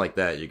And- box like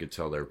that, you could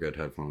tell they're good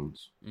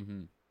headphones.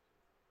 Mm-hmm.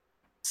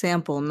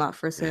 Sample, not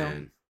for sale.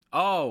 And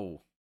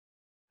Oh.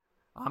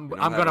 I'm don't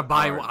gonna have a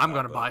buy. card, I'm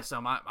gonna but- buy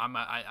some. I think I'm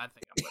gonna buy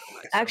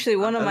some. Actually,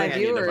 one of I my think I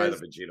need to buy the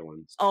viewers Vegeta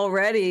ones.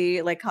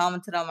 already like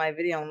commented on my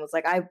video and was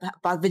like, "I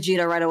bought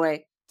Vegeta right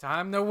away."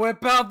 Time to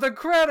whip out the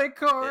credit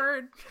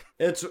card.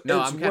 It's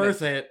No, it's I'm kinda-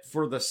 worth it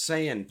for the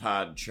Saiyan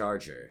Pod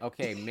charger.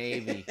 Okay,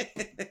 maybe.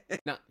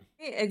 No.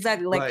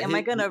 Exactly. Like, But am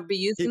I gonna be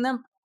using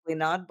them? Probably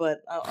not.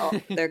 But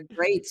they're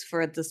great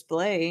for a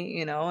display,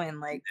 and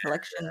like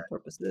collection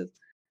purposes.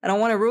 I don't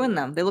want to ruin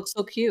them. They look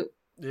so cute.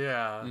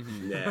 Yeah.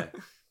 Mhm. Yeah.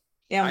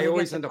 Yeah, I'm I looking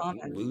always at the end up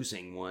comments.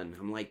 losing one.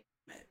 I'm like,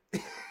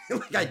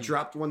 like I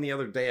dropped one the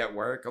other day at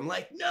work. I'm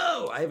like,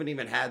 no, I haven't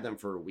even had them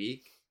for a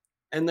week.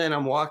 And then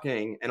I'm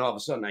walking, and all of a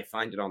sudden I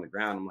find it on the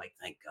ground. I'm like,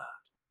 thank God.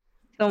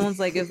 Someone's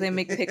like, if they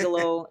make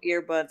Piccolo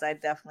earbuds,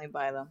 I'd definitely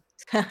buy them.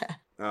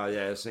 Oh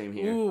yeah, same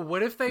here. Ooh,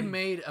 what if they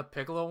made a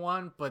Piccolo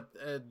one, but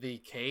the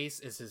case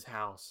is his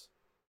house?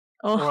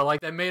 Oh, Or like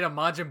they made a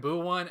Majin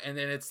Buu one, and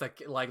then it's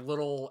like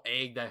little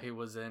egg that he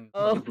was in.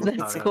 oh, Majin Buu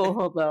that's saga.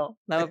 cool though.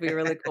 That would be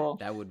really cool.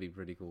 That would be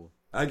pretty cool.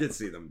 I could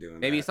see them doing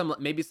Maybe that.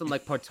 maybe some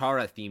like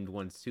Potara themed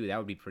ones too. That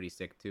would be pretty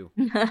sick too.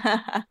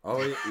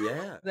 Oh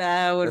yeah,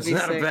 That would that's be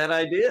not sick. a bad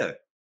idea.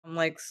 I'm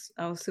like,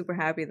 I was super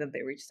happy that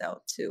they reached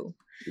out too.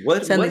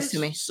 What Send what these is to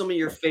me. some of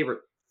your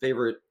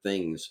favorite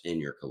things in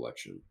your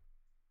collection?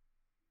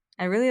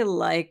 I really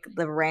like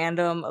the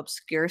random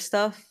obscure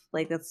stuff.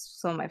 Like that's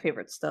some of my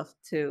favorite stuff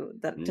too.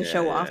 To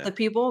show off Yeah. to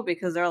people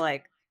because they're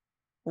like,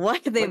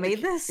 "What? They Like the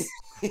made ca- this?"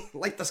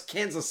 Like this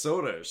Kansas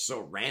soda is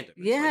so random. It's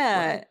like,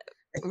 Yeah, what?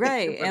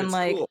 right. But And it's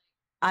like, cool.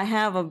 I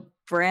have a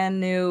brand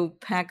new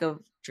pack of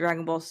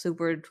Dragon Ball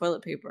Super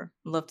toilet paper.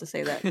 I'd love to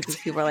say that because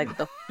people are like,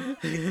 "The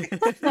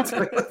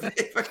Toilet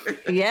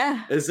paper.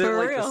 yeah." Is it for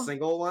like real. a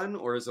single one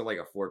or is it like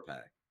a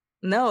 4-pack?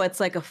 No, it's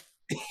like a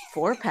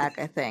 4-pack.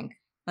 I think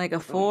like a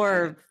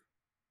four.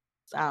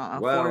 I don't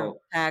know, Well-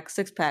 4-pack,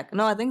 6-pack.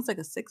 No, I think it's like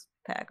a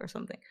 6-pack or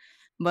something.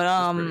 But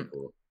That's pretty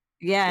cool.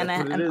 yeah,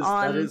 That's what and it is.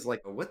 on That is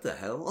like, what the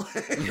hell?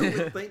 Who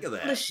would think of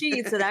that? the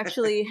sheets, it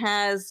actually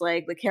has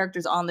like the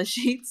characters on the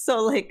sheets.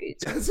 So like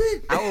Does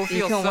it? I would You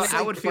feel can so. watch I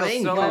it would feel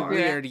playing so God.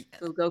 weird.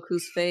 with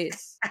Goku's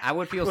face. I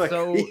would feel Look.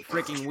 so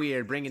freaking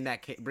weird bringing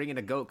bringing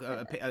a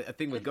a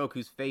thing with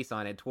Goku's face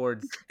on it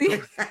towards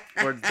there.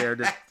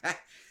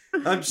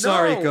 I'm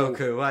sorry, No.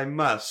 Goku. I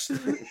must.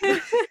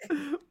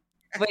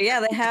 But yeah,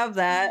 they have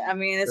that. I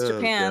mean, it's Oh,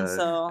 Japan, God.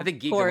 so I think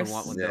of Geek course. would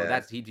want one though. Yeah.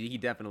 That's he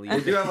definitely. They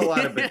do have a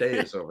lot of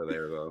bidets over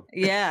there, though.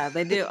 Yeah,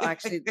 they do.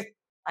 Actually,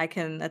 I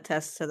can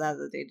attest to that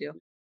they do.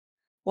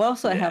 What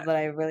else do I have Yeah. that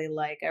I really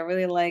like? I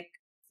really like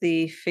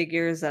the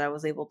figures that I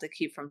was able to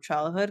keep from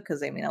childhood because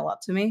they mean a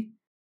lot to me.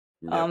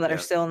 Yep, That are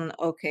yep. still in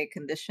okay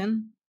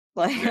condition.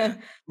 Like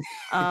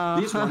Yeah.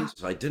 These ones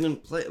I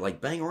didn't play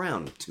like bang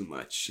around too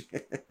much.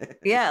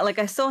 yeah, like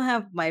I still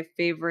have my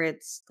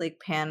favorites like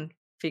pan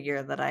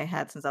figure that I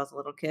had since I was a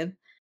little kid.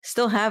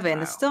 Still have it.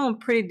 And it's Wow. still in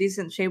pretty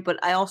decent shape, but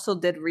I also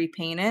did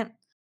repaint it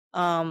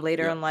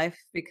later Yep. in life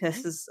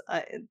because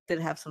it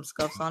did have some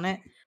scuffs on it.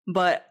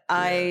 But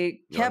I You're like,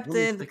 kept "Let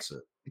me it. fix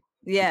it."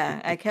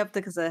 Yeah, I kept it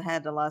because it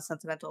had a lot of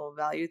sentimental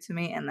value to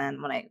me. And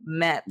then when I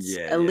met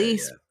Yeah, at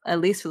yeah,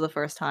 least for the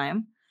first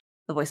time,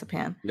 the voice of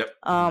Pan, Yep.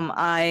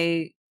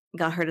 I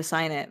got her to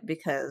sign it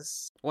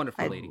because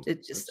Wonderful I lady.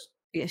 it just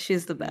yeah,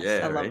 she's the best. Yeah,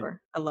 I love right?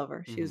 her. I love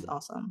her. She's Mhm.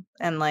 awesome.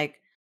 And like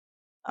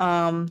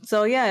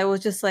so yeah, it was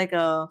just like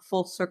a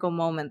full circle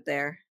moment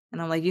there.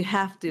 And I'm like, you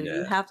have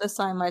Yeah. to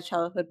sign my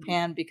childhood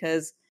Pan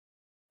because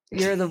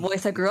you're the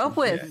voice I grew up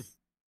with. Yeah.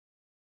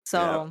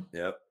 So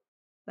Yep.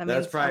 that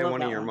That's means I probably love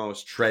one of that your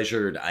most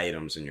treasured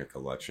items in your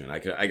collection. I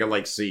could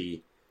like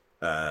see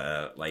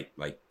like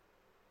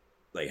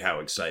how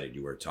excited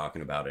you were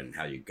talking about it and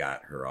how you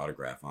got her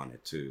autograph on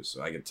it too.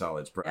 So I could tell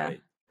it's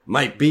probably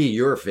might be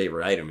your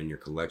favorite item in your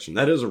collection.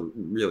 That is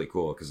really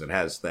cool because it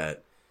has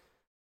that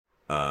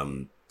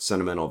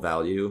sentimental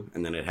value,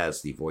 and then it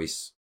has the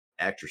voice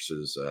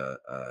actress's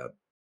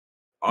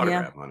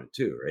autograph on it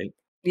too, right?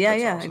 Yeah,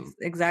 That's awesome.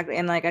 exactly.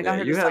 And like I got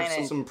her to sign it. You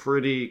have some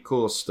pretty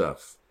cool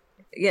stuff.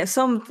 Yeah,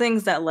 some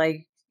things that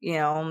like, you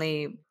know,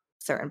 only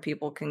certain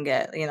people can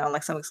get, you know,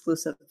 like some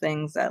exclusive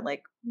things that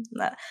like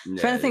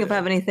trying to think if I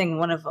have anything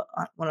one of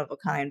a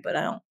kind, but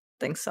I don't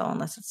think so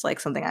unless it's like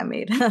something I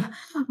made.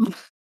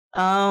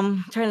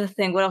 Trying to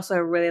think what else I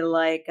really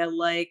like.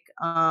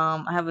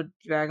 I have a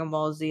Dragon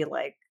Ball Z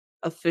like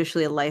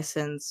officially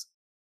licensed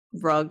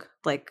rug,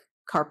 like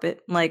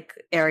carpet, like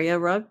area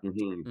rug.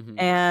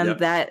 And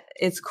that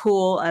it's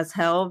cool as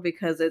hell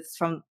because it's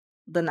from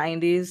the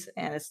 90s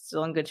and it's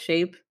still in good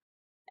shape.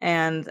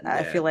 And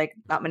I feel like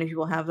not many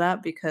people have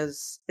that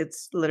because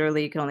it's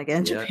literally you can only get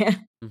in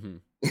Japan.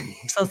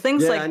 So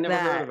things like that. I never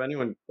heard of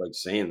anyone like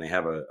saying they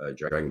have a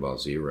Dragon Ball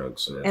Z rug.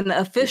 So and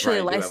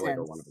officially licensed, like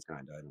a one of a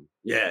kind item.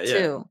 Yeah,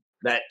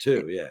 that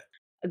too. Yeah,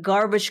 a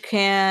garbage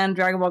can,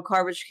 Dragon Ball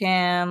garbage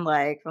can,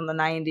 like from the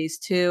 90s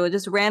too.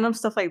 Just random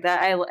stuff like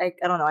that. I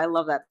don't know. I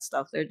love that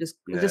stuff. They're just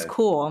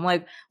cool. I'm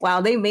like,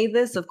 wow, they made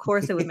this. Of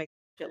course they would make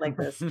shit like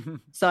this.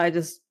 So I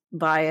just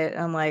buy it.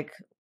 I'm like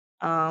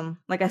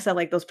I said,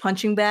 like those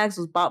punching bags,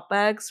 those bop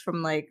bags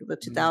from like the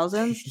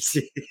 2000s.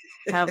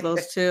 Have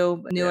those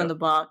too, new in the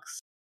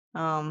box.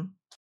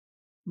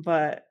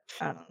 But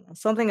I don't know,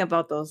 something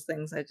about those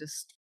things I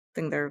just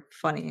think they're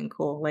funny and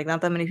cool. Like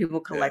not that many people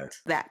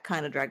collect that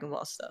kind of Dragon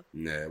Ball stuff.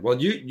 Yeah,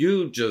 well,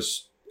 you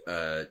just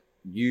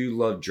you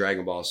love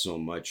Dragon Ball so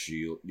much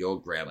you'll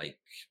grab like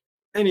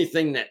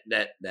anything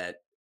that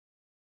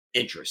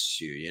interests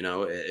you. You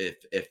know,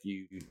 if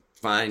you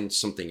find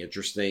something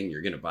interesting,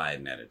 you're gonna buy it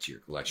and add it to your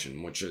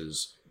collection, which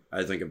is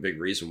I think a big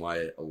reason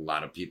why a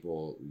lot of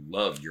people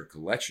love your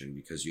collection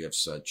because you have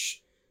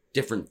such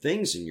different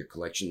things in your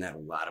collection that a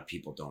lot of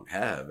people don't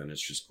have, and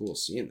it's just cool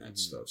seeing that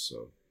stuff.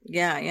 So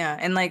yeah,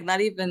 and like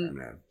not even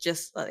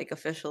just like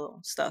official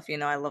stuff. You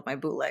know, I love my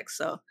bootlegs,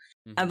 so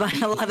I buy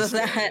a lot of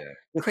that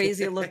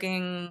crazy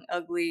looking,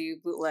 ugly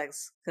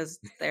bootlegs because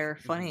they're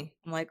funny.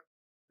 I'm like,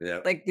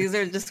 like these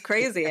are just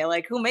crazy.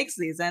 Like who makes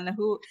these and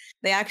who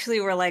they actually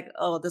were like,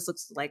 oh, this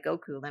looks like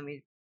Goku. Let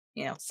me,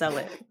 you know, sell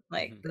it.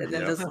 Like it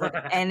doesn't look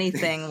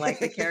anything like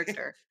the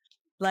character.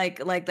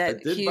 Like that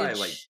huge. Buy,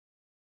 like...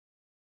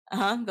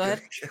 Go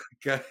ahead.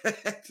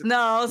 No,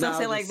 I was gonna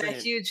say like that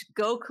huge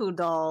Goku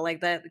doll,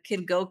 like that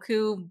Kid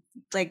Goku,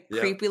 like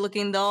creepy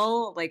looking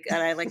doll. Like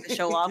and I like to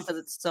show off because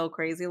it's so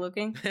crazy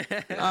looking.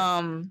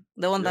 The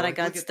one that I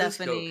got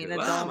Stephanie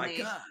Nadolny. Oh my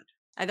god.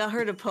 I got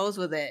her to pose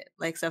with it,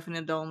 like Stephanie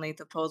Nadolny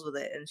to pose with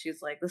it, and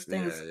she's like, "This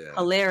thing is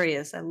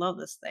hilarious. I love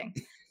this thing."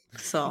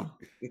 So,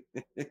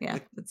 yeah,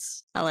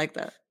 I like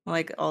that. I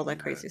like all that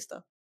crazy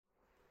stuff.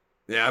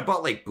 Yeah, I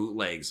bought like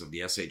bootlegs of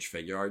the SH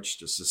figure arts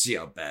just to see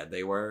how bad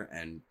they were,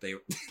 and they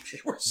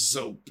were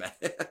so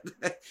bad.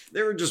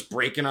 They were just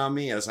breaking on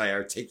me as I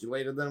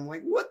articulated them. I'm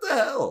like, what the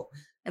hell?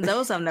 And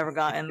those I've never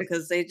gotten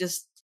because they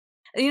just,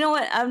 you know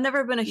what? I've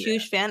never been a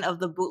huge fan of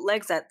the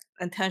bootlegs that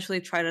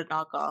intentionally try to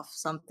knock off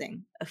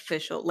something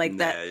official, like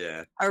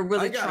that are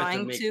really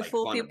trying to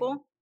fool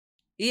people.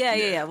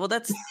 Yeah. Well,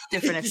 that's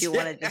different if you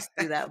want to just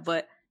do that,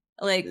 but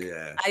like,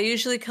 I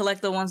usually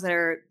collect the ones that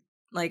are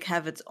like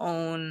have its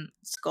own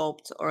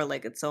sculpt or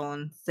like its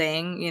own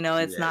thing, you know,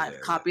 it's not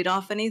copied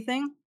off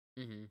anything.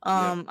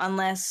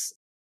 Unless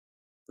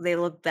they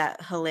look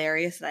that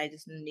hilarious that I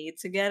just need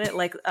to get it.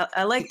 Like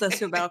I like the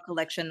Super Battle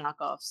Collection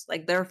knockoffs.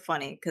 Like they're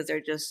funny because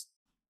they're just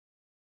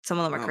some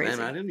of them are crazy.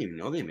 Man, I didn't even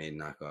know they made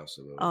knockoffs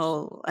of those.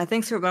 Oh, I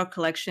think Super Battle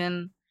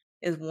Collection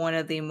is one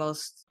of the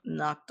most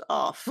knocked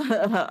off.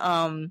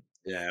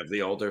 Yeah,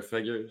 the older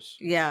figures.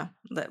 Yeah,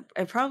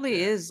 it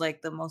probably is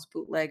like the most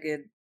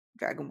bootlegged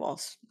Dragon Ball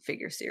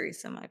figure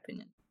series, in my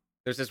opinion.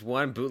 There's this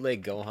one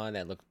bootleg Gohan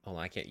that look.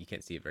 Oh, you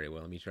can't see it very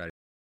well. Let me try to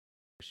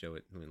show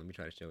it. Let me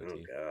try to show it to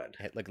you. Oh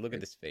god! Like, look at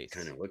this face.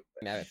 Kind of look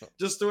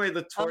just the way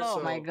the torso.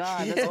 Oh my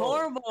god, that's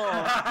horrible! Oh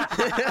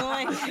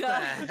my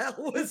god,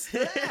 what was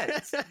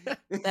that?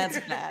 That's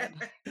bad.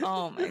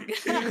 Oh my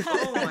god!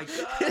 Oh my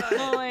god!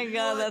 Oh my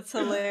god, that's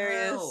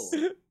hilarious.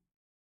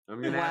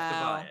 I'm gonna have to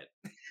buy it.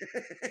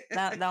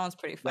 That one's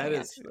pretty funny.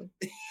 Actually.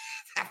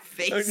 That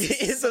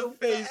face is so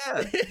face.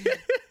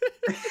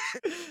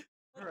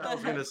 I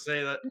was gonna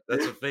say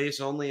that's a face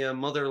only a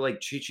mother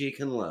like Chi-Chi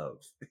can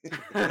love.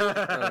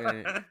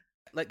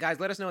 Guys,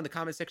 let us know in the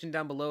comment section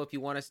down below if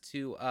you want us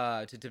to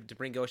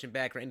bring Goshin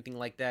back or anything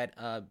like that.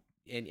 And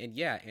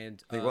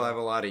I think we'll have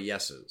a lot of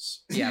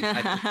yeses.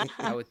 Yeah,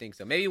 I would think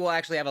so. Maybe we'll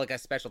actually have like a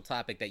special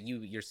topic that you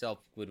yourself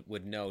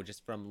would know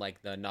just from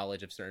like the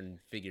knowledge of certain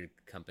figure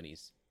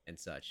companies and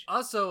such.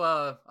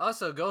 Also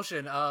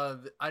Goshin,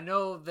 I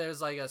know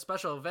there's like a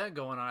special event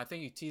going on. I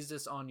think you teased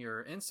this on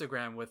your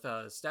Instagram with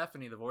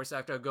Stephanie, the voice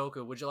actor of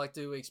Goku. Would you like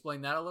to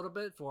explain that a little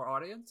bit for our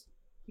audience?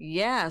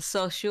 Yeah,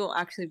 so she'll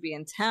actually be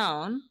in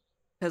town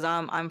because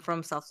I'm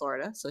from South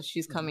Florida, so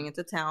she's coming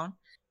into town,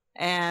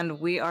 and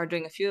we are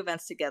doing a few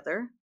events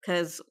together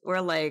because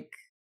we're like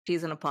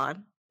peas in a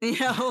pod,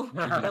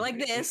 we're like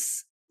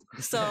this.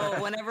 So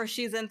whenever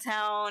she's in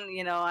town,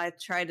 I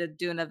try to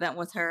do an event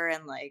with her,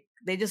 and like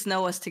they just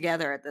know us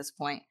together at this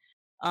point.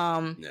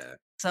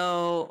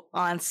 So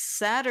on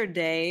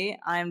Saturday,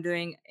 I'm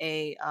doing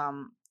a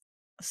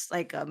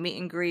like a meet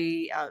and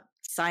greet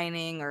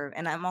signing,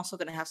 and I'm also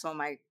gonna have some of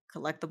my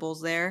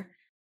collectibles there,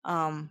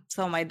 some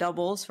of my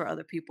doubles for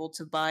other people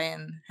to buy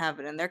and have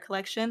it in their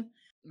collection.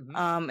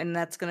 And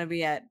that's gonna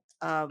be at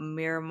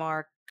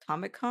Miramar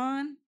Comic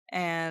Con,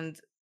 and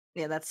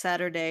yeah, that's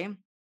Saturday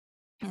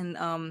in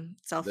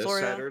South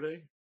Florida. This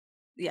Saturday?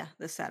 Yeah,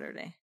 this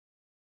Saturday.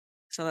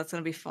 So that's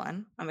gonna be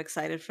fun. I'm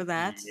excited for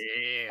that.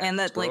 Yeah. And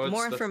that, So like, it's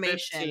more the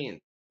information.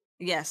 15th.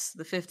 Yes,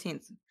 the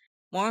 15th.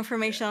 More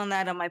information on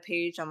that on my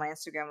page, on my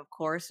Instagram, of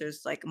course.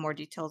 There's like more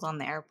details on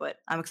there, but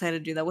I'm excited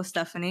to do that with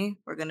Stephanie.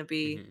 We're gonna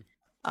be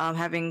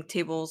having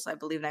tables, I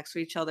believe, next to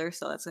each other,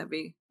 so that's gonna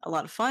be a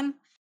lot of fun.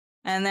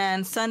 And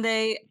then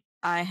Sunday,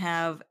 I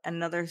have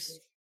another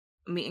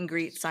meet and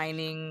greet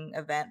signing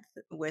event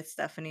with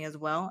Stephanie as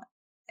well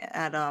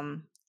at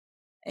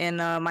in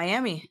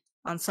Miami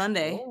on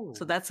Sunday. Oh.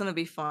 So that's gonna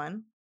be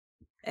fun,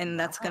 and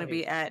that's gonna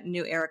be at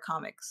New Era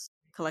Comics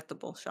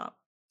collectible shop.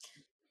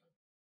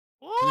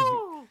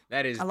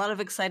 That is a lot of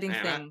exciting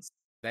things.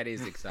 That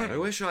is exciting. I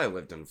wish I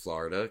lived in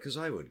Florida because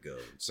I would go.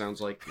 It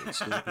sounds like it's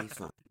gonna be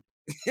fun.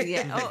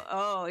 Yeah.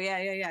 Oh, yeah.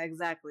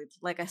 Exactly.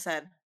 Like I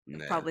said,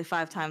 probably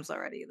 5 times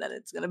already that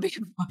it's gonna be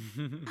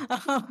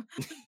fun.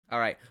 All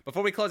right.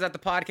 Before we close out the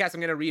podcast,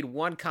 I'm gonna read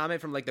one comment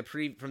from like the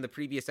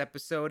previous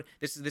episode.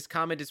 This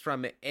comment is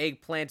from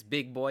Eggplant's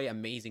Big Boy,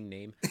 amazing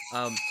name.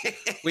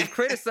 We've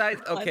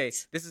criticized. Okay,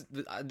 this is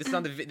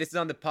on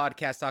the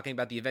podcast talking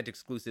about the event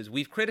exclusives.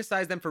 We've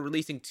criticized them for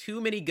releasing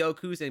too many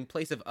Gokus in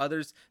place of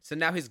others, so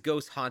now his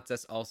ghost haunts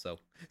us also.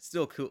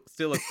 Still cool.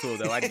 Still looks cool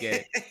though. I'd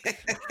get it.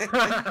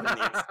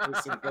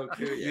 Exclusive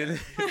Goku, yeah.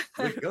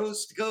 The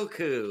Ghost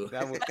Goku.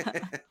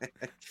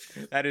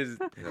 That is.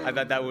 I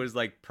thought that was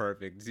like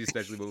perfect,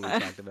 especially what we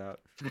talked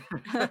about.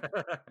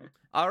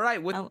 All right.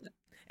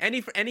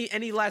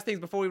 Any last things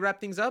before we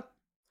wrap things up?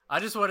 I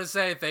just want to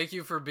say thank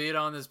you for being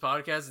on this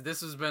podcast.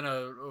 This has been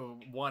a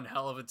one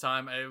hell of a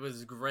time. It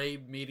was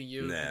great meeting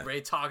you.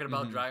 Great talking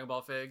about Dragon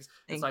Ball figs.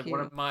 It's like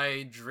one of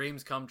my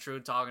dreams come true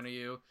talking to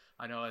you.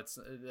 I know that's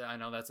a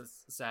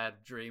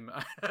sad dream.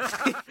 Big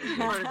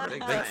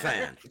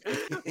fan.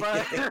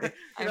 But,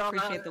 I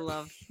appreciate the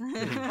love.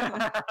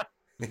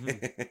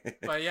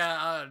 But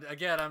yeah,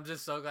 again, I'm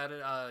just so glad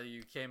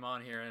you came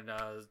on here and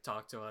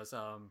talked to us.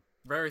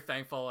 Very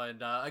thankful.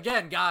 And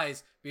again,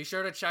 guys, be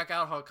sure to check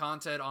out her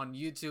content on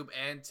YouTube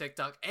and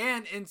TikTok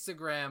and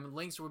Instagram.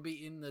 Links will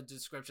be in the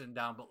description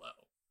down below.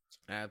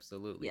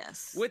 Absolutely.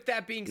 Yes. With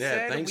that being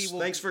said,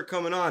 thanks for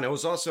coming on. It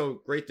was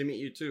also great to meet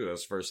you too. It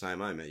was the first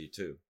time I met you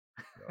too.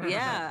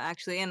 Yeah,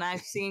 actually, and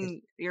I've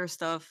seen your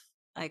stuff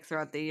like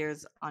throughout the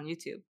years on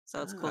YouTube,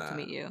 so it's cool to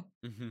meet you.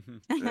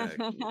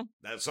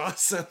 That's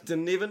awesome.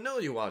 Didn't even know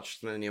you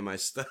watched any of my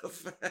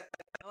stuff.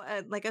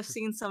 Like I've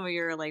seen some of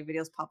your like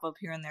videos pop up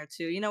here and there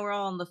too. We're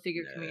all in the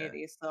figure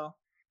community, so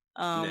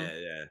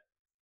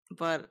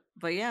But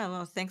yeah,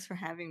 no, thanks for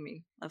having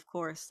me. Of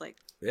course,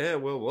 yeah,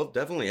 we'll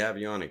definitely have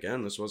you on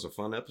again. This was a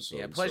fun episode.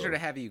 Yeah, pleasure to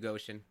have you,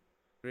 Goshin.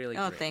 Really.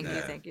 Oh, great. thank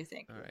you.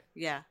 All right.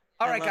 Yeah.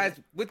 All right, guys.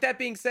 With that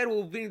being said,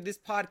 we'll bring this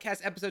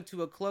podcast episode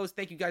to a close.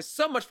 Thank you guys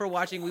so much for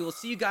watching. We will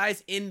see you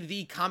guys in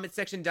the comment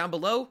section down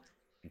below.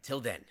 Until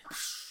then.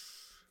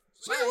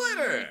 See you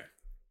later.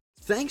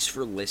 Thanks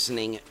for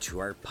listening to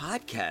our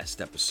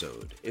podcast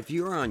episode. If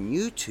you're on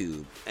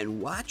YouTube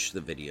and watch the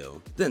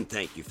video, then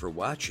thank you for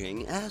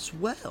watching as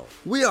well.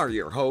 We are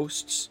your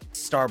hosts,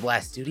 Star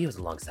Blast Studios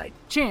alongside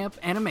Champ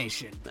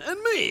Animation.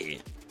 And me,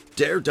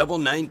 Daredevil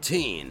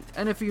 19.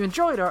 And if you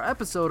enjoyed our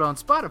episode on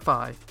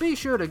Spotify, be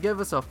sure to give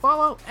us a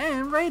follow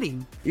and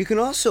rating. You can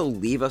also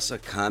leave us a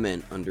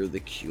comment under the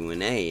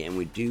Q&A, and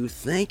we do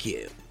thank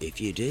you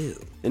if you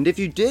do. And if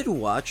you did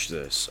watch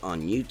this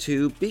on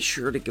YouTube, be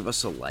sure to give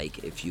us a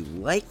like if you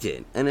liked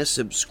it, and a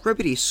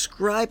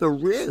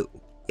subscribe-a-roo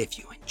if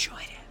you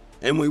enjoyed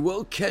it. And we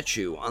will catch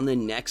you on the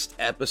next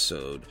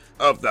episode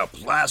of the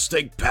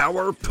Plastic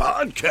Power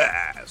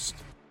Podcast.